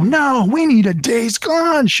 no, we need a Days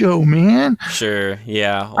Gone show, man. Sure,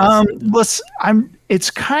 yeah. It's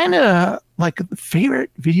kind of like the favorite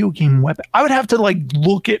video game weapon. I would have to like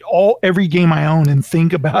look at every game I own and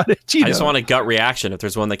think about it. I just want a gut reaction. If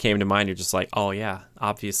there's one that came to mind, you're just like, oh yeah,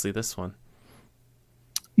 obviously this one.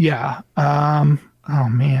 Yeah. Oh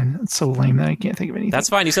man, it's so lame that I can't think of anything. That's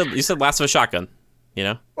fine. You said Last of Us shotgun.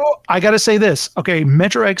 Well, I gotta say this. Okay,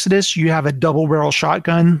 Metro Exodus, you have a double barrel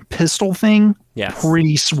shotgun pistol thing. Yes.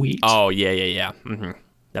 Pretty sweet. Oh yeah. Mm-hmm.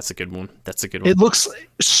 That's a good one. It looks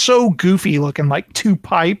so goofy looking, like 2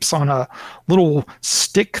 pipes on a little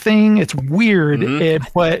stick thing. It's weird,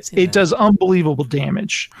 but it does unbelievable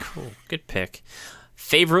damage. Cool. Good pick.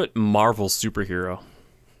 Favorite Marvel superhero?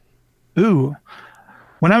 Ooh.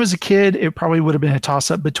 When I was a kid, it probably would have been a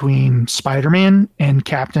toss-up between Spider-Man and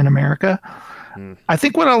Captain America. I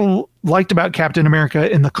think what I liked about Captain America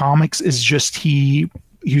in the comics is just he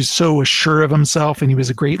was so assured of himself and he was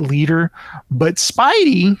a great leader. But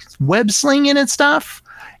Spidey, web slinging and stuff,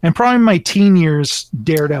 and probably in my teen years,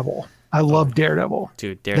 Daredevil. I love Daredevil.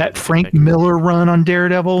 Dude, Daredevil. That Frank Miller run on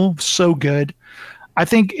Daredevil, so good. I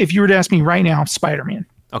think if you were to ask me right now, Spider-Man.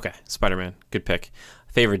 Okay, Spider-Man. Good pick.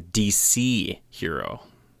 Favorite DC hero?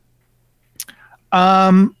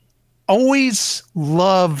 Always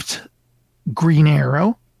loved Green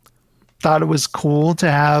Arrow. Thought it was cool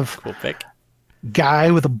to have cool pick. Guy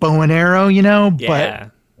with a bow and arrow, Yeah.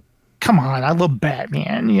 But come on, I love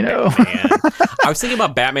Batman, Batman. I was thinking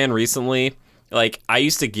about Batman recently. Like, I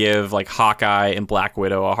used to give like Hawkeye and Black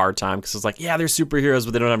Widow a hard time because it's like, yeah, they're superheroes,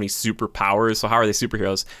 but they don't have any superpowers. So how are they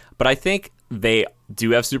superheroes? But I think they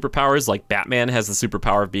do have superpowers. Like Batman has the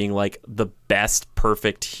superpower of being like the best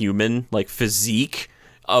perfect human, like physique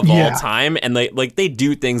of all time, and they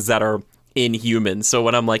do things that are inhuman. So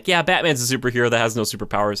when I'm like, yeah, Batman's a superhero that has no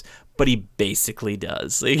superpowers, but he basically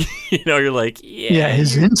does. Like, you're like, yeah,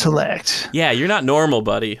 his intellect. Yeah, you're not normal,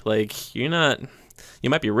 buddy. Like, you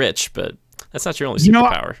might be rich, but that's not your only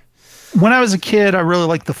superpower. When I was a kid, I really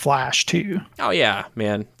liked the Flash too. Oh yeah,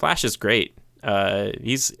 man, Flash is great.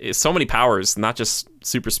 He's so many powers, not just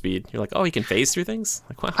super speed. You're like, oh, he can phase through things.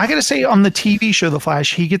 Like, wow. I gotta say, on the TV show The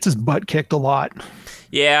Flash, he gets his butt kicked a lot.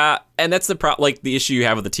 Yeah, And that's like the issue you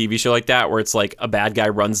have with a TV show like that, where it's like a bad guy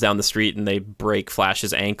runs down the street and they break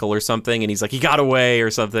Flash's ankle or something, and he's like, he got away or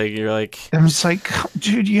something. You're like, I'm just like,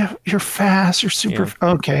 dude, you're fast, you're super.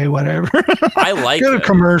 Okay, whatever. I like Go to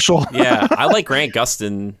commercial. Yeah, I like Grant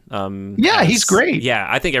Gustin. Yeah, he's great. Yeah,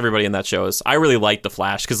 I think everybody in that show is. I really like the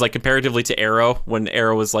Flash because, like, comparatively to Arrow, when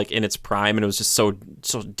Arrow was like in its prime and it was just so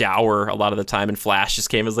dour a lot of the time, and Flash just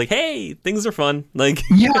came as like, hey, things are fun. Like,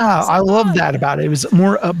 yeah, I love that about it. It was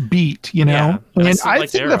more upbeat, you know. Yeah, and I like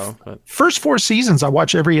think Arrow, the first 4 seasons, I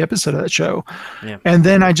watched every episode of that show, yeah. And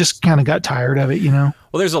then I just kind of got tired of it, you know.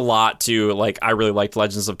 Well, there's a lot to, like, I really liked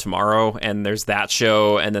Legends of Tomorrow, and there's that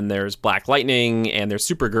show, and then there's Black Lightning, and there's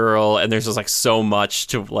Supergirl, and there's just, like, so much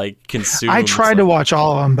to, like, consume. I tried to watch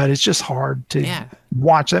all of them, but it's just hard to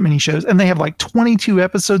watch that many shows. And they have, like, 22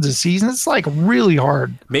 episodes a season. It's, like, really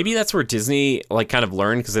hard. Maybe that's where Disney, like, kind of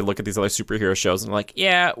learned, because they look at these other superhero shows, and like,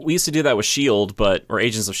 yeah, we used to do that with S.H.I.E.L.D., or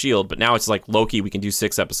Agents of S.H.I.E.L.D., but now it's like Loki, we can do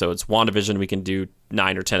 6 episodes. WandaVision, we can do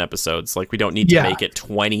 9 or 10 episodes. Like, we don't need to make it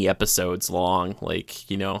 20 episodes long. Like,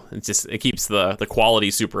 you know, it keeps the quality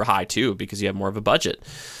super high too, because you have more of a budget.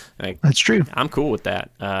 Like, that's true. I'm cool with that.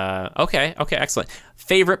 Okay, excellent.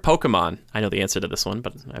 Favorite Pokemon? I know the answer to this one,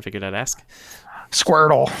 but I figured I'd ask.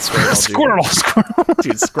 Squirtle. Squirtle.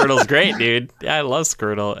 Dude, Squirtle's great, dude. Yeah, I love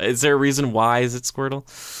Squirtle. Is there a reason why is it Squirtle?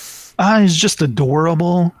 He's just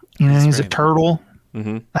adorable. You know, he's a turtle.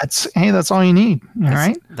 Mm-hmm. That's all you need. All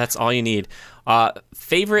right. That's all you need.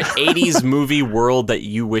 Favorite 80s movie world that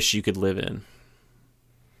you wish you could live in?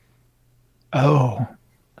 Oh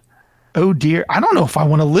dear. I don't know if I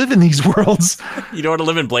want to live in these worlds. You don't want to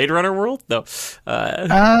live in Blade Runner world? No.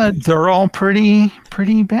 They're all pretty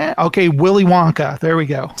bad. Okay, Willy Wonka. There we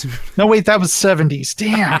go. No, wait, that was 70s.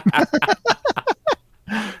 Damn.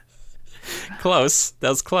 Close. That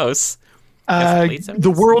was close.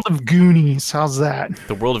 The World of Goonies. How's that?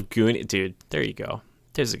 The World of Goonies. Dude, there you go.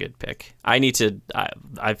 There's a good pick. I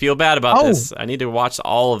feel bad about this. I need to watch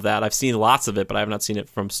all of that. I've seen lots of it, but I have not seen it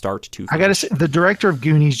from start to finish. I got to say, the director of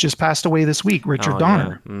Goonies just passed away this week, Richard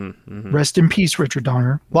Donner. Yeah. Mm-hmm. Rest in peace, Richard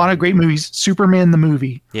Donner. A lot of great movies. Superman the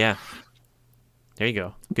movie. Yeah. There you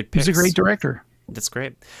go. Good picks. He's a great director. That's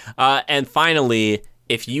great. And finally,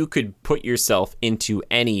 if you could put yourself into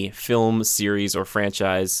any film, series, or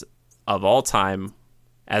franchise of all time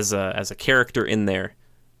as a character in there,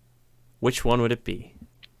 which one would it be?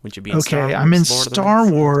 Would you be in Star Wars? I'm in Star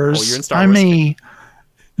Wars. Oh, you're in Star Wars. I'm a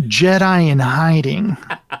Jedi in hiding,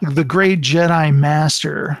 the great Jedi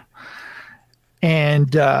Master.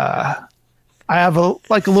 And I have a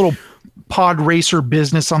little pod racer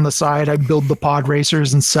business on the side. I build the pod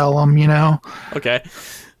racers and sell them, you know. Okay.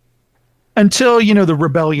 Until, you know, the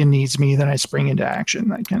rebellion needs me, then I spring into action,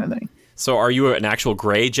 that kind of thing. So are you an actual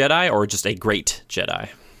gray Jedi or just a great Jedi?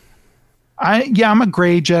 I'm a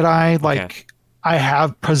gray Jedi. Like, okay. I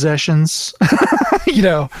have possessions. You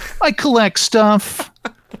know, I collect stuff.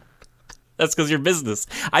 That's because your business.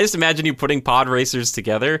 I just imagine you putting pod racers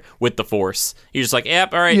together with the Force. You're just like,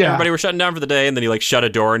 yep, all right, everybody, we're shutting down for the day. And then you like shut a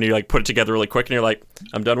door and you like put it together really quick and you're like,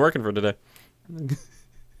 I'm done working for today.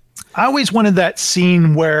 I always wanted that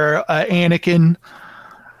scene where Anakin,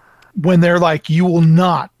 when they're like, you will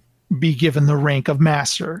not be given the rank of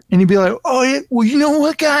master. And he'd be like, oh, yeah, well, you know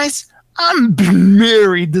what, guys? I'm been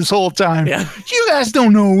married this whole time. Yeah. You guys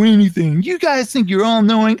don't know anything. You guys think you're all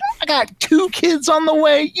knowing. I got 2 kids on the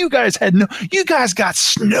way. You guys got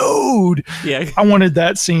snowed. Yeah. I wanted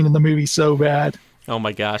that scene in the movie so bad. Oh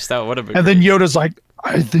my gosh, that would have been. And great. Then Yoda's like,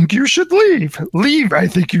 I think you should leave. Leave, I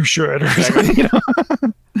think you should. Or something, you know?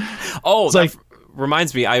 Oh, it's like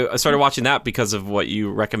reminds me. I started watching that because of what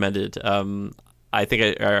you recommended. I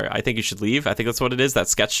think you should leave. I think that's what it is. That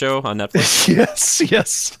sketch show on Netflix.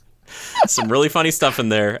 Yes. Some really funny stuff in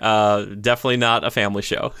there. Definitely not a family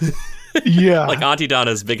show. Yeah. Like Auntie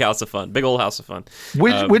Donna's Big House of Fun. Big Old House of Fun.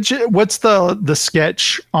 What's the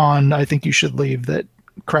sketch on I Think You Should Leave that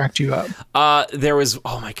cracked you up? There was,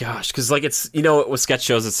 oh my gosh, because like it's, you know, with sketch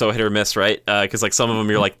shows it's so hit or miss, right? Because like some of them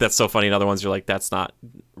you're like, that's so funny, and other ones you're like, that's not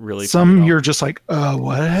really some you're just like,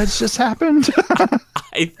 what has just happened?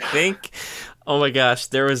 I think, oh my gosh,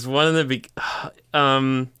 there was one in the big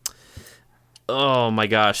oh my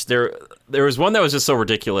gosh, there was one that was just so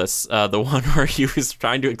ridiculous. The one where he was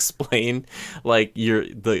trying to explain like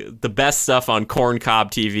the best stuff on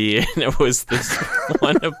corncob TV, and it was this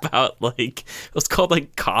one about like, it was called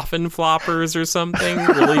like coffin floppers or something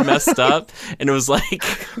really messed up, and it was like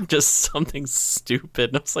just something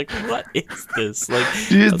stupid. And I was like, what is this? Like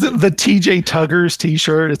the TJ Tuggers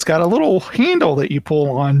t-shirt, it's got a little handle that you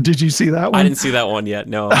pull on. Did you see that one? I didn't see that one yet.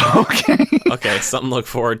 No. Okay, something to look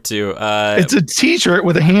forward to. It's a t-shirt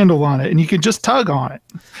with a handle on it, and you can just tug on it.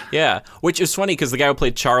 Yeah, which is funny because the guy who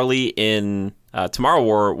played Charlie in Tomorrow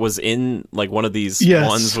War was in like one of these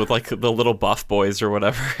ones with like the little buff boys or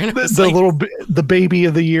whatever. And the baby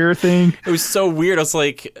of the year thing. It was so weird. I was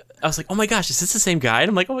like, oh my gosh, is this the same guy? And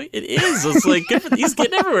I'm like, oh, it is. I was like, he's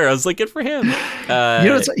getting everywhere. I was like, good for him.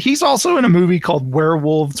 He's also in a movie called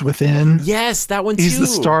Werewolves Within. Yes, that one too. He's the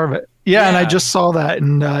star of it. Yeah, and I just saw that,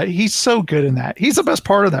 and he's so good in that. He's the best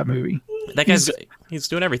part of that movie. That guy's he's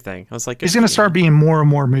doing everything. I was like, he's going to start being more and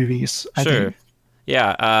more movies. I think.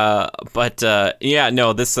 Yeah,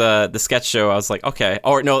 this the sketch show, I was like, okay.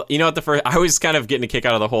 Or no, you know what, I was kind of getting a kick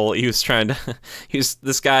out of the whole,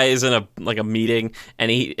 this guy is in a meeting,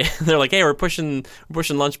 and they're like, hey, we're pushing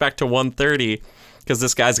lunch back to 1:30 because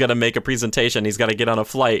this guy's got to make a presentation. He's got to get on a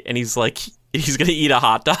flight, and he's like, he's going to eat a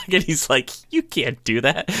hot dog, and he's like, you can't do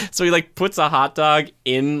that. So he like puts a hot dog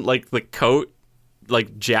in like the coat,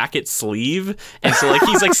 like jacket sleeve, and so like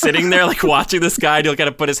he's like sitting there like watching this guy to kind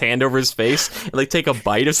of put his hand over his face and like take a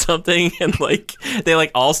bite of something, and like they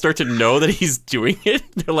like all start to know that he's doing it.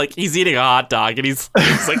 They're like, he's eating a hot dog, and he's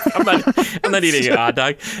like, I'm not eating a hot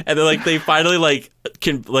dog. And then like they finally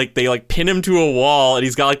they pin him to a wall, and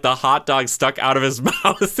he's got like the hot dog stuck out of his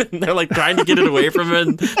mouth, and they're like trying to get it away from him,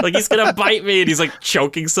 and, like he's gonna bite me, and he's like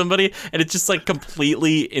choking somebody, and it's just like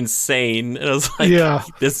completely insane. And I was like,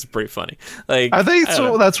 this is pretty funny. Like, I think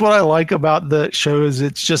so. That's what I like about the show, is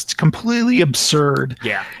it's just completely absurd.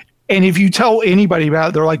 Yeah. And if you tell anybody about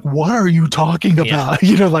it, they're like, what are you talking about?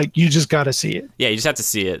 Yeah. Like you just got to see it. Yeah, you just have to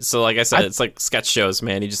see it. So like I said, it's like sketch shows,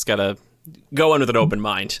 man. You just got to go in with an open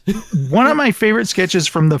mind. One of my favorite sketches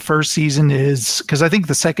from the first season is, because I think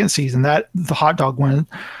the second season, the hot dog one,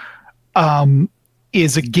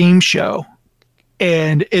 is a game show.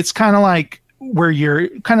 And it's kind of like where you're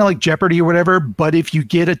kind of like Jeopardy or whatever. But if you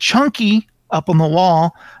get a chunky up on the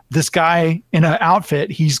wall, this guy in an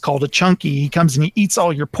outfit, he's called a chunky. He comes and he eats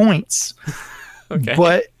all your points. Okay.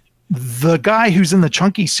 But the guy who's in the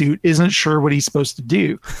chunky suit isn't sure what he's supposed to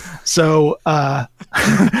do. So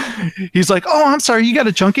he's like, oh, I'm sorry, you got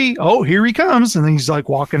a chunky? Oh, here he comes. And then he's like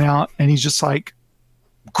walking out, and he's just like,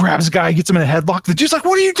 grabs a guy, gets him in a headlock. The dude's like,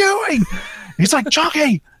 what are you doing? He's like,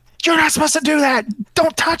 chunky, you're not supposed to do that.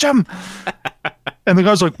 Don't touch him. And the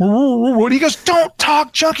guy's like, what? He goes, don't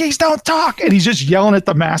talk, chunkies, don't talk. And he's just yelling at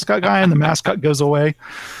the mascot guy, and the mascot goes away.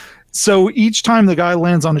 So each time the guy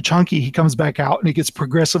lands on a chunky, he comes back out, and it gets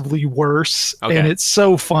progressively worse. Okay. And it's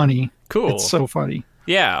so funny. Cool. It's so funny.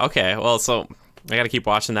 Yeah. Okay. Well, so I got to keep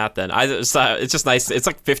watching that then. It's just nice. It's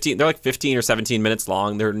like 15. They're like 15 or 17 minutes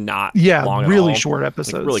long. They're not long really at all. Short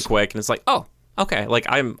episodes. Like really quick. And it's like, oh, okay. Like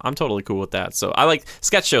I'm totally cool with that. So I like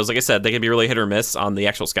sketch shows. Like I said, they can be really hit or miss on the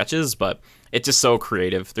actual sketches, but it's just so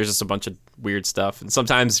creative. There's just a bunch of weird stuff. And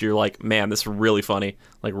sometimes you're like, man, this is really funny.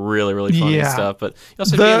 Like really, really funny stuff. But you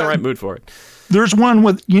also have to be in the right mood for it. There's one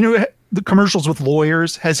with, the commercials with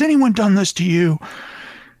lawyers. Has anyone done this to you?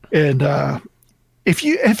 And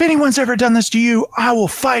if anyone's ever done this to you, I will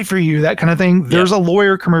fight for you. That kind of thing. There's a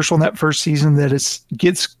lawyer commercial in that first season that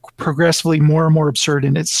gets progressively more and more absurd,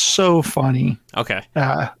 and it's so funny. Okay.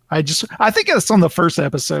 I think it's on the first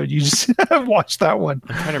episode. You just watch that one.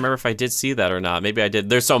 I'm trying to remember if I did see that or not. Maybe I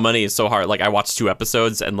did. There's so many. It's so hard. Like I watched 2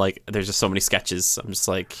 episodes, and like there's just so many sketches. I'm just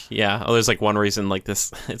like, yeah. Oh, there's like one reason like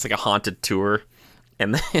this. It's like a haunted tour.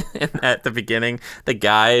 And at the beginning, the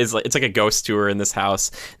guy is like, it's like a ghost tour in this house.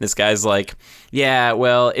 And this guy's like, yeah,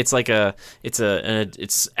 well, it's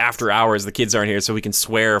after hours. The kids aren't here, so we can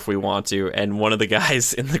swear if we want to. And one of the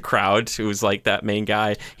guys in the crowd, who's like that main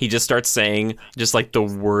guy, he just starts saying just like the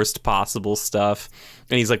worst possible stuff.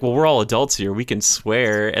 And he's like, well, we're all adults here. We can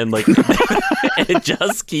swear. And like, and it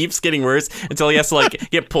just keeps getting worse until he has to like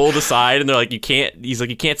get pulled aside. And they're like, you can't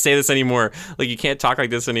say this anymore. Like, you can't talk like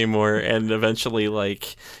this anymore. And eventually,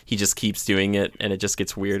 like, he just keeps doing it, and it just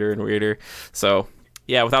gets weirder and weirder. So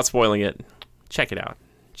yeah, without spoiling it, check it out.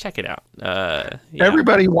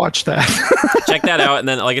 Everybody watch that. Check that out. And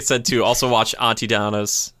then, like I said, too, also watch Auntie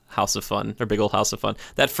Donna's House of Fun, or Big Old House of Fun.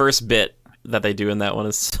 That first bit that they do in that one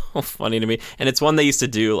is so funny to me, and it's one they used to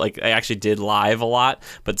do, like I actually did live a lot,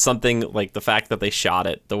 but something like the fact that they shot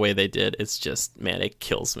it the way they did, it's just, man, it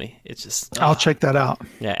kills me. It's just I'll check that out.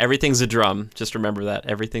 Yeah, everything's a drum. Just remember that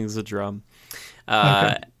everything's a drum.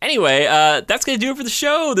 Okay. Anyway, that's going to do it for the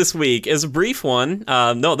show this week. It's a brief one.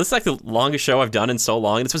 No, this is like the longest show I've done in so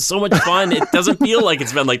long. It's been so much fun. It doesn't feel like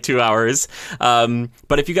it's been like 2 hours.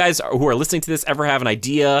 But if you guys who are listening to this ever have an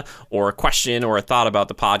idea or a question or a thought about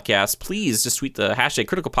the podcast, please just tweet the hashtag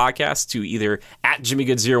Critical Podcast to either at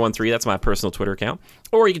JimmyGood013, that's my personal Twitter account,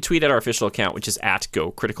 or you can tweet at our official account, which is at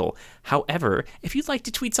GoCritical. However, if you'd like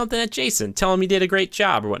to tweet something at Jason, tell him you did a great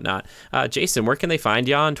job or whatnot, Jason, where can they find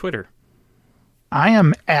you on Twitter? I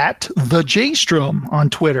am at the Jstrom on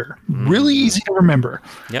Twitter. Really easy to remember.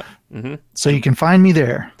 Yep. So you can find me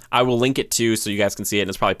there. I will link it too, so you guys can see it, and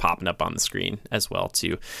it's probably popping up on the screen as well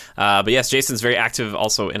too. But yes, Jason's very active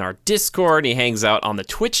also in our Discord, and he hangs out on the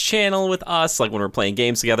Twitch channel with us, like when we're playing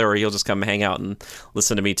games together, or he'll just come hang out and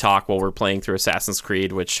listen to me talk while we're playing through Assassin's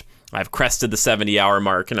Creed, which I've crested the 70-hour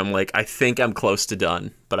mark, and I'm like, I think I'm close to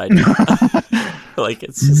done, but I do. Like,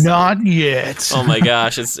 it's just, not yet. Oh my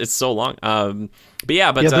gosh, it's so long. But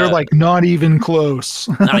yeah, they're like not even close.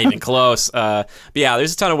 Not even close. But yeah,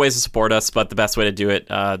 there's a ton of ways to support us, but the best way to do it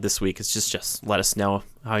this week is just let us know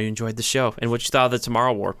how you enjoyed the show and what you thought of the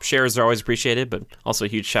Tomorrow War. Shares are always appreciated, but also a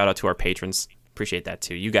huge shout out to our patrons. Appreciate that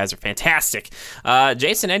too. You guys are fantastic.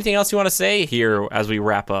 Jason, anything else you want to say here as we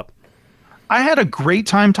wrap up? I had a great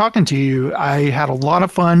time talking to you. I had a lot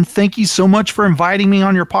of fun. Thank you so much for inviting me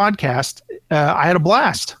on your podcast. I had a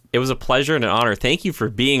blast. It was a pleasure and an honor. Thank you for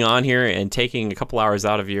being on here and taking a couple hours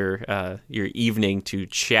out of your evening to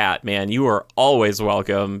chat, man. You are always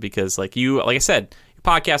welcome because, like I said,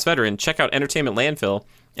 you're a podcast veteran. Check out Entertainment Landfill.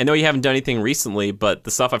 I know you haven't done anything recently, but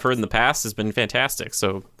the stuff I've heard in the past has been fantastic.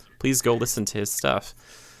 So please go listen to his stuff.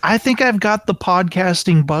 I think I've got the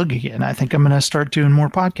podcasting bug again. I think I'm going to start doing more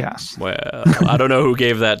podcasts. Well, I don't know who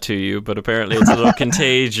gave that to you, but apparently it's a little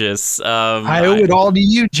contagious. I owe it all to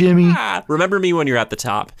you, Jimmy. Remember me when you're at the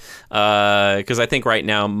top. Because I think right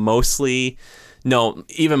now, mostly... No,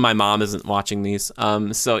 even my mom isn't watching these.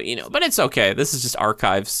 So, but it's okay. This is just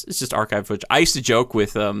archives. It's just archive footage. I used to joke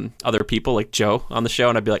with other people like Joe on the show,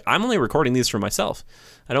 and I'd be like, I'm only recording these for myself.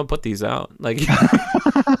 I don't put these out. Like,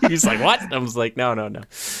 he's like, what? I was like, no.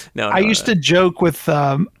 I used to joke with,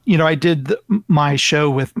 I did my show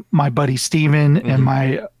with my buddy Steven and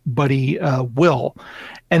my buddy Will.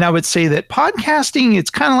 And I would say that podcasting, it's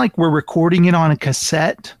kind of like we're recording it on a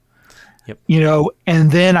cassette. Yep.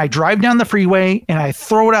 And then I drive down the freeway and I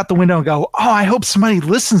throw it out the window and go, oh, I hope somebody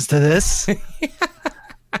listens to this.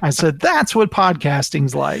 I said, that's what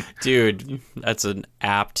podcasting's like. Dude, that's an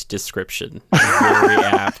apt description. Very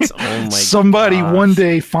apt. Oh my Somebody gosh. one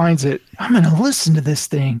day finds it. I'm going to listen to this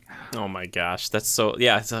thing. Oh my gosh. That's so,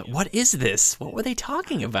 yeah. It's like, what is this? What were they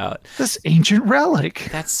talking about? This ancient relic.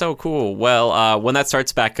 That's so cool. Well, when that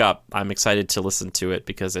starts back up, I'm excited to listen to it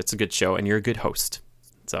because it's a good show and you're a good host.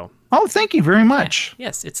 So. Oh, thank you very much.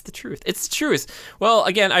 Yes, it's the truth. It's the truth. Well,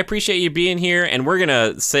 again, I appreciate you being here, and we're going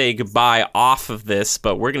to say goodbye off of this,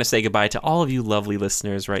 but we're going to say goodbye to all of you lovely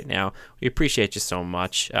listeners right now. We appreciate you so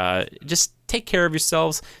much. Just take care of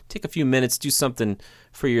yourselves. Take a few minutes. Do something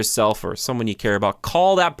for yourself or someone you care about.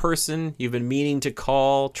 Call that person you've been meaning to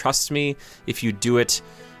call. Trust me, if you do it,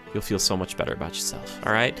 you'll feel so much better about yourself.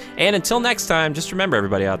 All right? And until next time, just remember,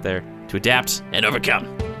 everybody out there, to adapt and overcome.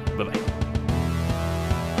 Bye-bye.